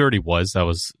 I mean, he already was. That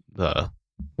was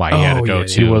why he had to go yeah,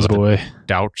 to He was the away.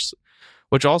 doubts.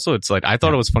 Which also, it's like, I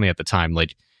thought it was funny at the time.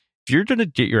 Like, if you're going to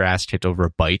get your ass kicked over a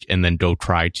bite and then go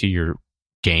try to your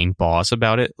gang boss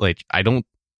about it, like, I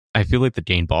feel like the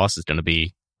gang boss is going to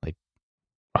be like,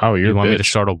 Oh, you want me to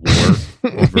start a war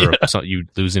over you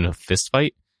losing a fist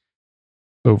fight?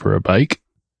 Over a bike?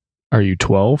 Are you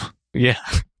 12? Yeah.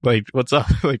 Like, what's up?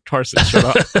 Like, Carson, shut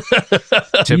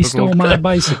up. He stole my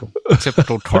bicycle.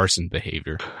 Typical Carson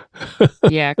behavior.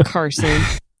 Yeah, Carson.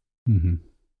 Mm-hmm.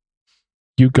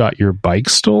 You got your bike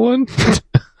stolen?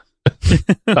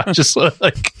 I just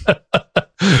like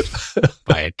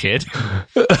By a kid.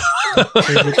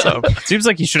 What's up? Seems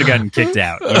like he should have gotten kicked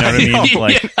out. You know what I mean?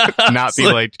 Like, Not be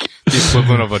like the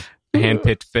equivalent of a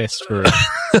hand-picked fist for...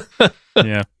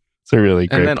 yeah. It's a really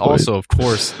great And then point. also, of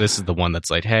course, this is the one that's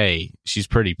like, hey, she's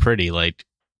pretty. Like,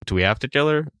 do we have to kill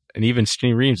her? And even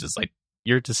Skinny Reams is like,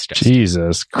 you're disgusting.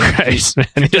 Jesus Christ, man.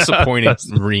 You're disappointed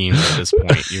Reams at this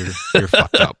point. You're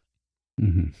fucked up.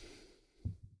 Mm-hmm.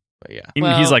 But yeah.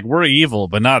 Well- He's like, we're evil,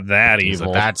 but not that He's like,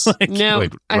 evil. that's No,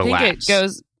 like, I think it relax.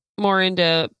 goes more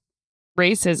into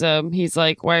racism. He's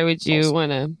like, why would you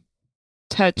want to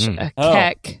touch a Oh.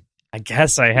 keck? I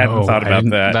guess I hadn't No, thought I about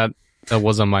didn't- that. That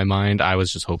was on my mind. I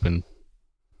was just hoping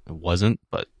it wasn't,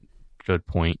 but good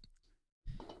point.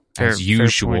 Fair- As fair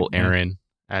usual, point, yeah. Aaron.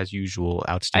 As usual,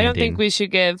 I outstanding. don't think we should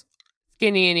give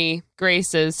Skinny any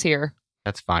graces here.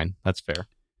 That's fine. That's fair.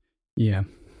 Yeah,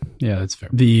 that's fair.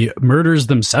 The murders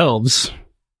themselves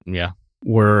Yeah.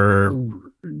 were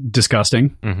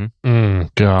disgusting, Golly.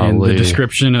 and the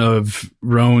description of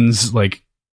Roan's like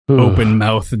Ooh. open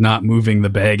mouth, not moving the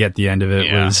bag at the end of it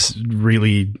Yeah. was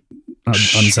really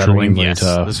unsettling. Extremely Yes.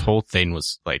 tough. This whole thing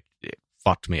was like, it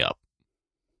fucked me up.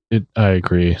 I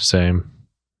agree. Same.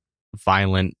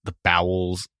 Violent, the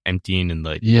bowels emptying, and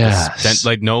like, Yes.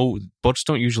 like, no, books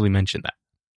don't usually mention that.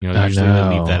 I Usually they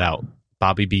leave know. that out.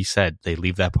 Bobby B said they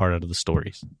leave that part out of the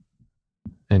stories.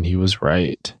 And he was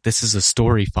right. This is a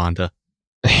story, Fonda.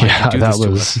 Yeah, do that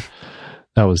this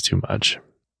to was too much.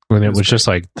 When it was just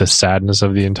like the sadness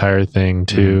of the entire thing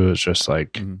too. It was just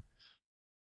like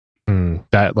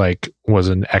that like was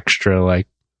an extra like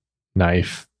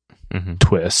knife Mm-hmm.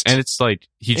 twist. And it's like,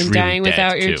 he's And really dying dead,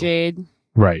 without your too. Jade.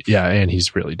 Right. Yeah, and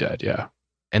he's really dead, yeah.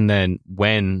 And then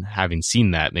when, having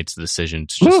seen that, makes the decision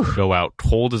to just Whew. go out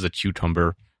cold as a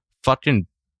cucumber, fucking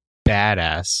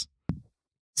badass,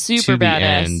 Super to the badass.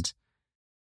 end.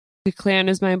 The clan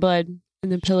is my blood, and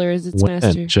the pillar is its Went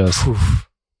master. just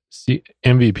see,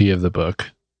 MVP of the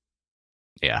book.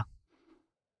 Yeah.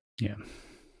 Yeah.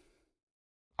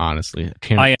 Honestly, I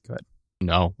can't.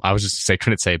 No, I was just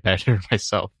couldn't say it better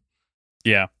myself.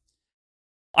 Yeah.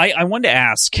 I wanted to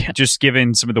ask, just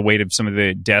given some of the weight of some of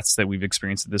the deaths that we've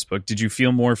experienced in this book, did you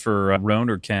feel more for Roan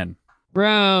or Ken?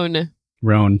 Roan.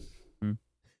 Roan.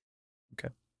 Okay.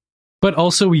 But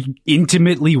also, we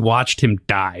intimately watched him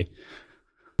die.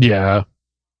 Yeah.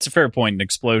 It's a fair point. An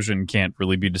explosion can't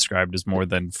really be described as more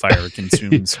than fire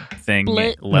consumes thing,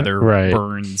 Split. leather Right.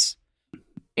 burns,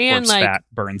 And corpse like, fat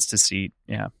burns to seat.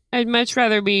 Yeah. I'd much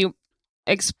rather be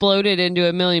exploded into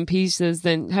a million pieces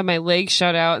than have my legs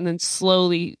shot out and then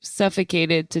slowly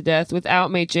suffocated to death without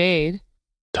my Jade.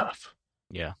 Tough.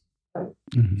 Yeah,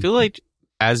 Mhm. I feel like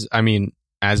as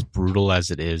brutal as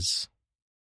it is,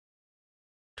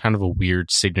 kind of a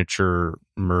weird signature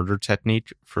murder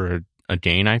technique for a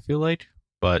Dane. I feel like,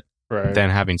 but Right. then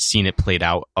having seen it played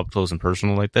out up close and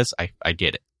personal like this, I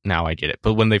get it. Now I get it.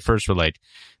 But when they first were like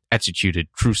executed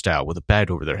true style with a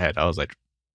bed over their head, I was like,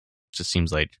 just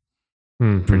seems like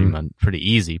Mhm. pretty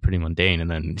easy, pretty mundane. And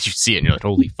then you see it and you're like,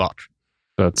 holy fuck.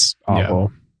 That's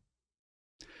awful.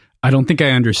 I don't think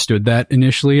I understood that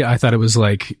initially. I thought it was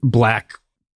like black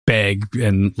bag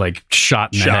and like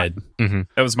shot in the Shot. head. Mm-hmm.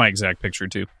 That was my exact picture,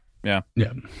 too. Yeah.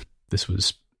 This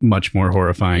was much more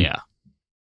horrifying. Yeah.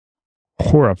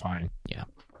 Horrifying.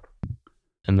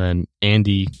 And then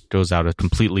Andy goes out a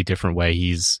completely different way.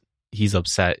 He's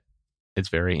upset. It's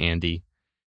very Andy.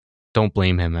 Don't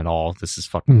blame him at all. This is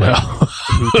fucking No.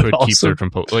 who could keep Also- their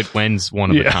composure? Like, when's one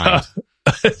of a kind?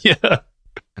 Yeah.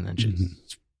 And then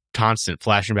just constant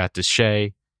flashing back to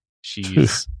Shay.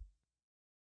 She's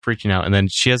freaking out, and then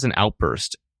she has an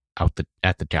outburst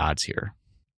at the gods here,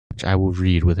 which I will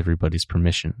read with everybody's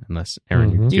permission, unless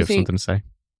Aaron, Mhm. you Do you have think- something to say.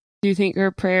 Do you think her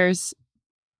prayers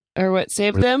are what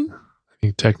saved them? I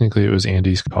think technically it was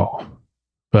Andy's call,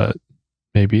 but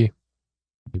maybe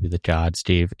Maybe the gods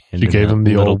gave she Andy gave a him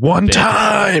the little old one bit.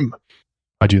 time.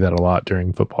 I do that a lot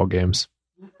during football games.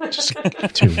 Just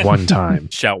do one time.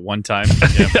 Shout one time.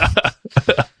 Yeah.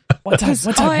 One time,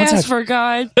 That's all I asked for,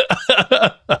 God.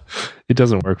 It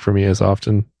doesn't work for me as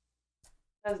often.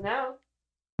 Does now.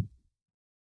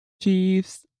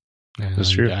 Chiefs.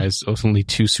 That's true. Guys, it was only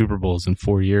 2 Super Bowls in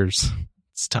 4 years.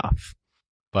 It's tough.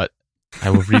 But I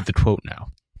will read the quote now.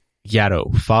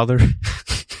 Yato, father.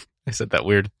 I said that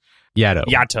weird. Yato.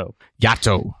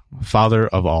 Yato, father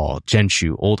of all,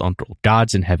 Genshu, old uncle,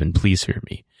 gods in heaven, please hear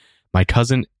me. My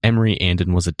cousin Emery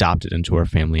Andon was adopted into our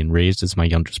family and raised as my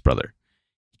youngest brother.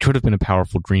 He could have been a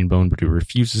powerful greenbone, but he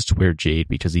refuses to wear jade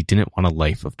because he didn't want a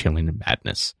life of killing and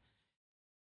madness.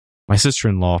 My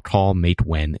sister-in-law, Call Mate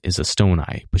Wen, is a stone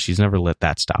eye, but she's never let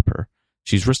that stop her.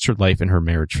 She's risked her life in her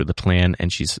marriage for the clan,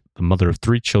 and she's the mother of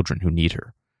 3 children who need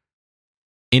her.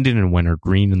 Indon and Wen are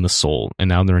green in the soul, and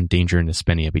now they're in danger in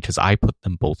Hispania because I put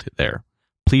them both there.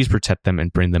 Please protect them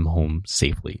and bring them home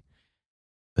safely.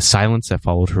 The silence that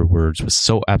followed her words was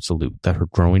so absolute that her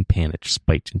growing panic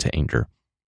spiked into anger.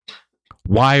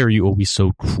 Why are you always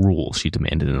so cruel? She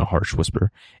demanded in a harsh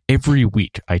whisper. Every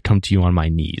week I come to you on my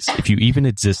knees. If you even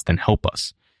exist, then help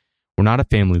us. We're not a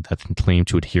family that can claim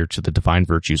to adhere to the divine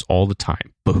virtues all the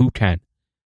time, but who can?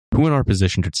 Who in our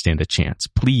position could stand a chance?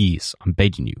 Please, I'm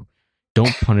begging you.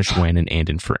 Don't punish Wen and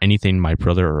Andon for anything my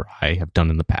brother or I have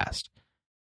done in the past.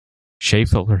 Shay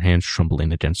felt her hands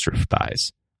trembling against her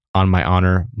thighs. On my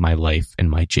honor, my life, and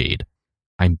my Jade,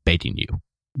 I'm begging you.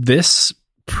 This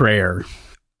prayer,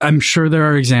 I'm sure there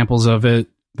are examples of it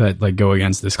that like go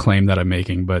against this claim that I'm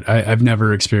making, but I've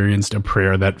never experienced a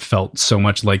prayer that felt so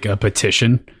much like a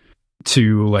petition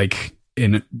to like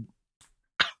in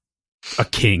a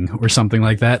king or something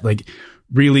like that. Like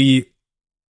really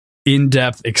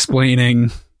in-depth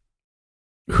explaining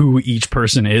who each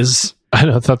person is.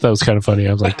 I thought that was kind of funny.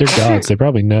 I was like, they're gods. They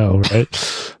probably know,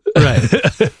 right?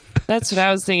 Right. That's what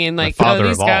I was thinking. Like, father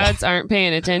these of all. gods aren't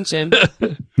paying attention.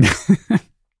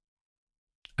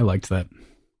 I liked that.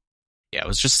 Yeah, it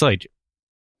was just like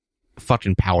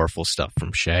fucking powerful stuff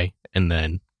from Shay. And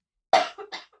then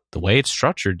the way it's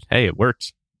structured, hey, it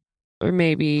works. Or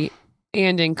maybe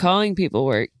Andon calling people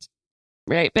worked.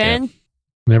 Right, Ben?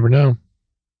 Never know.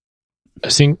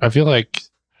 I feel like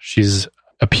she's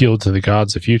appealed to the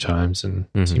gods a few times, and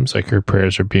it seems like her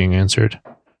prayers are being answered.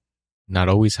 Not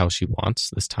always how she wants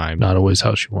this time. Not always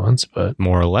how she wants, but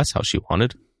more or less how she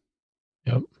wanted.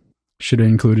 Yep. Should have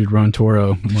included Ron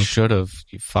Toro. Should have.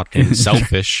 You fucking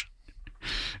selfish.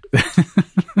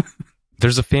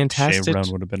 There's a fantastic Shay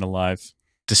Roan would have been alive.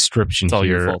 description It's all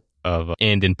your here fault. of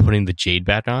Andon putting the Jade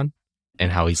back on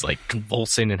and how he's like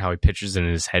convulsing and how he pictures it in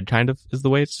his head kind of is the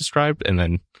way it's described. And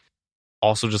then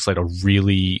also just like a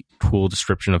really cool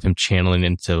description of him channeling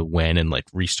into Wen and like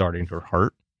restarting her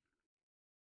heart.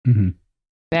 Mm-hmm.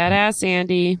 Badass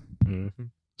Andy. Mm-hmm.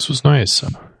 this was nice.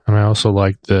 And I also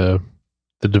liked the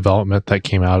development that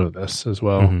came out of this as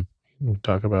well. Mhm. We'll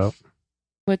talk about.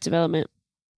 What development?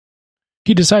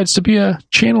 He decides to be a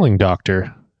channeling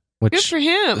doctor. Good Which for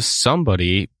him.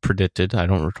 somebody predicted. I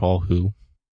don't recall who.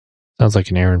 Sounds like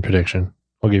an Aaron prediction.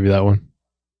 I'll give you that one.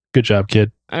 Good job,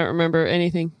 kid. I don't remember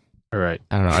anything. All right.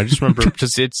 I don't know. I just remember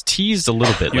because it's teased a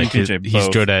little bit. You Like and TJ he's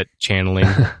both. good at channeling.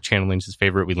 Channeling's his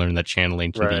favorite. We learned that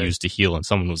channeling can Right. be used to heal. And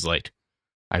someone was like,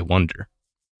 I wonder.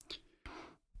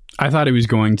 I thought he was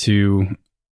going to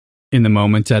in the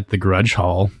moment at the Grudge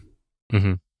Hall,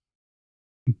 Mm-hmm.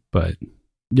 but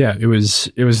yeah, it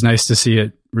was nice to see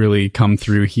it really come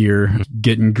through here,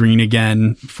 getting green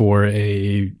again for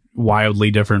a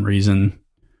wildly different reason,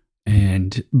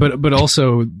 and but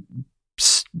also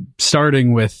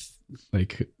starting with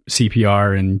like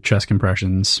CPR and chest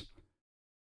compressions,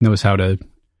 knows how to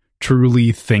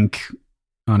truly think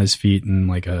on his feet in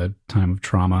like a time of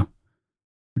trauma,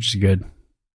 which is good.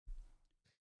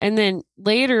 And then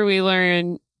later we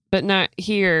learn, but not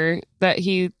here, that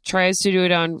he tries to do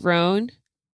it on Roan.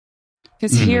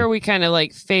 Because Mhm. here we kind of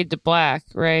like fade to black,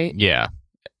 right? Yeah.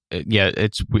 Yeah,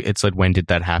 it's like when did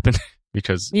that happen?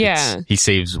 Because Yeah. he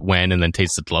saves Wen and then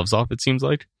takes the gloves off, it seems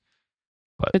like.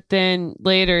 But then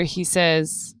later he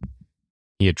says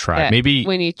He had tried. that Maybe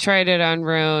when he tried it on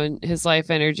Roan, his life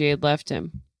energy had left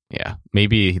him. yeah.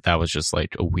 Maybe that was just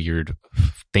like a weird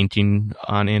thinking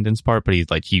on Andon's part, but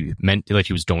he meant like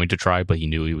he was going to try, but he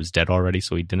knew he was dead already,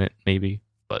 so he didn't, maybe.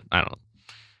 But I don't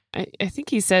know. I think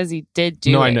he says he did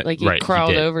do No, I it. know- Like he right, he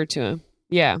crawled did. over to him.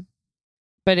 Yeah.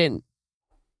 But in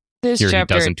this Here he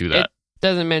chapter, doesn't do that. it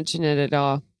doesn't mention it at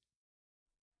all.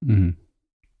 Mm-hmm.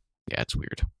 Yeah, it's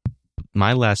weird.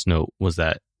 My last note was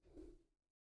that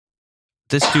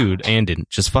this dude, Andon,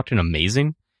 just fucking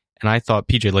amazing. And I thought,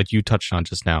 PJ, like you touched on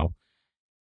just now,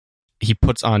 he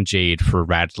puts on Jade for a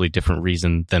radically different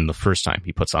reason than the first time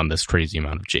he puts on this crazy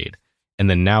amount of Jade. And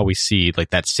then now we see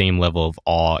like that same level of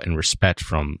awe and respect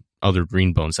from other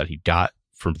Greenbones that he got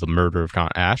from the murder of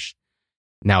Count Ash.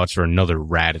 Now it's for another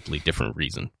radically different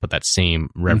reason, but that same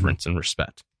reverence and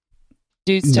respect.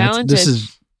 Dude's talented.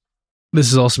 This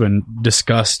has also been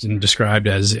discussed and described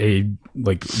as a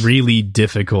like really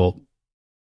difficult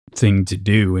thing to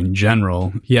do in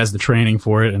general. He has the training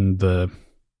for it, and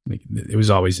it was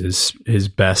always his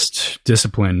best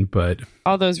discipline. But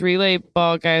All those relay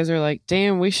ball guys are like,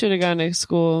 damn, we should have gone to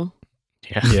school.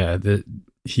 Yeah. yeah,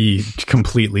 he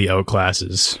completely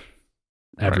outclasses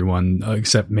everyone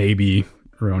except maybe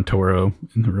Ron Toro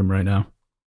in the room right now.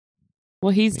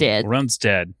 Well, he's dead. Run's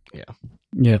dead.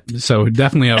 Yeah, so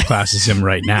definitely outclasses him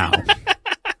right now.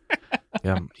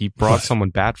 Yeah. He brought someone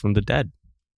back from the dead.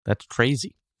 That's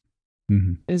crazy.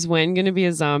 Mhm. Is Wen going to be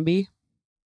a zombie?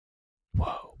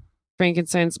 Whoa.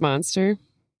 Frankenstein's monster?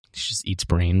 He just eats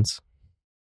brains.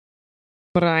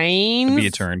 Brains. Could be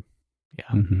a turn. Yeah.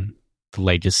 Mm-hmm. The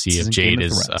legacy This of isn't Game Jade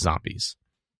of is Thrones. zombies.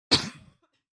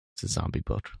 It's a zombie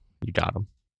book. You got him.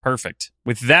 Perfect.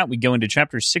 With that, we go into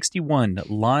chapter 61,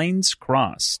 Lines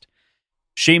Crossed.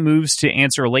 Shay moves to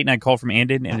answer a late-night call from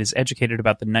Andin and is educated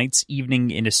about the night's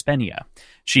evening in Espenia.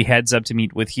 She heads up to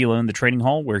meet with Hilo in the training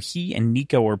hall, where he and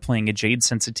Nico are playing a Jade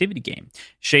sensitivity game.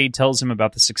 Shay tells him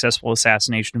about the successful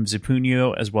assassination of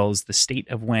Zipunio, as well as the state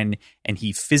of Wen, and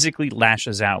he physically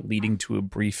lashes out, leading to a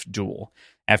brief duel.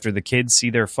 After the kids see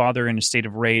their father in a state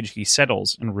of rage, he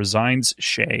settles and resigns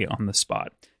Shay on the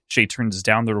spot. Shay turns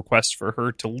down the request for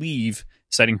her to leave,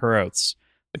 citing her oaths.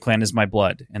 The clan is my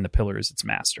blood, and the pillar is its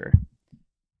master.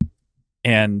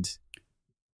 And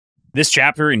this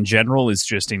chapter in general is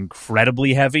just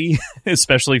incredibly heavy,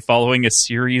 especially following a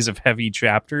series of heavy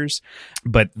chapters.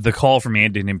 But the call from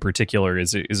Andin in particular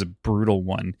is a brutal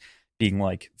one, being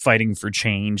like fighting for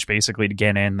change, basically, to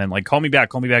get in. Then like, call me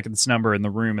back at this number in the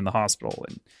room in the hospital.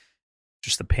 And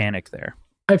just the panic there.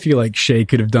 I feel like Shay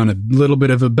could have done a little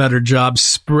bit of a better job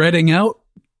spreading out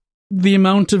the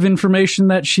amount of information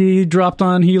that she dropped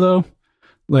on Hilo.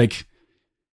 Like,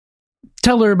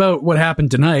 tell her about what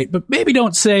happened tonight, but maybe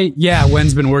don't say, yeah,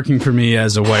 Wen's been working for me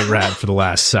as a white rat for the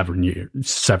last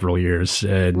several years.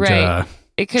 And, Right.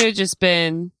 It could have just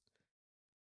been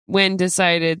Wen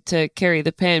decided to carry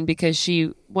the pen because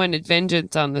she wanted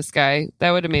vengeance on this guy.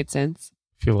 That would have made sense.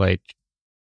 I feel like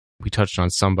we touched on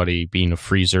somebody being a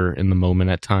freezer in the moment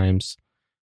at times.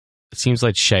 It seems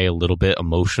like Shay a little bit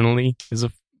emotionally is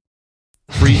a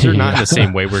freezer, not in the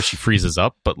same way where she freezes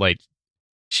up, but like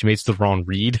she makes the wrong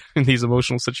read in these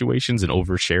emotional situations and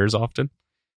overshares often.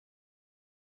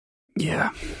 Yeah.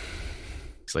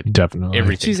 It's like Definitely.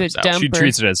 everything She's a comes out. dumb- She Dumper.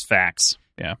 treats it as facts.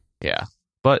 Yeah. Yeah.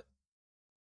 But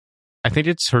I think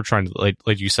it's her trying to,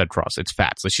 like you said, Cross, it's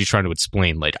facts. Like she's trying to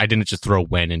explain, like, I didn't just throw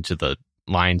Wen into the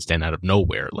lion's den out of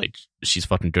nowhere. Like, she's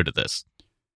fucking good at this.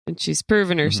 And she's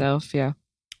proven herself, yeah.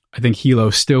 I think Hilo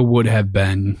still would have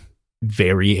been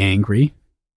very angry.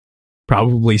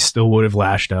 Probably still would have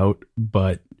lashed out,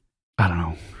 but I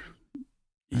don't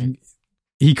know.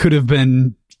 He could have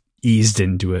been eased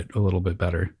into it a little bit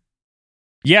better.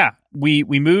 Yeah, we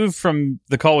move from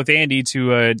the call with Andy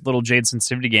to a little Jade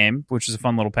sensitivity game, which is a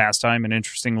fun little pastime, an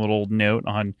interesting little note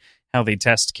on how they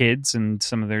test kids and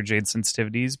some of their Jade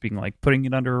sensitivities, being like putting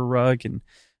it under a rug and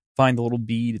find the little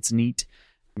bead. It's neat,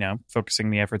 focusing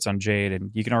the efforts on Jade,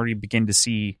 and you can already begin to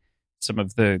see some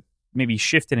of the maybe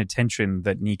shift in attention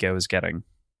that Nico is getting.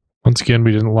 Once again,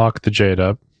 we didn't lock the Jade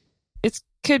up. It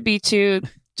could be, too,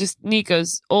 just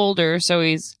Nico's older, so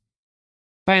he's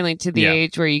finally to the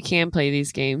age where you can play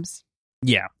these games.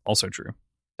 Yeah, also true.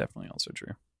 Definitely also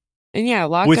true. And yeah,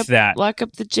 lock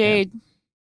up the Jade.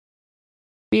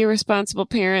 Be a responsible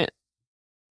parent.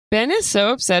 Ben is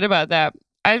so upset about that.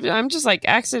 I'm just like,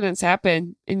 accidents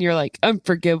happen, and you're like,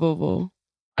 unforgivable.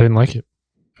 I didn't like it.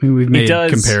 I mean, we've made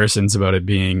comparisons about it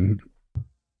being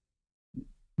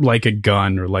like a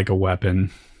gun or like a weapon,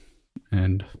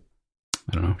 and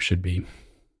I don't know, should be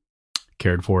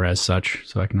cared for as such,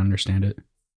 so I can understand it.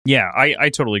 Yeah,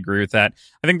 I totally agree with that.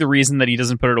 I think the reason that he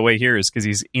doesn't put it away here is because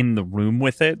he's in the room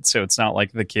with it, so it's not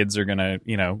like the kids are going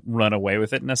to, run away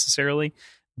with it necessarily.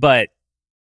 But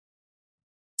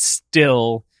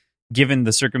still, given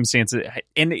the circumstances,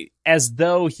 and as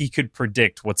though he could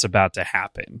predict what's about to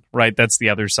happen, right? That's the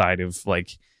other side of,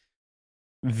 like,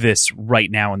 this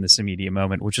right now in this immediate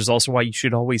moment, which is also why you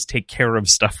should always take care of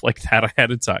stuff like that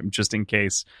ahead of time, just in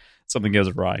case something goes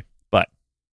awry. But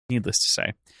needless to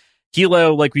say,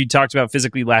 Hilo, like we talked about,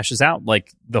 physically lashes out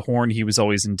like the horn he was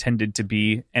always intended to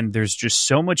be. And there's just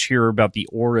so much here about the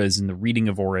auras and the reading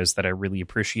of auras that I really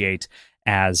appreciate.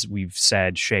 As we've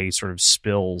said, Shay sort of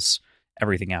spills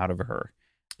everything out of her.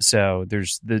 So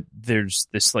there's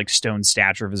this like stone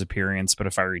stature of his appearance, but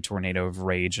a fiery tornado of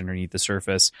rage underneath the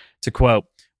surface. To quote,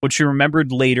 what she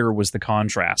remembered later was the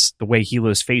contrast, the way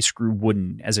Hilo's face grew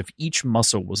wooden, as if each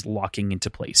muscle was locking into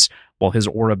place, while his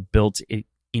aura built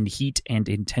in heat and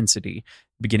intensity,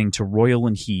 beginning to roil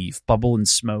and heave, bubble and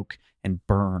smoke, and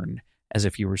burn, as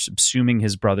if he were subsuming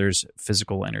his brother's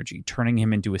physical energy, turning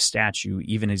him into a statue,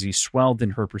 even as he swelled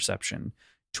in her perception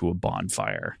to a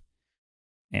bonfire.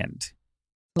 And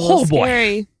oh boy,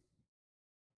 scary. I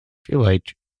feel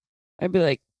like I'd be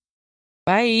like,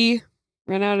 bye,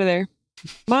 run out of there,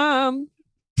 Mom.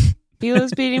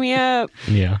 Hilo's beating me up.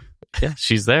 Yeah,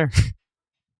 she's there.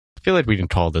 I feel like we can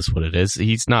call this what it is.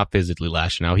 He's not physically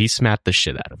lashing out. He smacked the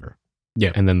shit out of her.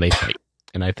 Yeah. And then they fight.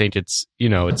 And I think it's,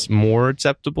 it's more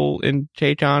acceptable in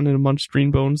K-Con and amongst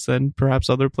Greenbones than perhaps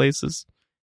other places.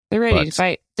 They're ready to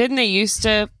fight. Didn't they used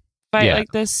to fight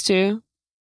like this too?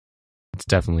 It's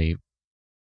definitely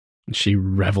She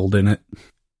reveled in it.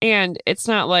 And it's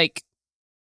not like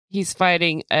he's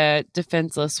fighting a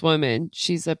defenseless woman.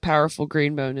 She's a powerful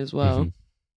greenbone as well. Mhm.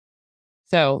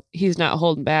 So he's not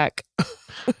holding back.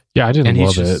 Yeah, I didn't And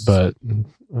he's love it, just- but I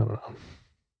don't know.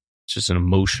 It's just an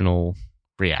emotional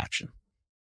reaction.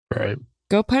 Right.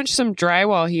 Go punch some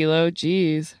drywall, Hilo.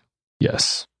 Jeez.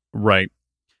 Yes. Right.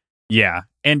 Yeah.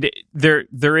 And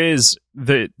there is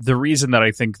the reason that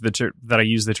I think that I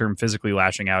use the term physically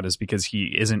lashing out is because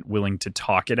he isn't willing to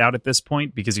talk it out at this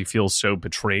point because he feels so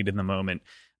betrayed in the moment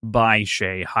by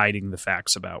Shay hiding the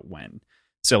facts about Wen.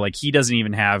 So like he doesn't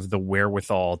even have the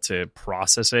wherewithal to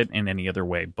process it in any other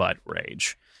way but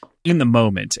rage in the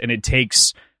moment. And it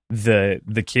takes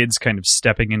the kids kind of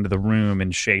stepping into the room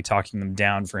and Shay talking them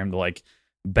down for him to like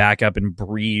back up and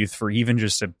breathe for even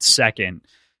just a second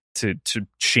to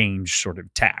change sort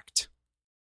of tact.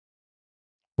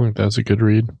 I think that's a good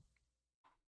read.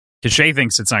 Because Shay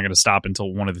thinks it's not going to stop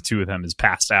until one of the two of them is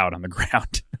passed out on the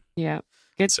ground. Yeah.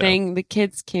 Good So- thing the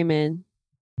kids came in.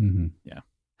 Mm-hmm.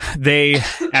 They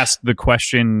ask the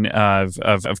question of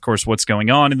course, what's going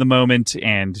on in the moment,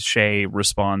 and Shay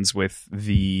responds with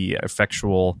the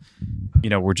effectual,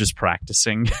 we're just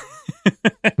practicing.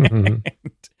 Mhm.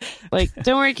 Like,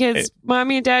 don't worry, kids.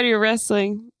 Mommy and Daddy are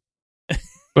wrestling.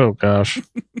 Oh gosh.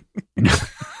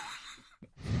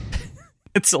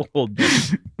 It's a little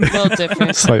different. A little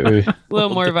different. Slightly. A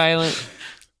little more violent.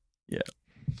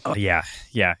 Oh, yeah.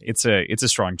 It's a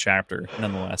strong chapter,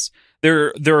 nonetheless.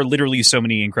 There are literally so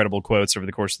many incredible quotes over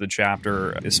the course of the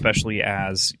chapter, especially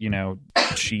as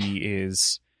she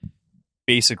is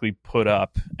basically put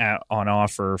up on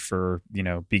offer for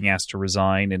being asked to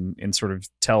resign and sort of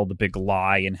tell the big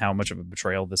lie and how much of a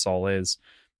betrayal this all is.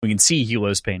 We can see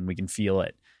Hilo's pain, we can feel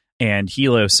it. And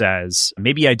Hilo says,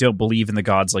 maybe I don't believe in the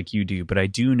gods like you do, but I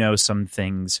do know some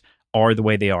things are the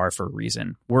way they are for a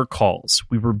reason. We're calls.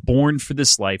 We were born for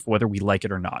this life, whether we like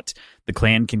it or not. The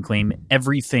clan can claim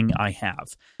everything I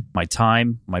have. My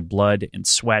time, my blood and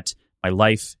sweat, my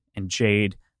life and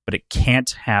Jade, but it can't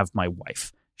have my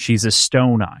wife. She's a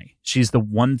stone eye. She's the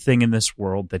one thing in this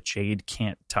world that Jade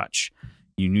can't touch.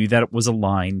 You knew that it was a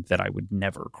line that I would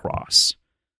never cross.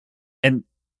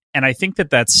 And I think that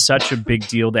that's such a big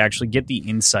deal to actually get the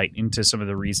insight into some of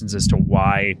the reasons as to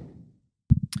why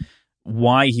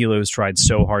Hilo's tried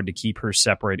so hard to keep her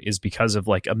separate is because of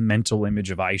like a mental image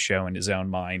of Aisho in his own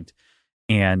mind,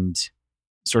 and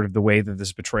sort of the way that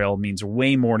this betrayal means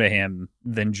way more to him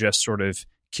than just sort of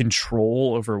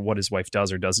control over what his wife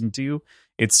does or doesn't do.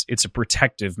 It's a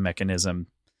protective mechanism.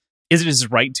 Is it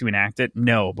his right to enact it?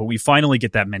 No, but we finally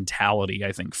get that mentality,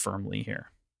 I think, firmly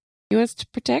here. He wants to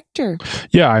protect her.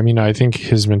 Yeah, I mean, I think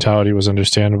his mentality was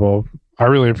understandable. I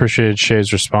really appreciated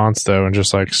Shay's response, though, and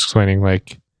just like explaining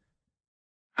like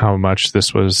how much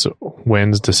this was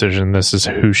Wen's decision. This is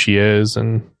who she is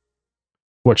and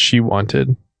what she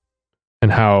wanted, and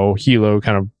how Hilo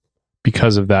kind of,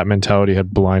 because of that mentality,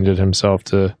 had blinded himself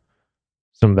to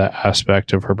some of that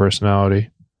aspect of her personality.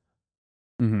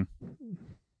 Mm-hmm.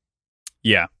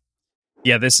 Yeah.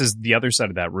 Yeah, this is the other side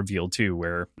of that reveal, too,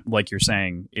 where, like you're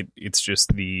saying, it's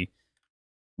just you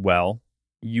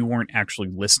weren't actually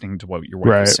listening to what your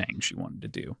wife was saying she wanted to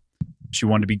do. She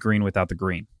wanted to be green without the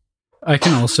green. I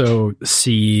can also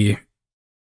see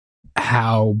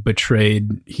how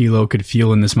betrayed Hilo could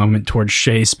feel in this moment towards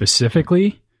Shay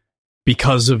specifically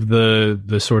because of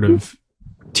the sort of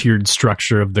tiered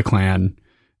structure of the clan,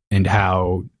 and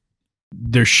how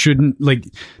there shouldn't, like,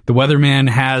 the Weatherman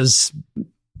has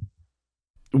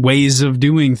ways of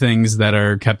doing things that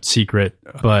are kept secret,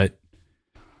 but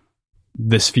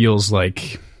this feels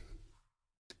like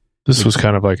this was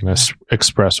kind of like an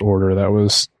express order that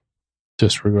was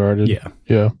disregarded.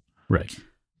 Yeah. Right.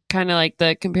 Kind of like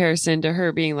the comparison to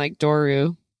her being like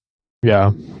Doru. Yeah.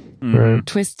 Mm-hmm. Right.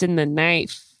 Twisting the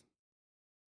knife.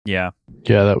 Yeah.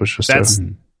 Yeah, that was just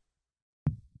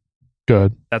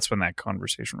good. That's when that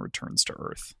conversation returns to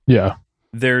Earth. Yeah.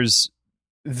 There's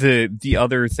the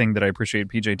other thing that I appreciate,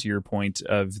 PJ, to your point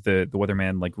of the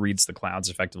Weatherman like reads the clouds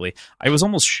effectively. I was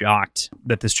almost shocked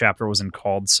that this chapter wasn't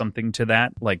called something to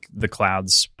that, like the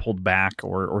clouds pulled back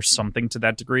or something to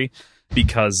that degree,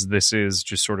 because this is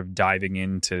just sort of diving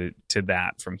into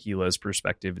that from Hilo's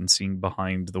perspective and seeing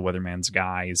behind the Weatherman's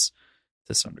guise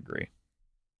to some degree.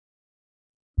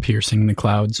 Piercing the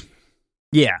clouds.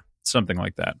 Yeah, something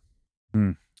like that.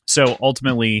 So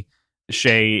ultimately,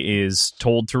 Shay is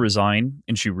told to resign,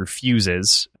 and she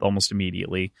refuses almost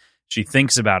immediately. She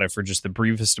thinks about it for just the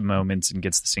briefest of moments and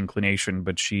gets this inclination,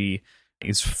 but she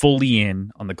is fully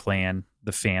in on the clan,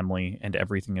 the family, and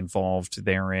everything involved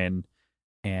therein,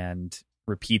 and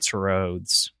repeats her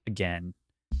oaths again.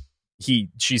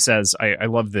 she says, I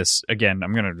love this. Again,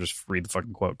 I'm going to just read the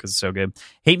fucking quote because it's so good.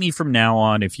 Hate me from now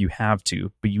on if you have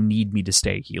to, but you need me to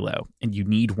stay, Hilo. And you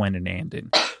need Wen and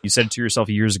Andon. You said it to yourself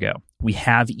years ago. We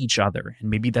have each other. And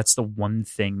maybe that's the one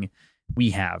thing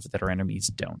we have that our enemies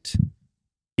don't.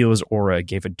 Hilo's aura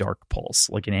gave a dark pulse,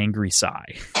 like an angry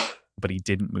sigh. But he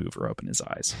didn't move or open his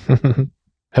eyes.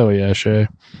 Hell yeah, Shay.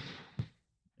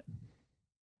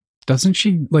 Doesn't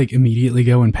she like immediately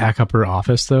go and pack up her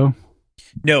office though?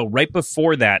 No, right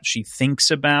before that, she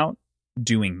thinks about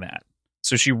doing that.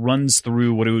 So she runs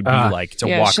through what it would be like to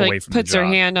walk she, away from puts the job.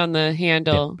 her hand on the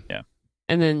handle, Yeah.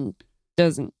 and then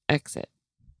doesn't exit.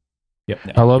 Yep.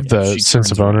 No, I love the she sense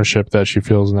turns of ownership that she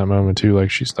feels in that moment too.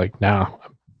 Like she's like, "Now,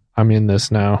 I'm in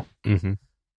this now." Mm-hmm.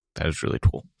 That is really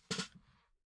cool.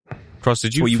 Cross,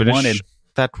 did you what you finish wanted.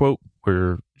 that quote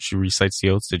where she recites the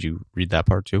oaths? Did you read that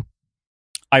part too?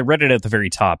 I read it at the very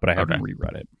top, but I haven't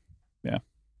reread it. Yeah.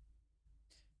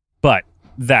 But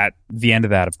the end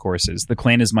of that, of course, is the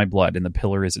clan is my blood and the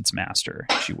pillar is its master,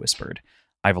 she whispered.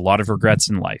 I have a lot of regrets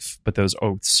in life, but those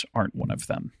oaths aren't one of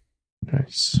them.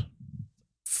 Nice.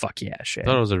 Fuck yeah, Shay. I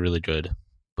thought it was a really good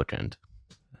bookend,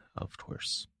 of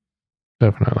course.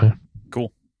 Definitely.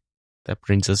 Cool. That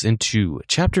brings us into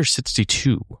chapter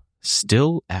 62,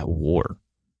 Still at War.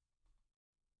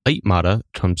 Aitmata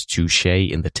comes to Shay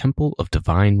in the Temple of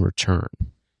Divine Return.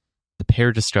 The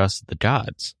pair discuss the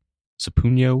gods.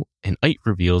 Sapunyo and Ait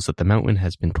reveals that the mountain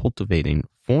has been cultivating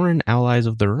foreign allies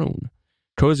of their own,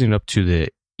 cozying up to the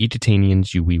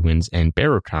Editanians, Uwiwins, and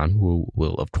Barrocan, who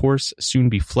will, of course, soon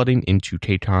be flooding into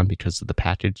Taton because of the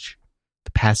passage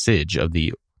of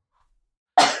the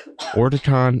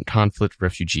Orticon Conflict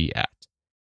Refugee Act.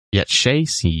 Yet Shay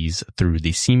sees through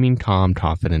the seeming calm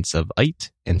confidence of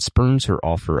Ait and spurns her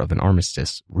offer of an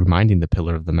armistice, reminding the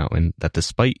Pillar of the Mountain that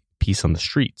despite peace on the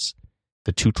streets,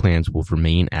 the two clans will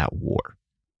remain at war.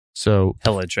 So,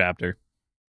 Hella chapter.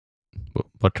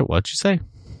 what'd you say?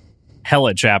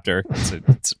 Hella chapter.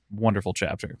 It's a wonderful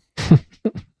chapter.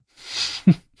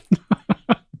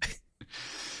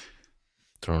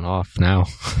 Thrown off now.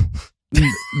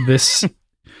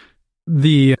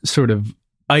 The sort of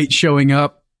Ait showing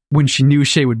up when she knew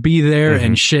Shay would be there,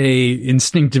 and Shay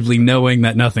instinctively knowing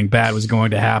that nothing bad was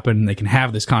going to happen, they can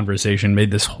have this conversation, made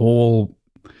this whole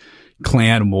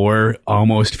clan war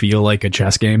almost feel like a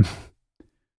chess game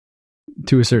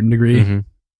to a certain degree. Mm-hmm.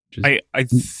 I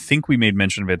think we made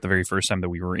mention of it the very first time that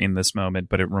we were in this moment,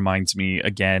 but it reminds me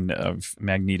again of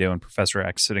Magneto and Professor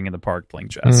X sitting in the park playing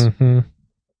chess. Mm-hmm.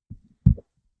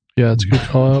 Yeah, it's a good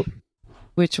call out.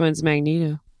 Which one's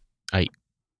Magneto?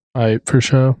 I for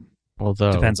sure.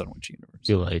 Although, Depends on which universe. I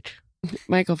feel like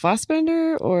Michael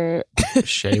Fassbender or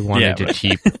Shay wanted to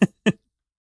keep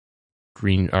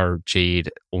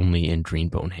Jade only in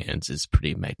Greenbone hands is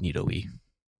pretty Magneto-y.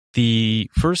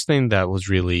 The first thing that was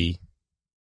really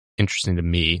interesting to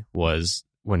me was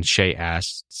when Shay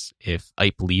asks if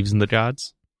Ait believes in the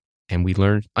gods, and we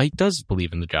learned Ait does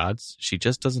believe in the gods. She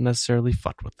just doesn't necessarily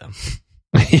fuck with them.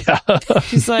 Yeah.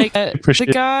 she's like the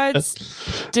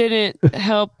gods didn't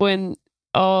help when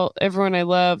everyone I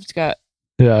loved got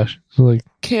She's like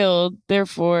killed.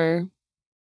 Therefore,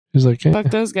 she's like, fuck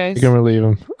those guys. I'm gonna leave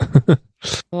him. The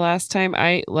last time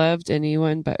I loved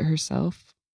anyone but herself.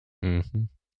 Mm-hmm.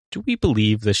 Do we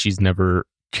believe that she's never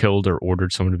killed or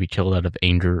ordered someone to be killed out of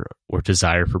anger or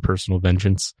desire for personal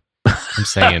vengeance? I'm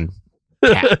saying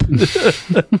cap.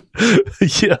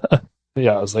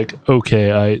 Yeah. I was like,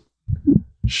 okay,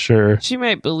 sure. She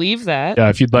might believe that. Yeah,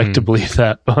 if you'd like to believe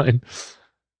that, fine.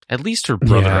 At least her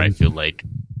brother, Yeah. I feel like.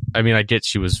 I mean, I get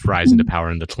she was rising to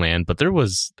power in the clan, but there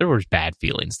was bad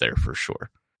feelings there for sure.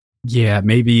 Yeah,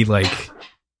 maybe like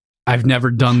I've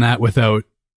never done that without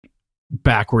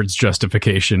backwards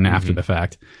justification after the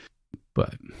fact.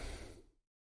 But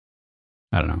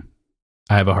I don't know.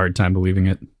 I have a hard time believing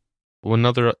it. Well,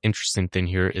 another interesting thing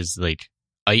here is like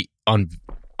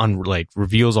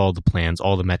reveals all the plans,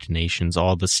 all the machinations,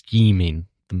 all the scheming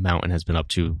the mountain has been up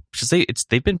to. Because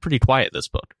they've been pretty quiet this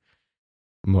book,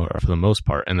 for the most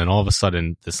part. And then all of a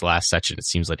sudden, this last section, it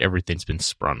seems like everything's been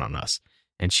sprung on us.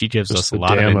 And she gives us a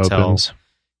lot of intel. Opens.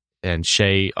 And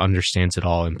Shay understands it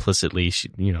all implicitly.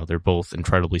 They're both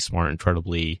incredibly smart,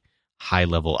 incredibly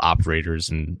high-level operators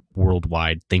and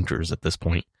worldwide thinkers at this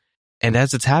point. And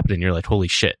as it's happening, you're like, holy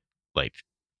shit. Like,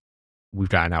 we've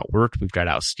gotten outworked, we've got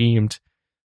out-schemed.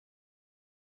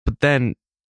 But then,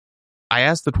 I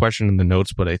asked the question in the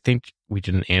notes, but I think we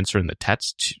didn't answer in the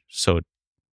text, so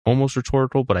almost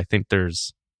rhetorical, but I think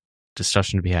there's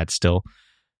discussion to be had still.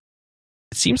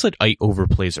 It seems like Ait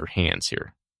overplays her hands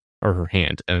here. Or her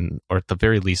hand, or at the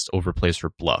very least overplays her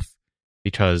bluff,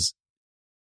 because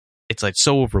it's like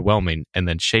so overwhelming. And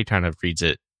then Shay kind of reads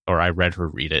it, or I read her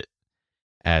read it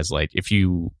as like, if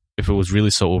it was really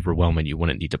so overwhelming, you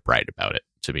wouldn't need to brag about it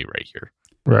to me right here.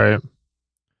 Right.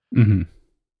 Mm-hmm.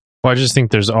 Well, I just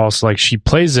think there's also like she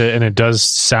plays it and it does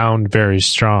sound very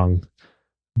strong,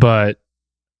 but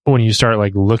when you start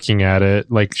like looking at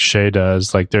it like Shay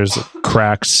does, like there's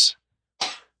cracks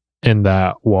in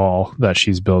that wall that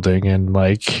she's building, and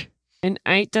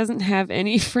Ite doesn't have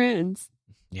any friends.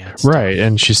 Yeah, it's right, tough.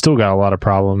 and she's still got a lot of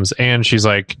problems, and she's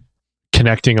like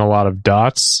connecting a lot of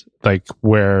dots, like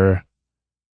where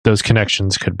those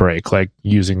connections could break, like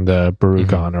using the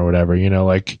Baruch-on or whatever,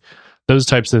 like those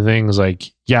types of things.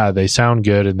 Like, yeah, they sound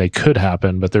good and they could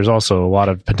happen, but there's also a lot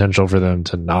of potential for them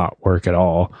to not work at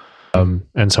all.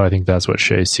 And so I think that's what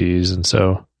Shay sees. And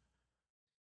so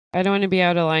I don't want to be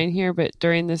out of line here, but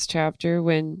during this chapter,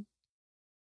 when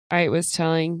I was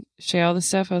telling Shay all the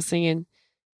stuff, I was thinking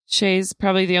Shay's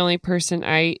probably the only person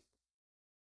I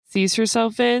sees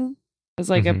herself in as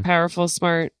like a powerful,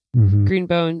 smart,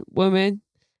 green-bone woman.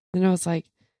 And I was like,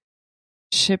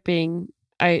 shipping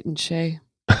Ite and Shay.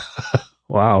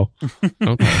 wow.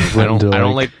 Okay. I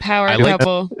don't like power I like-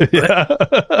 couple. Yeah.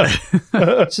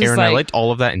 Aaron, I liked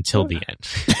all of that until the end.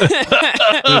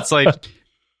 It's like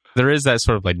there is that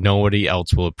sort of like nobody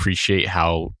else will appreciate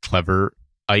how clever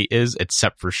Ite is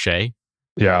except for Shay.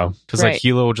 Yeah. Because like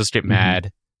Hilo will just get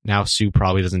mad. Now Sue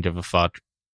probably doesn't give a fuck.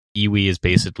 Iwi is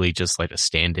basically just like a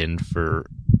stand-in for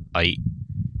Ite.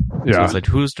 Yeah. So it's like,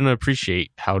 who's going to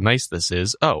appreciate how nice this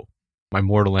is? Oh, my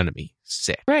mortal enemy.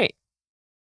 Sick. Right.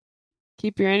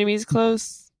 Keep your enemies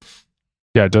close.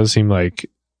 Yeah, it does seem like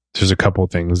there's a couple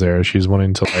things there. She's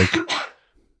wanting to like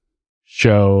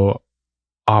show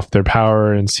off their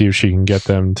power and see if she can get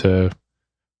them to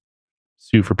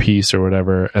sue for peace or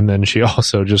whatever. And then she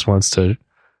also just wants to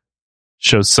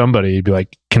show somebody, be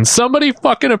like, can somebody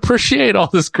fucking appreciate all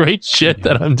this great shit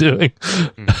that I'm doing?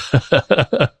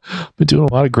 Been doing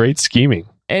a lot of great scheming.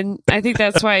 And I think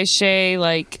that's why Shay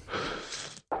like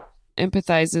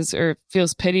empathizes or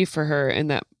feels pity for her in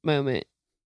that moment.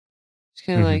 She's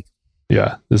kind of like,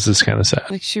 yeah, this is kind of sad.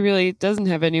 Like she really doesn't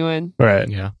have anyone. Right.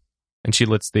 Yeah. And she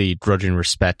lets the grudging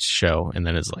respect show and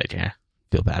then is like, yeah,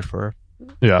 feel bad for her.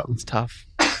 Yeah. It's tough.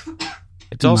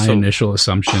 It's also my initial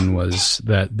assumption was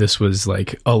that this was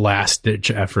like a last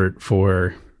ditch effort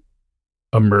for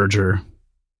a merger.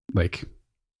 Like,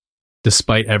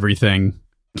 despite everything,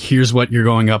 here's what you're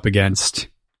going up against.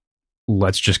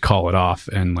 Let's just call it off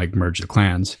and like merge the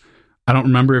clans. I don't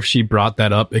remember if she brought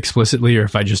that up explicitly or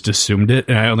if I just assumed it.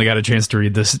 And I only got a chance to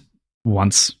read this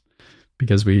once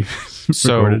because we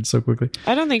recorded so quickly.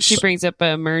 I don't think she brings up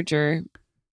a merger.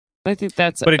 I think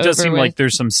that's but it does seem with. like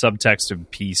there's some subtext of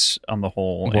peace on the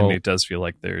whole, and it does feel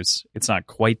like it's not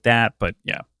quite that, but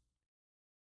yeah.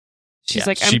 She's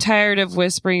like, I'm tired of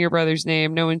whispering your brother's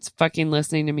name. No one's fucking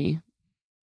listening to me.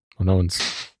 Well, no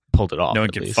one's pulled it off. No one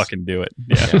can fucking do it.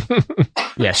 Yeah.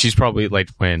 Yeah, she's probably like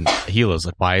when Hilo's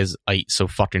like, why is Ite so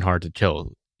fucking hard to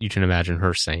kill? You can imagine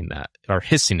her saying that, or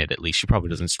hissing it at least. She probably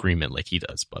doesn't scream it like he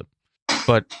does,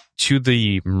 but to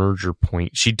the merger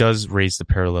point, she does raise the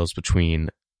parallels between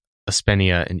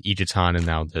Aspenia and Egerton and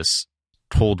now this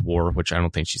Cold War, which I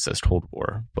don't think she says Cold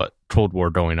War, but Cold War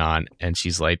going on. And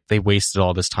she's like, they wasted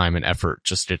all this time and effort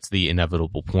just to the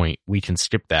inevitable point. We can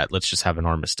skip that. Let's just have an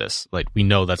armistice. Like, we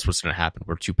know that's what's going to happen.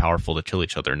 We're too powerful to kill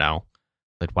each other now.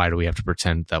 Like, why do we have to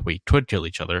pretend that we could kill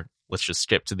each other? Let's just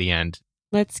skip to the end.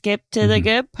 Let's skip to the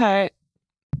good part.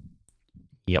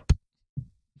 Yep.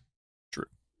 True.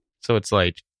 So it's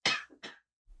like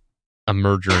a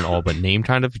merger and all but name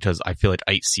kind of, because I feel like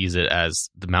Ite sees it as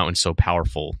the mountain's so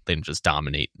powerful, they can just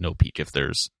dominate no peak if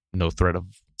there's no threat of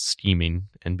scheming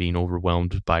and being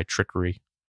overwhelmed by trickery.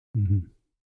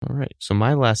 All right. So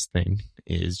my last thing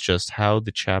is just how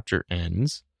the chapter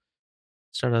ends.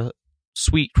 Start a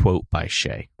sweet quote by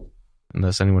Shay,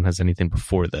 unless anyone has anything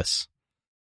before this.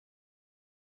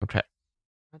 Okay.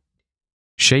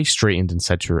 Shay straightened and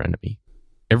said to her enemy,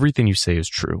 everything you say is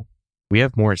true. We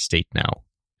have more at stake now.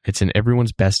 It's in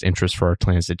everyone's best interest for our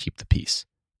clans to keep the peace,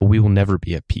 but we will never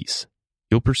be at peace.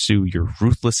 You'll pursue your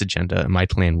ruthless agenda and my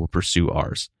clan will pursue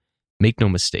ours. Make no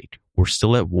mistake, we're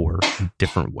still at war in a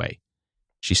different way.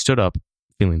 She stood up,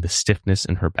 feeling the stiffness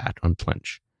in her back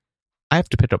unclench. I have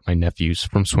to pick up my nephews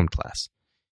from swim class.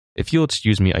 If you'll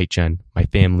excuse me, Aichen, my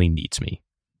family needs me.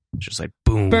 Just like,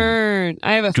 boom. Burn.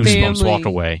 I have a Goosebumps family. walk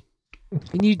away.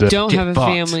 And you don't have a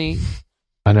fucked. family.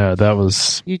 I know, that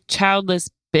was You childless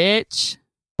bitch.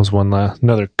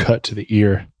 another cut to the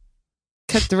ear.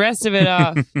 Cut the rest of it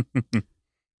off.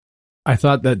 I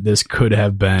thought that this could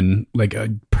have been like a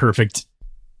perfect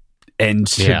end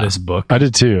to this book. I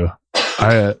did too.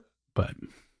 But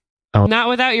Not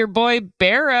without your boy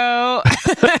Barrow.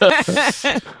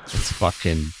 It's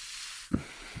fucking.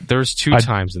 There's two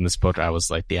times in this book I was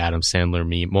like the Adam Sandler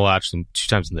meme. Well, actually, 2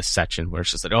 times in this section where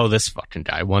it's just like, oh, this fucking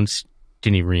guy. One's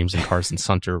Ginny Reams and Carson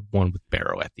Sunter, one with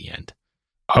Barrow at the end.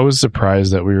 I was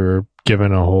surprised that we were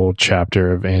given a whole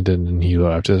chapter of Andon and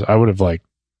Hilo after this. I would have liked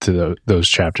those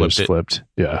chapters flipped.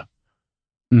 Yeah.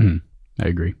 Mm-hmm. I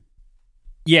agree.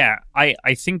 Yeah,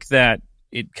 I think that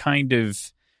it kind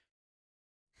of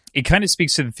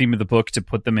speaks to the theme of the book to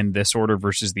put them in this order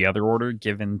versus the other order,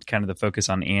 given kind of the focus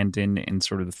on Andon and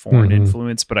sort of the foreign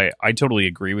influence. But I totally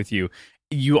agree with you.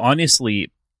 You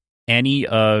honestly,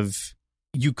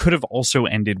 you could have also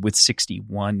ended with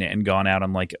 61 and gone out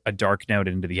on like a dark note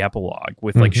into the epilogue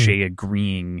with like Shay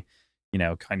agreeing,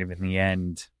 kind of in the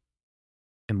end,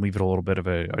 and leave it a little bit of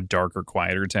a darker,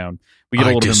 quieter tone. We get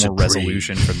a little bit more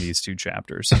resolution from these 2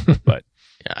 chapters. But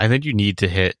yeah, I think you need to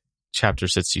hit chapter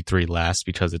 63 last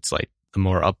because it's like the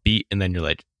more upbeat, and then you're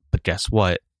like, but guess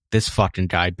what? This fucking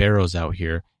guy Barrow's out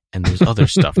here, and there's other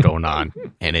stuff going on,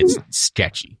 and it's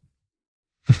sketchy.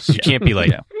 So you can't be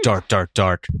like dark, dark,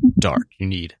 dark, dark. You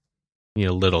need a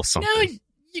little something.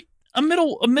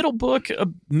 No, middle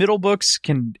books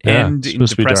can end in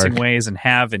depressing ways, and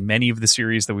have in many of the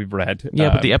series that we've read.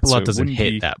 Yeah, but the epilogue doesn't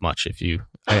hit that much. I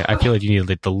feel like you need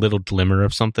like the little glimmer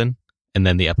of something, and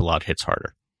then the epilogue hits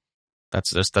harder.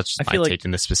 That's just my take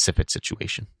in this specific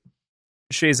situation.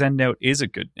 Shay's end note is a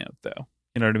good note, though.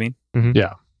 You know what I mean? Mm-hmm.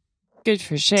 Yeah. Good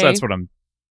for Shay. So that's what I'm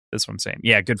saying.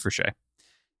 Yeah, good for Shay.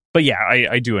 But yeah,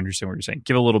 I do understand what you're saying.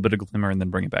 Give a little bit of glimmer and then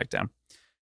bring it back down.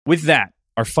 With that,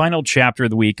 our final chapter of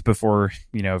the week before,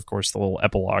 of course, the little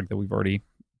epilogue that we've already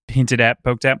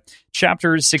poked at.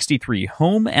 Chapter 63,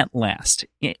 Home at Last.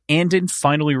 Andon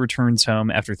finally returns home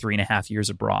after 3.5 years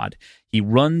abroad. He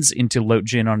runs into Lot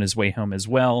Jin on his way home as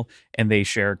well, and they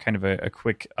share kind of a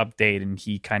quick update, and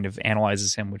he kind of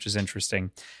analyzes him, which is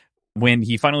interesting. When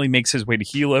he finally makes his way to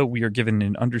Hilo, we are given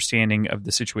an understanding of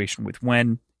the situation with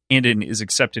Wen. Andon is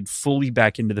accepted fully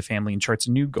back into the family and charts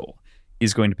a new goal.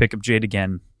 He's going to pick up Jade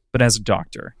again, but as a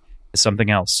doctor, as something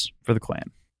else for the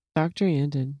clan. Dr.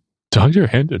 Andon. Dr.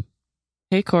 Andon.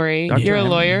 Hey, Corey, you're a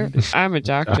lawyer. I'm a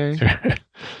doctor.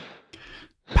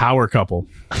 Power couple.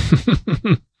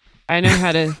 I know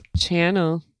how to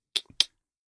channel.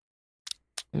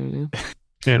 I don't know.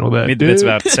 Channel that. Made the bits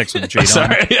about sex with Jade.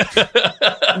 Sorry.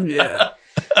 Yeah.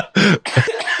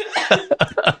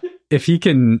 If he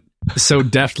can so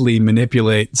deftly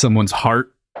manipulate someone's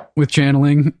heart with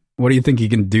channeling, what do you think he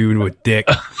can do to a dick?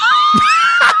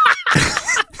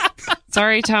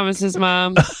 Sorry, Thomas's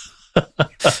mom.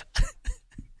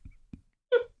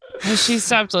 Has she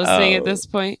stopped listening at this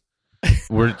point?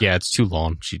 It's too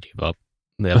long. She gave up.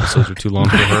 The episodes are too long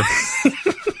for her.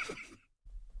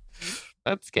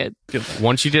 That's good.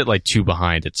 Once you get like 2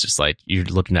 behind, it's just like you're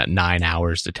looking at 9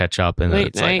 hours to catch up, and then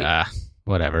it's like,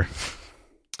 whatever.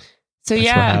 So That's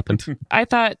what happened. I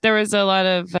thought there was a lot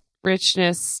of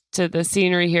richness to the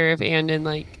scenery here of Andon,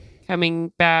 like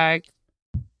coming back,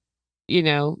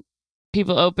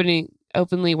 people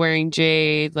openly wearing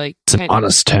Jade, like it's an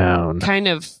honest town. Kind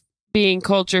of being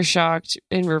culture shocked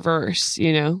in reverse,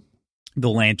 The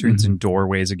lanterns and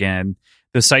doorways again.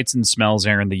 The sights and smells,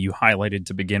 Aaron, that you highlighted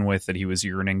to begin with that he was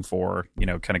yearning for,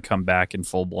 kind of come back in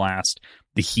full blast.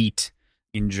 The heat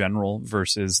in general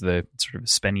versus the sort of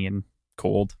Spenian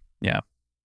cold. Yeah.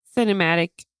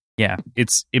 Cinematic. Yeah.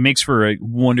 It makes for a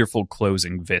wonderful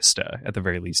closing vista, at the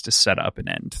very least, to set up and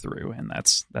end through. And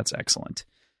that's excellent.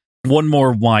 One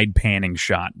more wide panning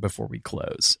shot before we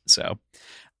close. So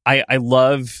I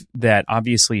love that,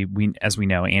 obviously, as we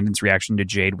know, Andon's reaction to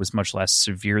Jade was much less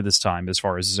severe this time as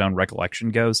far as his own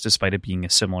recollection goes, despite it being a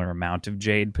similar amount of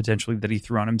Jade, potentially, that he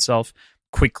threw on himself,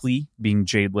 quickly being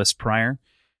Jadeless prior.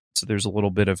 So there's a little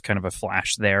bit of kind of a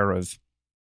flash there of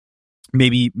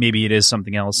maybe it is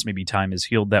something else. Maybe time has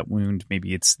healed that wound.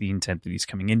 Maybe it's the intent that he's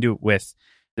coming into it with.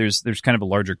 There's kind of a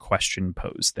larger question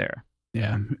posed there.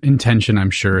 Yeah. Intention, I'm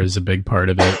sure, is a big part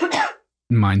of it.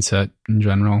 Mindset in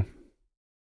general.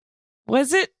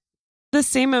 Was it the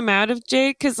same amount of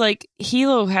Jade? Because,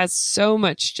 Hilo has so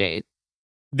much Jade.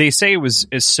 They say it was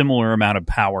a similar amount of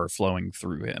power flowing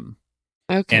through him.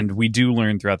 Okay. And we do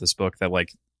learn throughout this book that,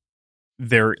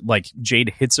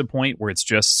 Jade hits a point where it's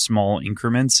just small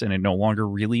increments and it no longer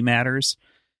really matters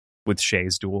with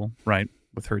Shay's duel, right?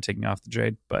 With her taking off the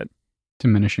Jade, but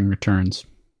diminishing returns.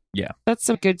 Yeah. That's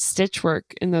some good stitch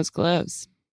work in those gloves.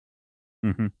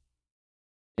 Mm-hmm.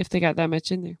 If they got that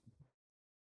much in there.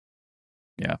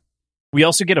 Yeah. We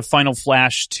also get a final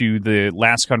flash to the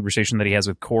last conversation that he has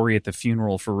with Corey at the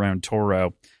funeral for Round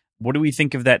Toro. What do we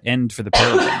think of that end for the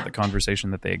pair of them, the conversation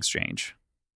that they exchange?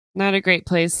 Not a great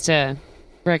place to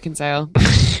reconcile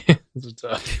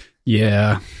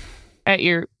Yeah. at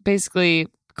your basically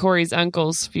Corey's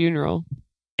uncle's funeral.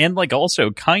 And like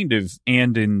also kind of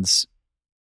Andon's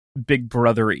big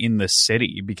brother in the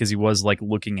city, because he was like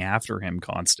looking after him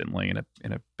constantly in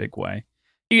a big way.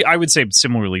 I would say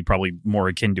similarly, probably more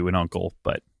akin to an uncle,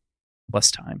 but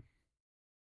less time.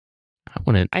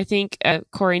 I think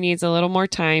Corey needs a little more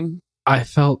time. I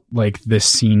felt like this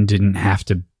scene didn't have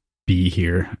to be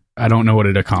here. I don't know what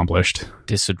it accomplished.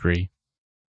 Disagree.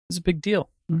 It's a big deal.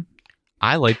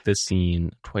 I like this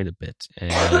scene quite a bit,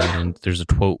 and there's a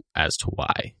quote as to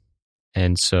why.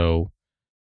 And so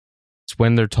it's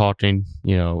when they're talking,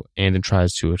 Andon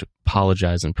tries to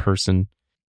apologize in person.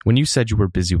 When you said you were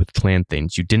busy with clan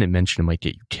things, you didn't mention it might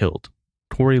get you killed.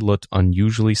 Corey looked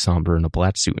unusually somber in a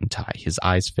black suit and tie, his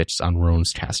eyes fixed on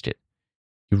Roan's casket.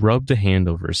 He rubbed a hand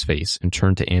over his face and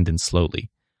turned to Andon slowly.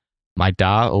 My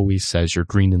da always says you're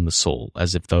green in the soul,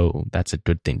 as if though that's a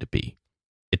good thing to be.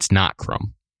 It's not,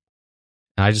 Crumb.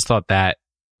 And I just thought that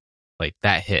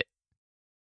hit.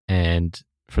 And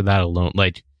for that alone,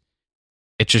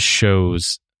 it just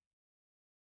shows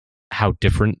how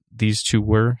different these two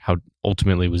were, how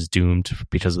ultimately it was doomed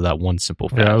because of that one simple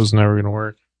fact. Yeah, it was never going to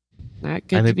work. Not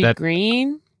good to be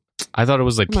green. I thought it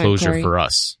was Come on, closure Corey. for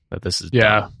us that this is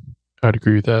Yeah, done. I'd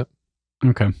agree with that.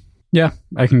 Okay. Yeah,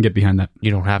 I can get behind that.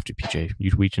 You don't have to,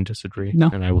 PJ. We can disagree. No,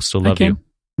 and I will still love can. you.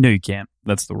 No, you can't.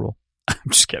 That's the rule. I'm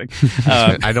just kidding.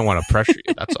 I don't want to pressure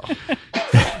you. That's all.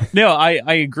 No,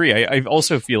 I agree. I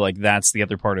also feel like that's the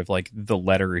other part of like the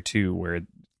letter too, where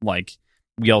like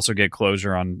we also get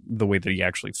closure on the way that he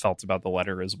actually felt about the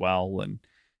letter as well, and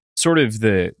sort of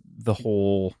the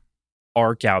whole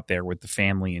arc out there with the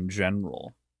family in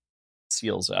general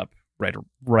seals up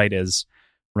right as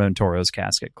Ron Toro's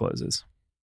casket closes.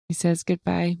 He says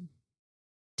goodbye.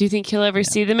 Do you think he'll ever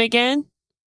see them again?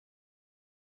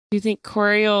 Do you think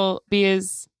Corey will be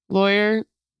his lawyer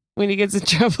when he gets in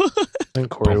trouble? I think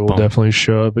Corey will definitely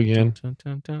show up again. Dun,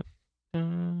 dun, dun,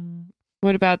 dun.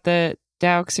 What about the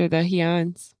Daux or the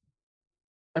Hyans?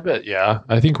 I bet, yeah.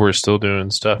 I think we're still doing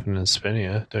stuff in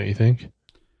Espinia, don't you think?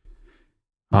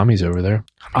 Mommy's over there.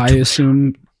 I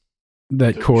assume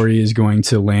that Corey is going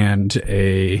to land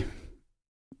a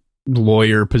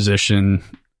lawyer position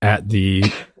at the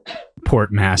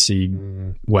Port Massey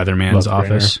weatherman's Love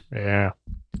office. Brainer. Yeah.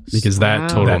 Because Wow. that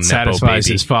Total satisfies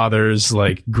nepo his baby. father's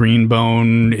like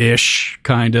greenbone-ish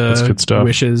kind That's good of stuff.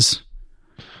 wishes,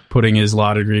 putting his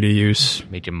law degree to use.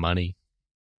 Making money.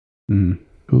 Mm.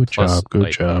 Good Plus, job. Good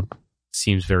like, job.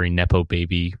 Seems very nepo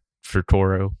baby for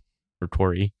Toro or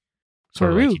Tori.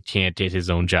 Sort of Toru. like he can't get his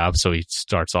own job, so he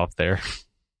starts off there.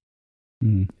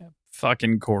 Mm.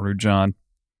 Fucking Koru John.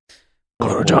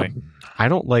 Koru Oh, John. boy. I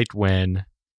don't like when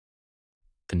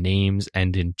the names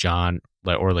end in John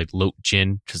or like Lot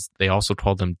Jin, because they also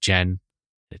call them Jen.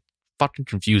 It's fucking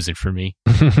confusing for me.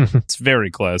 It's very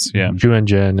close. Yeah. Juan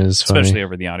Jen is funny. Especially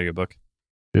over the audiobook.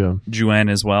 Yeah. Juen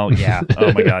as well. Yeah.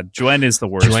 Oh my God. Juen is the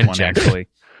worst Juen one, Jen. actually.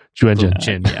 Juan Jen.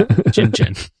 Jin, yeah. Jin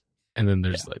Jen. And then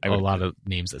there's Yeah, like I a would- lot of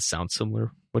names that sound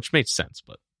similar, which makes sense,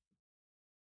 but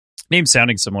Names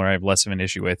sounding similar, I have less of an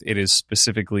issue with. It is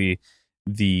specifically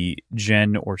the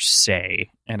Jen or Say.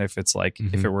 And if it's like,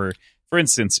 if it were, for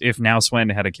instance, if now Swen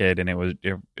had a kid and it was,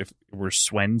 if it were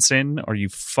Swenson or you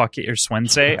fuck it or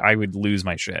Swensay, I would lose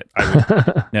my shit. I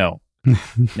would, no.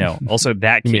 No. Also,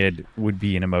 that kid would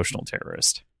be an emotional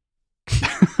terrorist.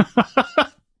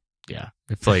 yeah.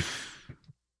 If like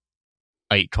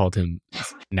Ike called him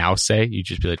Now Say, you'd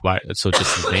just be like, why? So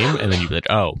just his name? And then you'd be like,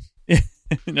 oh.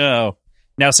 No.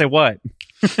 Now say what?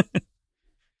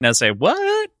 Now say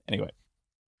what? Anyway.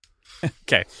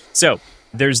 Okay. So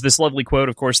there's this lovely quote,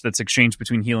 of course, that's exchanged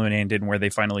between Hilo and Andon, where they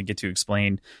finally get to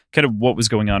explain kind of what was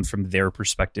going on from their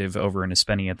perspective over in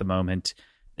Espeni at the moment.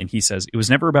 And he says, "It was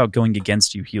never about going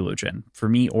against you, Helogen, for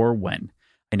me or when.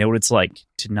 I know what it's like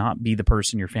to not be the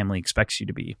person your family expects you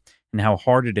to be, and how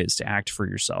hard it is to act for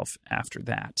yourself after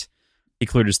that." He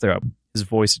cleared his throat. His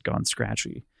voice had gone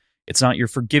scratchy. "It's not your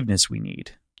forgiveness we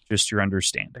need, just your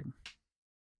understanding."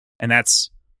 And that's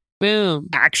Boom.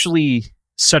 actually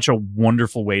such a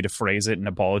wonderful way to phrase it, an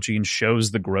apology, and shows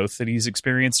the growth that he's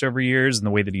experienced over years and the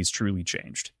way that he's truly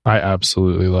changed. I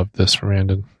absolutely love this from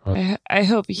Andon. I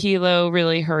hope Hilo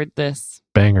really heard this.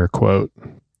 Banger quote.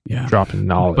 Yeah. Dropping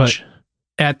knowledge.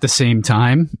 At the same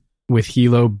time, with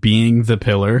Hilo being the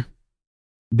pillar,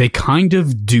 they kind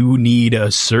of do need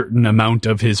a certain amount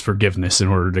of his forgiveness in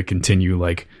order to continue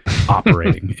like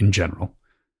operating in general.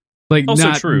 Like Also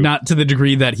not true. not to the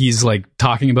degree that he's like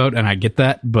talking about, and I get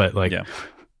that, but like Yeah.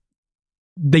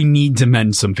 they need to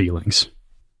mend some feelings.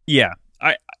 Yeah.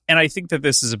 I think that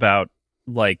this is about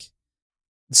like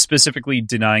specifically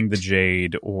denying the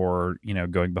Jade or,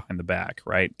 going behind the back,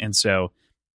 right? And so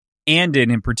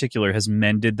Andin in particular has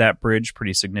mended that bridge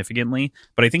pretty significantly,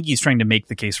 but I think he's trying to make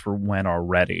the case for Wen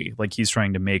already. Like, he's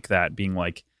trying to make that being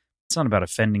like, it's not about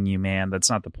offending you, man. That's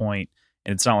not the point.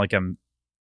 And it's not like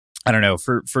I don't know.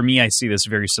 For me, I see this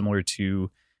very similar to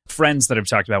friends that I've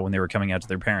talked about when they were coming out to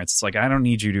their parents. It's like, I don't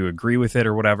need you to agree with it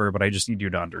or whatever, but I just need you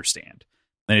to understand.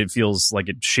 And it feels like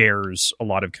it shares a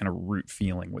lot of kind of root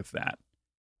feeling with that.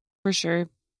 For sure.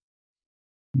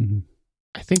 Mm-hmm.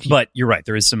 I think, but you're right.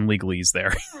 There is some legalese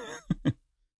there.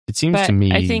 it seems to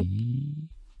me. I think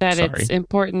that Sorry. it's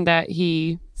important that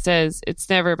he says it's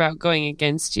never about going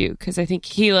against you, because I think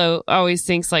Hilo always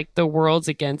thinks like the world's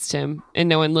against him and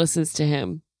no one listens to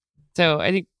him. So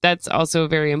I think that's also a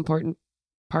very important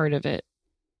part of it.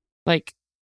 Like,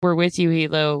 we're with you,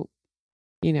 Hilo.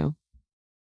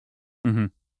 Mm-hmm.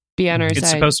 Be on our side. It's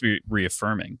supposed to be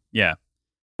reaffirming. Yeah.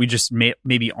 We just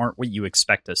maybe aren't what you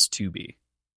expect us to be.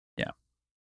 Yeah.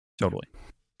 Totally.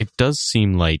 It does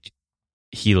seem like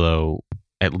Hilo,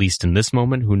 at least in this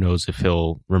moment, who knows if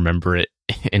he'll remember it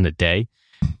in a day,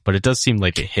 but it does seem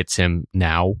like it hits him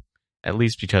now, at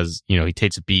least because, he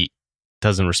takes a beat,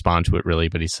 doesn't respond to it really,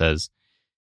 but he says,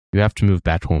 "You have to move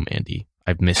back home, Andy.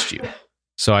 I've missed you."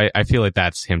 So I feel like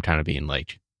that's him kind of being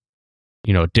like,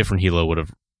 a different Hilo would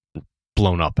have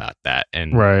blown up at that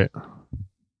and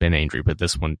been angry, but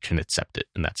this one can accept it,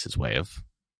 and that's his way of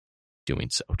doing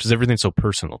so, because everything's so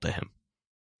personal to him.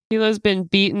 Hilo's been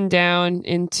beaten down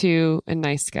into a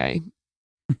nice guy.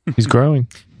 He's growing.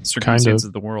 Circumstances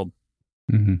of the world.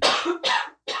 Mm-hmm.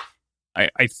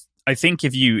 I think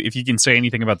if you can say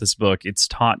anything about this book, it's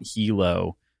taught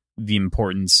Hilo the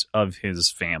importance of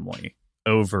his family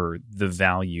over the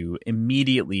value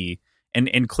immediately.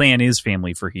 And clan is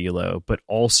family for Hilo, but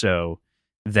also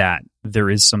that there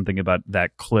is something about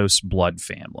that close blood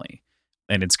family.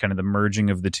 And it's kind of the merging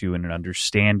of the two and an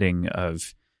understanding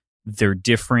of they're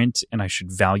different and I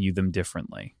should value them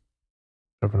differently.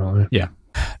 Definitely. Yeah.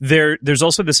 There's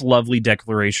also this lovely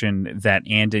declaration that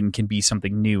Andin can be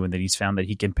something new and that he's found that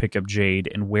he can pick up Jade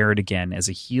and wear it again as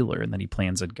a healer and that he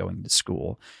plans on going to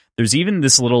school. There's even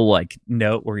this little like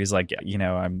note where he's like,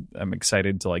 I'm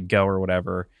excited to like go or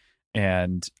whatever.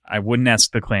 And I wouldn't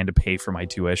ask the clan to pay for my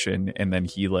tuition. And then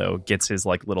Hilo gets his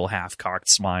like little half-cocked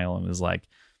smile and is like,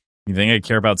 "You think I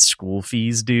care about school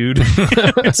fees, dude?"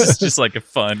 It's just like a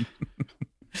fun,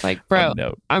 like, bro, fun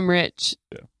note. I'm rich.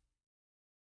 Yeah.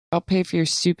 I'll pay for your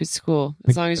stupid school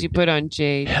as long as you put on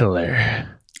Jade.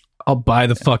 Hitler. I'll buy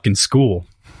the fucking school.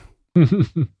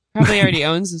 Probably already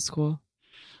owns the school.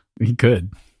 He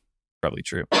could. Probably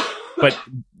true. But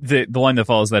the line that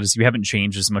follows that is, "You haven't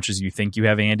changed as much as you think you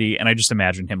have, Andy." And I just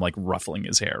imagine him like ruffling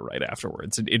his hair right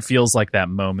afterwards. It feels like that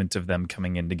moment of them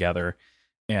coming in together.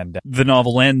 And the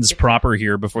novel ends proper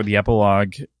here before the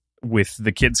epilogue with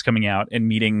the kids coming out and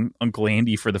meeting Uncle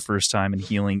Andy for the first time and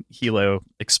Hilo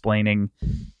explaining,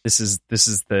 this is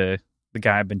the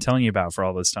guy I've been telling you about for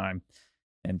all this time.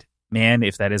 And man,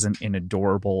 if that isn't an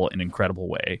adorable and incredible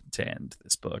way to end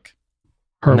this book.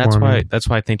 And that's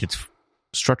why I think it's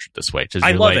structured this way.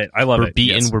 I love it. We're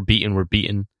beaten, yes. we're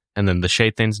beaten. And then the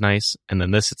Shade thing's nice. And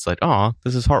then this, it's like, oh,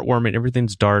 this is heartwarming.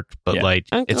 Everything's dark, but like,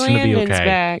 Uncle it's going to be Andin's okay.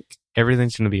 back.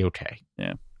 Everything's going to be okay.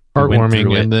 Yeah.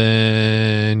 Heartwarming, and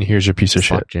then here's your piece of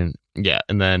shit. Yeah,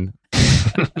 and then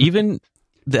even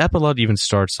the epilogue even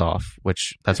starts off,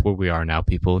 which that's where we are now,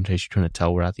 people, in case you're trying to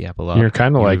tell we're at the epilogue. You're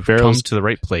kind of like, Barrow's Barrow's to the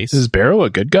right place. Is Barrow a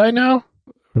good guy now?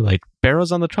 We're like,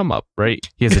 Barrow's on the come up, right?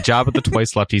 He has a job at the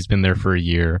Twice Left. He's been there for a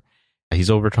year. He's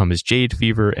overcome his Jade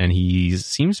fever, and he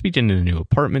seems to be getting a new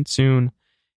apartment soon.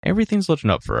 Everything's looking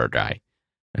up for our guy.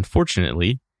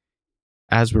 Unfortunately,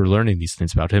 as we're learning these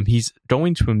things about him, he's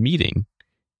going to a meeting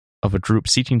of a group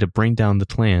seeking to bring down the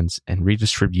clans and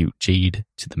redistribute Jade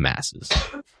to the masses.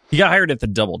 He got hired at the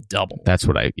Double Double. That's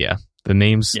what the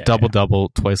name's Double,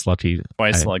 Twice Lucky.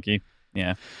 Twice Lucky.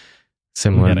 Yeah.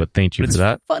 Similar, but thank you for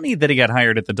that. It's funny that he got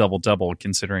hired at the Double Double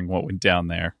considering what went down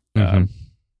there. Mm-hmm.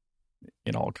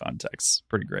 In all contexts.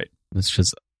 Pretty great. It's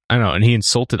just, I don't know. And he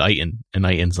insulted Iton, and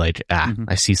Iton's like,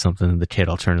 I see something in the kid.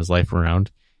 I'll turn his life around.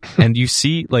 And you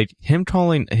see, like, him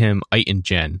calling him Iton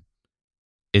Jen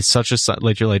is such a,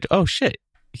 like, you're like, oh shit,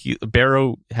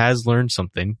 Barrow has learned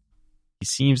something. He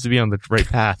seems to be on the right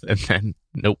path. And then,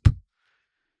 nope.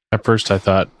 At first I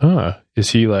thought,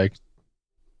 is he like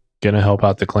going to help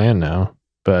out the clan now?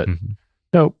 But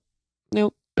nope.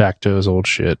 Back to his old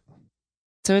shit.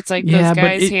 So it's like those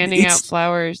guys handing out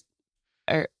flowers,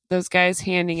 or those guys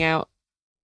handing out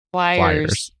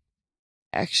flyers.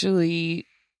 Actually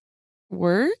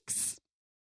works.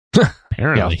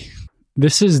 Apparently.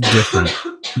 This is different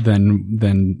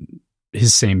than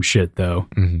his same shit, though,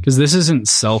 because this isn't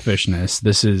selfishness.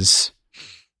 This is,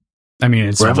 I mean,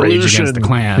 it's rage against the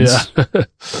clans. Yeah.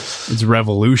 It's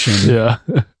revolution. Yeah.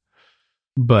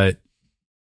 But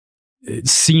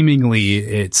seemingly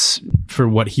it's for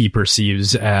what he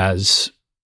perceives as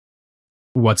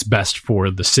what's best for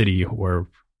the city or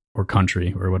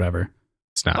country or whatever.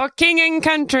 It's not. Or king and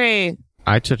country.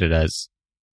 I took it as,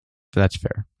 that's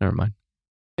fair. Never mind.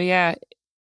 But yeah,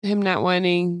 him not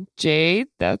wanting Jade,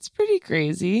 that's pretty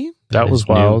crazy. That was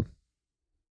wild.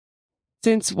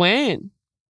 Since when?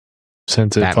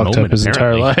 Since it That fucked up moment, his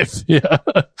entire apparently. life.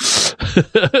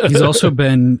 Yeah. He's also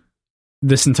been,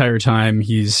 this entire time,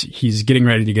 he's getting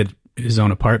ready to get his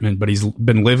own apartment, but he's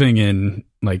been living in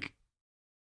like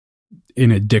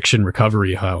an addiction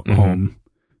recovery home.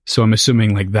 So I'm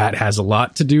assuming like that has a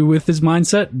lot to do with his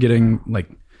mindset, getting like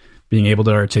being able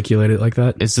to articulate it like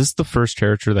that. Is this the first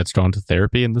character that's gone to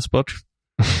therapy in this book?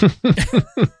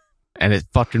 And it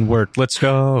fucking worked. Let's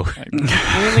go.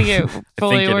 I really get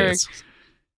fully worked.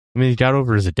 I mean, he got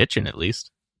over his addiction at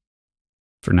least.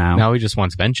 For now. Now he just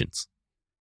wants vengeance.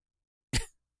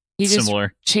 He just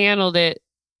Similar. channeled it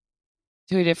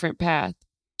to a different path.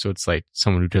 So it's like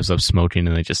someone who gives up smoking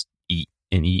and they just eat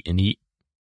and eat and eat.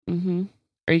 Mm-hmm.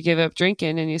 Or you give up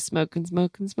drinking and you smoke and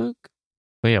smoke and smoke.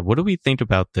 But yeah, what do we think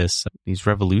about this? These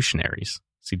revolutionaries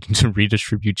seeking to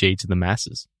redistribute Jade to the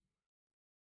masses.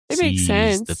 It makes Seize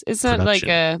sense. the It's not like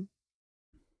production.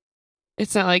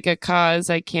 it's not like a cause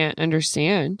I can't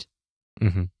understand.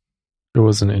 Mm-hmm. It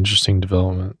was an interesting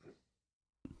development.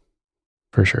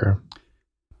 For sure.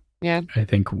 Yeah. I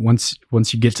think once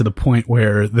you get to the point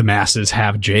where the masses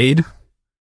have Jade,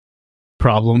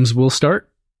 problems will start.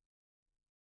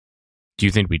 Do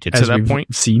you think we get to As that we've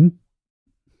point? seen.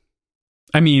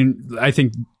 I mean, I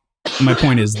think my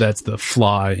point is that's the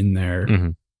flaw in their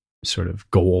Mhm. sort of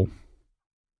goal.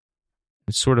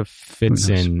 It sort of fits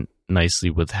Who knows? in nicely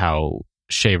with how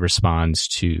Shay responds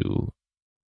to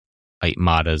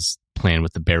Aitmata's plan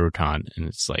with the Barutan. And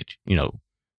it's like,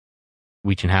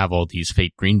 we can have all these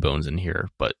fake green bones in here,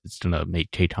 but it's going to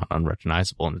make Tayton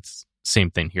unrecognizable. And it's the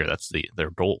same thing here. That's their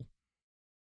goal.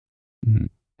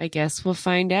 I guess we'll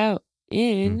find out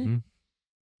in Mhm.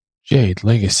 Jade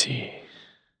Legacy.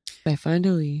 by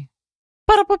Fondly.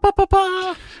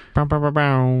 Ba-da-ba-ba-ba-ba.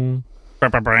 Bow-bow-bow-bow.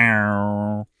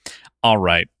 All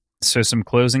right. So some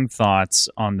closing thoughts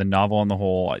on the novel on the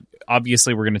whole.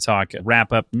 Obviously, we're going to talk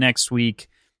wrap up next week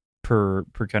per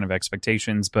kind of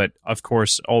expectations. But of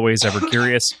course, always ever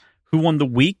curious. Who won the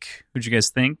week? What'd you guys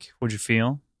think? What'd you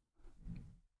feel?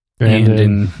 And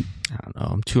in I don't know.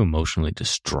 I'm too emotionally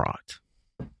distraught.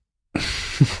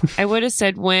 I would have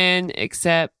said when,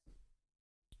 except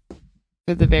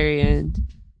for the very end.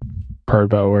 Part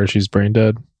about where she's brain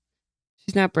dead.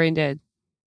 She's not brain dead.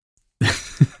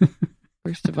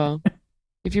 First of all,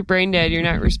 if you're brain dead, you're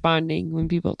not responding when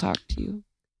people talk to you.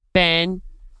 Ben,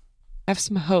 have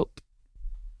some hope.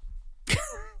 I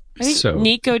think So,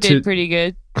 Nico did pretty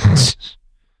good.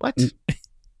 What?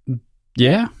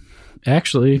 yeah,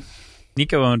 actually,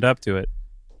 Nico owned up to it.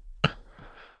 I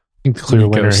think the clear Nico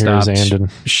winner here is stopped Andon.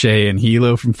 Shay and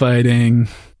Hilo from fighting.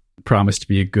 Promised to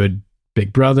be a good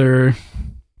big brother.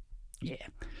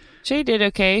 She did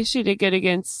okay. She did good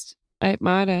against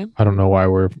Aitmata. I don't know why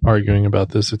we're arguing about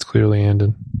this. It's clearly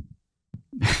Andon.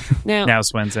 Now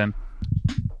Swen's in.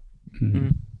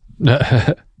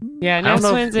 Yeah, I now don't know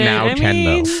Swen's if in. now I can,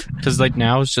 mean, though. Because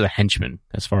now it's just a henchman,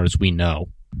 as far as we know.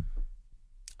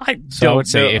 I So I would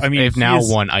say if now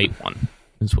he's- won, Ait won.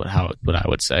 Is what I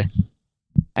would say.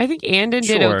 I think Andon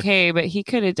did Sure. okay, but he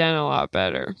could have done a lot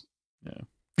better.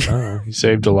 He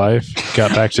saved a life.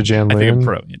 Got back to Jan I think I'm Lin.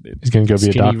 pro Andon. He's going to go be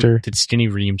a doctor. Did Skinny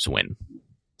Reams win?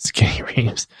 Skinny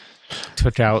Reams.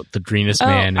 Took out the greenest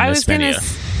man I in was going to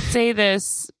Espenia. say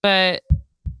this, but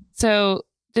so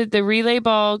did the relay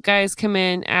ball guys come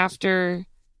in after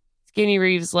Skinny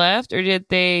Reeves left, or did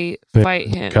they fight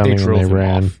him? Coming They drove and they him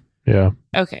ran. off. Yeah.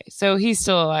 Okay, so he's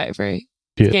still alive, right?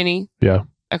 Yeah. Skinny. Yeah.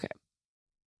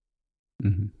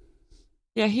 Mhm.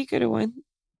 Yeah, he could have won.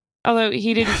 Although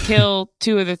he didn't kill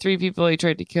 2 of the 3 people he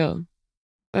tried to kill.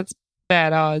 That's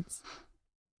bad odds.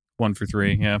 1 for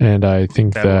 3. Yeah. And I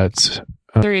think That that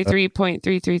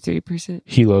 33.333%.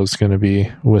 Hilo's going to be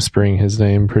whispering his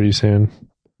name pretty soon.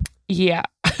 Yeah.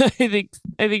 I think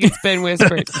it's been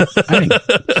whispered. I think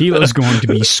Hilo's going to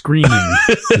be screaming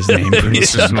his name pretty He's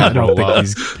soon. just gonna I don't roll think up.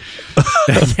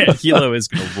 he's Yeah, Hilo is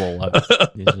going to roll up.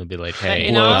 He's gonna be like, But "Hey,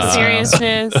 in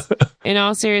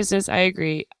all seriousness, I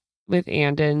agree with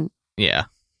Andon. yeah,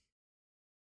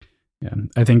 Yeah,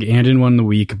 I think Andon won the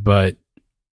week, but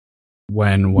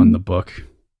Wen won the book.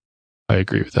 I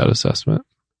agree with that assessment.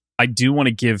 I do want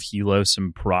to give Hilo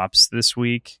some props this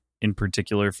week, in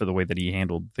particular for the way that he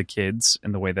handled the kids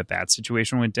and the way that that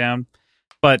situation went down.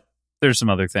 But there's some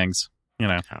other things, you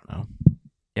know. I don't know.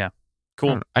 Yeah.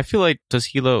 Cool. I feel like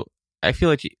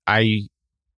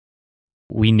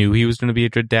we knew he was going to be a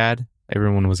good dad.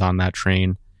 Everyone was on that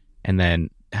train. And then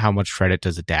how much credit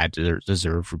does a dad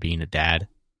deserve for being a dad?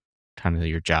 Kind of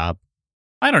your job.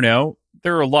 I don't know.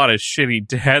 There are a lot of shitty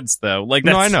dads, though. Like,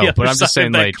 that's no, I know, the but other I'm just side saying,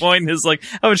 of that like, coin is like,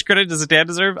 how much credit does a dad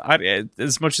deserve?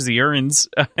 As much as he earns,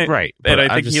 right? And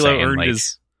I think Hilo earned like,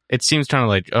 his. It seems kind of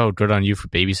like, oh, good on you for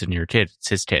babysitting your kid. It's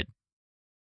his kid.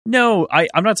 No,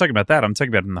 I'm not talking about that. I'm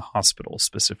talking about in the hospital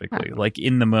specifically, like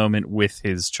in the moment with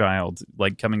his child,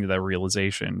 like coming to that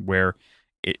realization where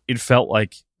it felt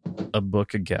like a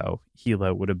book ago,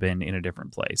 Hilo would have been in a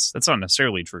different place. That's not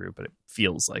necessarily true, but it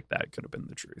feels like that could have been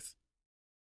the truth.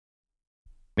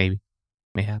 Maybe.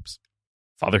 Mayhaps.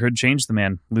 Fatherhood changed the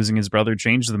man. Losing his brother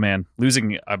changed the man.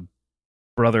 Losing a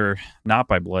brother not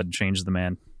by blood changed the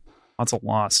man. That's a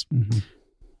loss. Mm-hmm.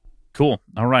 Cool.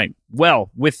 All right.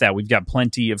 Well, with that, we've got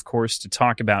plenty, of course, to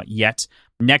talk about yet.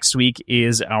 Next week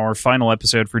is our final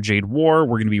episode for Jade War.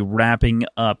 We're going to be wrapping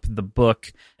up the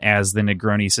book as the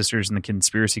Negroni sisters in the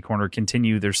Conspiracy Corner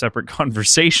continue their separate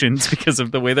conversations because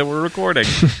of the way that we're recording.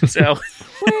 So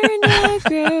we're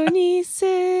Negroni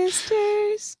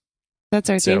sisters. That's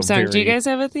our theme song. Do you guys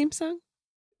have a theme song?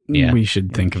 Yeah. We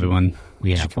should think of one. We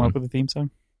Did have you come one. up with a theme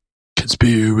song?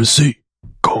 Conspiracy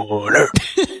Corner.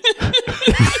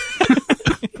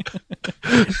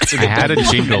 I had a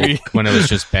jingle when it was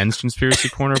just Ben's Conspiracy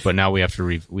Corner, but now we have to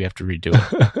redo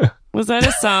it. Was that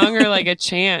a song or like a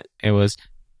chant? It was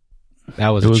It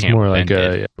was chant more Ben like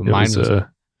did, a. but It mine was was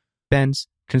a. Ben's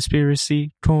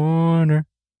Conspiracy Corner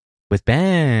with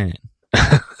Ben.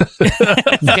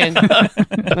 That's good.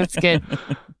 That's good.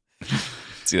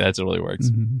 See, that totally works.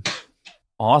 Mm-hmm.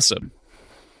 Awesome.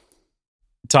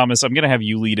 Thomas, I'm going to have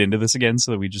you lead into this again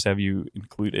so that we just have you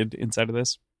included inside of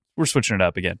this. We're switching it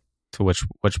up again. To which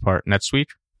part? Next week?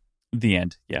 The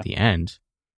end. Yeah. The end.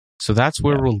 So that's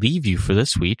where we'll leave you for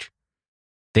this week.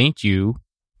 Thank you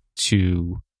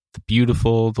to the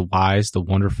beautiful, the wise, the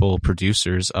wonderful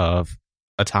producers of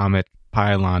Atomic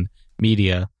Pylon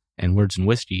Media and Words and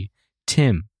Whiskey.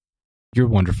 Tim, you're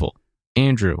wonderful.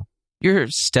 Andrew, you're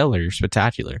stellar. You're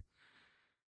spectacular.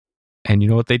 And you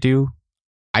know what they do?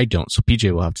 I don't. So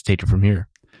PJ will have to take it from here.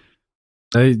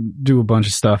 They do a bunch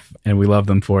of stuff, and we love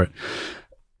them for it.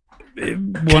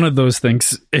 One of those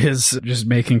things is just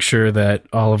making sure that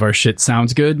all of our shit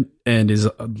sounds good and is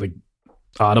like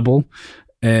audible,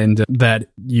 and that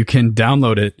you can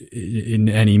download it in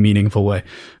any meaningful way.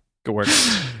 Good work.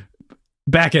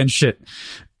 Back end shit.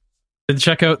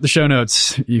 Check out the show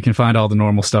notes. You can find all the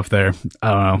normal stuff there.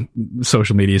 I don't know,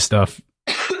 social media stuff,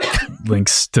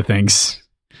 links to things.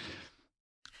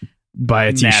 Buy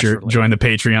a t-shirt, Naturally. join the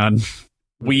Patreon.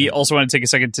 We also want to take a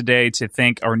second today to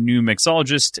thank our new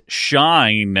mixologist,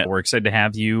 Shine. We're excited to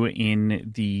have you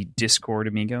in the Discord,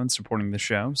 amigo, and supporting the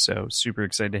show. So super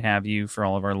excited to have you for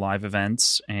all of our live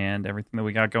events and everything that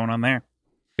we got going on there.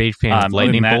 Big fan of other than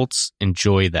lightning that- bolts.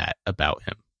 Enjoy that about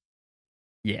him.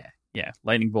 Yeah,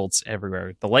 lightning bolts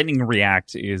everywhere. The lightning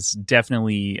react is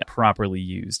definitely properly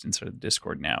used inside of the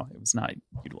Discord now. It was not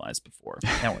utilized before.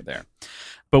 Now we're there.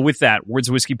 But with that, Words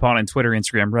of Whiskey Pod on Twitter,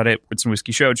 Instagram, Reddit, Words and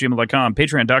Whiskey Show, gmail.com,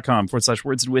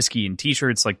 patreon.com/Words and Whiskey, and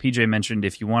t-shirts like PJ mentioned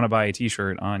if you want to buy a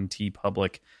t-shirt on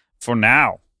TeePublic for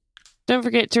now. Don't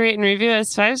forget to rate and review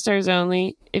us 5 stars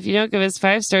only. If you don't give us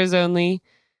 5 stars only,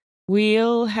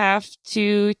 we'll have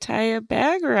to tie a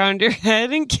bag around your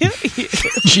head and kill you.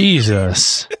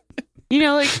 Jesus. You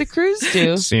know, like the crews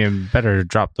do. So you better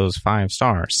drop those 5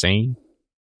 stars, see?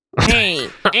 Hey,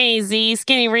 Z,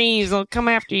 Skinny Reeves will come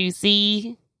after you,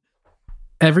 see?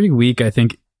 Every week, I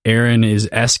think Erin is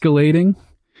escalating,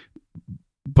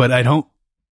 but I don't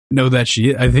know that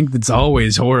she. I think it's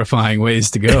always horrifying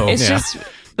ways to go. It's just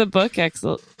the book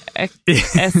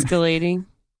escalating.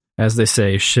 As they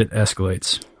say, shit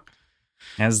escalates.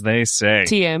 As they say.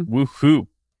 TM. Woohoo.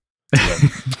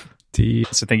 T.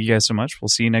 So thank you guys so much. We'll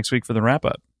see you next week for the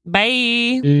wrap-up.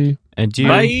 Bye. Adieu.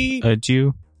 Bye.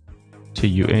 Adieu. To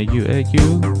you and you and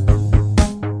you.